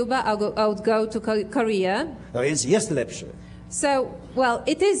to Cuba or go to Korea. No więc jest lepszy. So, well,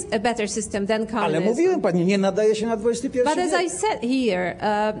 it is a better system than communism. Ale mówiłem pani, nie nadaje się na XXI wiek. But as I said here,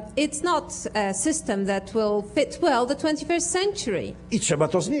 it's not a system that will fit well the 21st century. I trzeba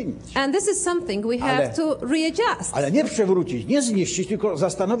to zmienić. And this is something we have to readjust. Ale nie przewrócić, nie zniszczyć, tylko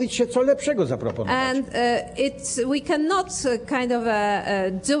zastanowić się, co lepszego zaproponować. And we cannot kind of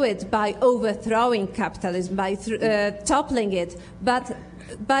do it by overthrowing capitalism, by toppling it, but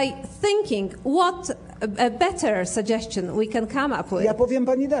by thinking what a better suggestion we can come up with. Ja powiem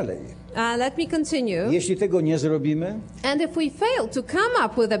pani dalej. Let me continue. Jeśli tego nie zrobimy, and if we fail to come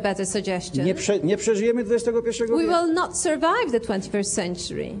up with a better suggestion, nie przeżyjemy XXI wieku. We will not survive the 21st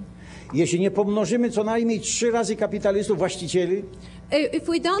century. Jeśli nie pomnożymy co najmniej 3 razy kapitalistów, właścicieli, if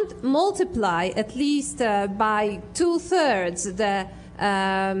we don't multiply at least by 2/3 the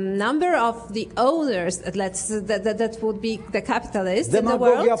number of the owners, that would be the capitalists in the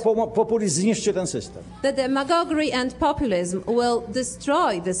world, populizm zniszczy ten system. The demagoguery and populism will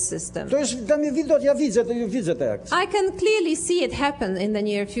destroy this system. To jest dla mnie widać, ja widzę te akcje. I can clearly see it happen in the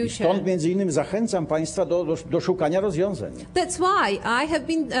near future. I stąd między innymi zachęcam państwa do szukania rozwiązań. That's why I have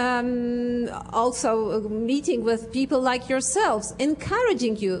been also meeting with people like yourselves,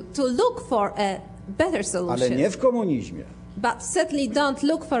 encouraging you to look for a better solution. Ale nie w komunizmie. But certainly don't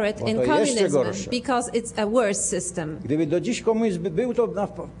look for it in communism because it's a worse system. Gdyby do dziś komunizm był, to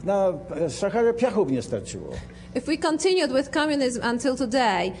na Saharze piachów nie starczyło. If we continued with communism until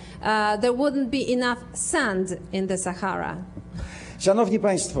today, there wouldn't be enough sand in the Sahara. Szanowni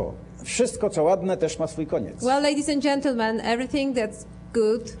państwo, wszystko co ładne też ma swój koniec. Well, ladies and gentlemen, everything that's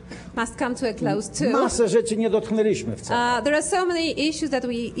good must come to a close too. Masę rzeczy nie dotknęliśmy wcale. There are so many issues that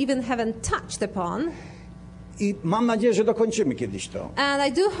we even haven't touched upon. I mam nadzieję, że dokończymy kiedyś to. And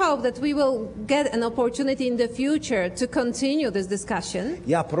I do hope that we will get an opportunity in the future to continue this discussion.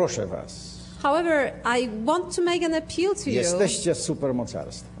 Ja proszę was. However, I want to make an appeal to you. Jesteście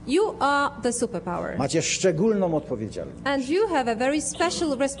supermocarstwem. You are the superpower. Macie szczególną odpowiedzialność. And you have a very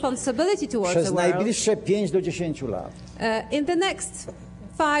special responsibility towards the world. Przez najbliższe 5 do 10 lat. In the next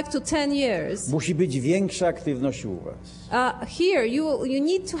 5 to 10 years. Musi być większa aktywność u was. Here you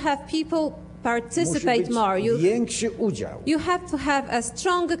need to have people participate more. Większy udział. You have to have a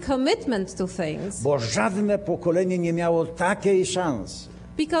stronger commitment to things. Bo żadne pokolenie nie miało takiej szansy.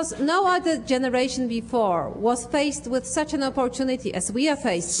 Because no other generation before was faced with such an opportunity as we are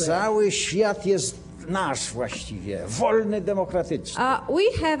faced with. Cały świat jest nasz właściwie, wolny, demokratyczny.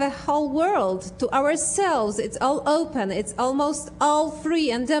 We have a whole world to ourselves. It's all open. It's almost all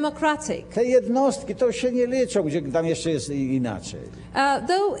free and democratic. Te jednostki to się nie liczą, gdzie tam jeszcze jest inaczej.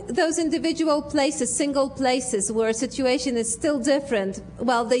 Though those individual places, single places where situation is still different,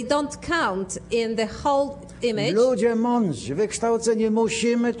 well, they don't count in the whole image. Ludzie mądrzy, wykształceni,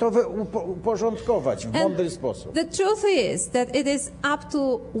 musimy to uporządkować w mądry sposób. The truth is that it is up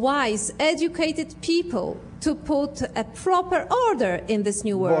to wise, educated people to put a proper order in this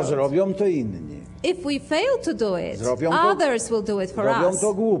new world. Bo zrobią to inni. If we fail to do it, others will do it for us. Zrobią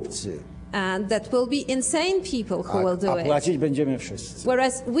to głupcy. And that will be insane people who will do it. A płacić będziemy wszyscy.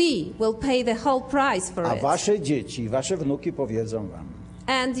 Whereas we will pay the whole price for it. A wasze dzieci, wasze wnuki powiedzą wam.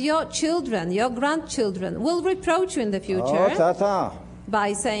 And your children, your grandchildren will reproach you in the future. O, tata.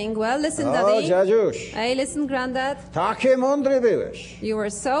 By saying, well, listen, Daddy. O, dziadziuś. Hey, listen, Granddad. Takie mądry byłeś. You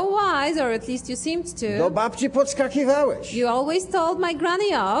were so wise, or at least you seemed to. Do babci podskakiwałeś. You always told my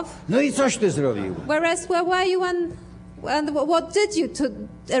granny off. No i coś ty zrobił? Whereas, where were you and what did you to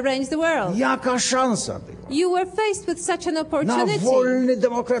arrange the world? Jaka szansa była? You were faced with such an opportunity. Na wolny,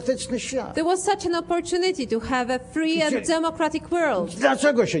 demokratyczny świat. There was such an opportunity to have a free and democratic world.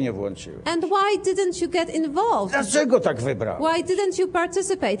 Dlaczego się nie włączyłeś? And why didn't you get involved? Dlaczego tak wybrałeś? Why didn't you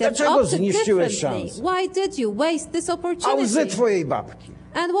participate? Dlaczego zniszczyłeś szansę? Why did you waste this opportunity? A łzy twojej babki?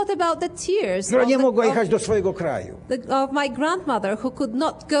 And what about the tears która nie mogła jechać do swojego kraju? Of my grandmother who could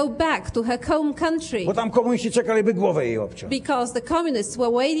not go back to her home country. Bo tam komuniści czekali, by głowę jej obciąć. Because the communists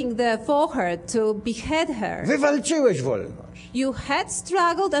were waiting there for her to behead her. Wywalczyłeś wolność. You had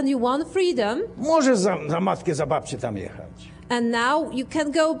struggled and you won freedom. Możesz za matkę, za babcię tam jechać. And now you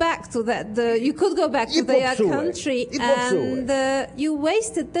can go back to that. You could go back to their country, and you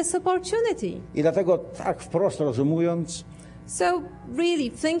wasted this opportunity. I dlatego tak wprost rozumując. So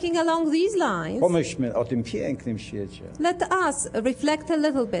really, thinking along these lines, pomyślmy o tym pięknym świecie. Let us reflect a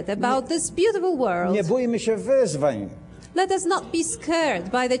little bit about this beautiful world. Nie bójmy się wyzwań. Let us not be scared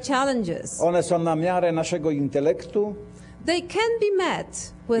by the challenges. One są na miarę naszego intelektu. They can be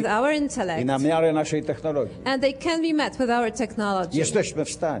met with our intellect. I na miarę naszej technologii. And they can be met with our technology. Jesteśmy w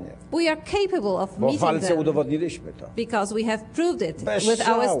stanie. We are capable of meeting them. Bo w walce udowodniliśmy to. Because we have proved it with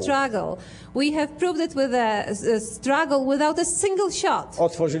our struggle. We have proved it with a struggle without a single shot.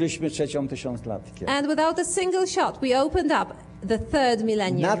 Otworzyliśmy trzecią tysiąclatkę. And without a single shot, we opened up the third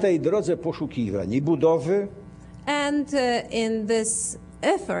millennium. Na tej drodze poszukiwań i budowy. And in this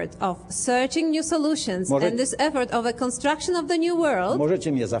effort of searching new solutions and this effort of a construction of the new world,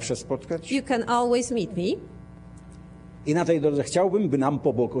 możecie mnie zawsze spotkać. You can always meet me. I na tej drodze chciałbym, by nam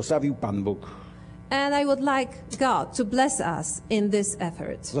pobłogosławił Pan Bóg. And I would like God to bless us in this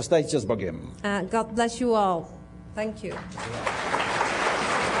effort. Zostajcie z Bogiem. God bless you all. Thank you.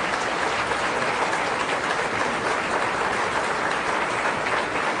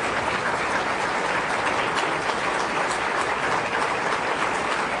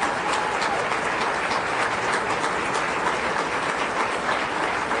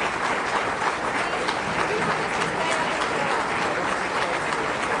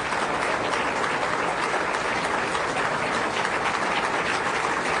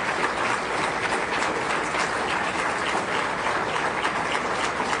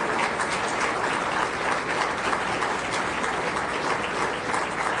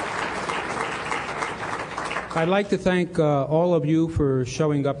 I'd like to thank all of you for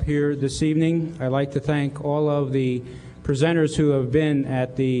showing up here this evening. I'd like to thank all of the presenters who have been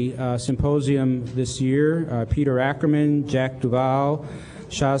at the symposium this year, Peter Ackerman, Jack Duval,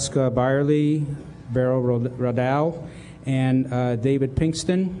 Shaska Byerly, Beryl Radal, and David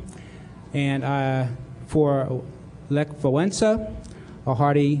Pinkston. And for Lech Walensa, a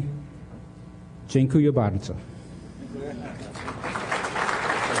hearty dziękuję bardzo.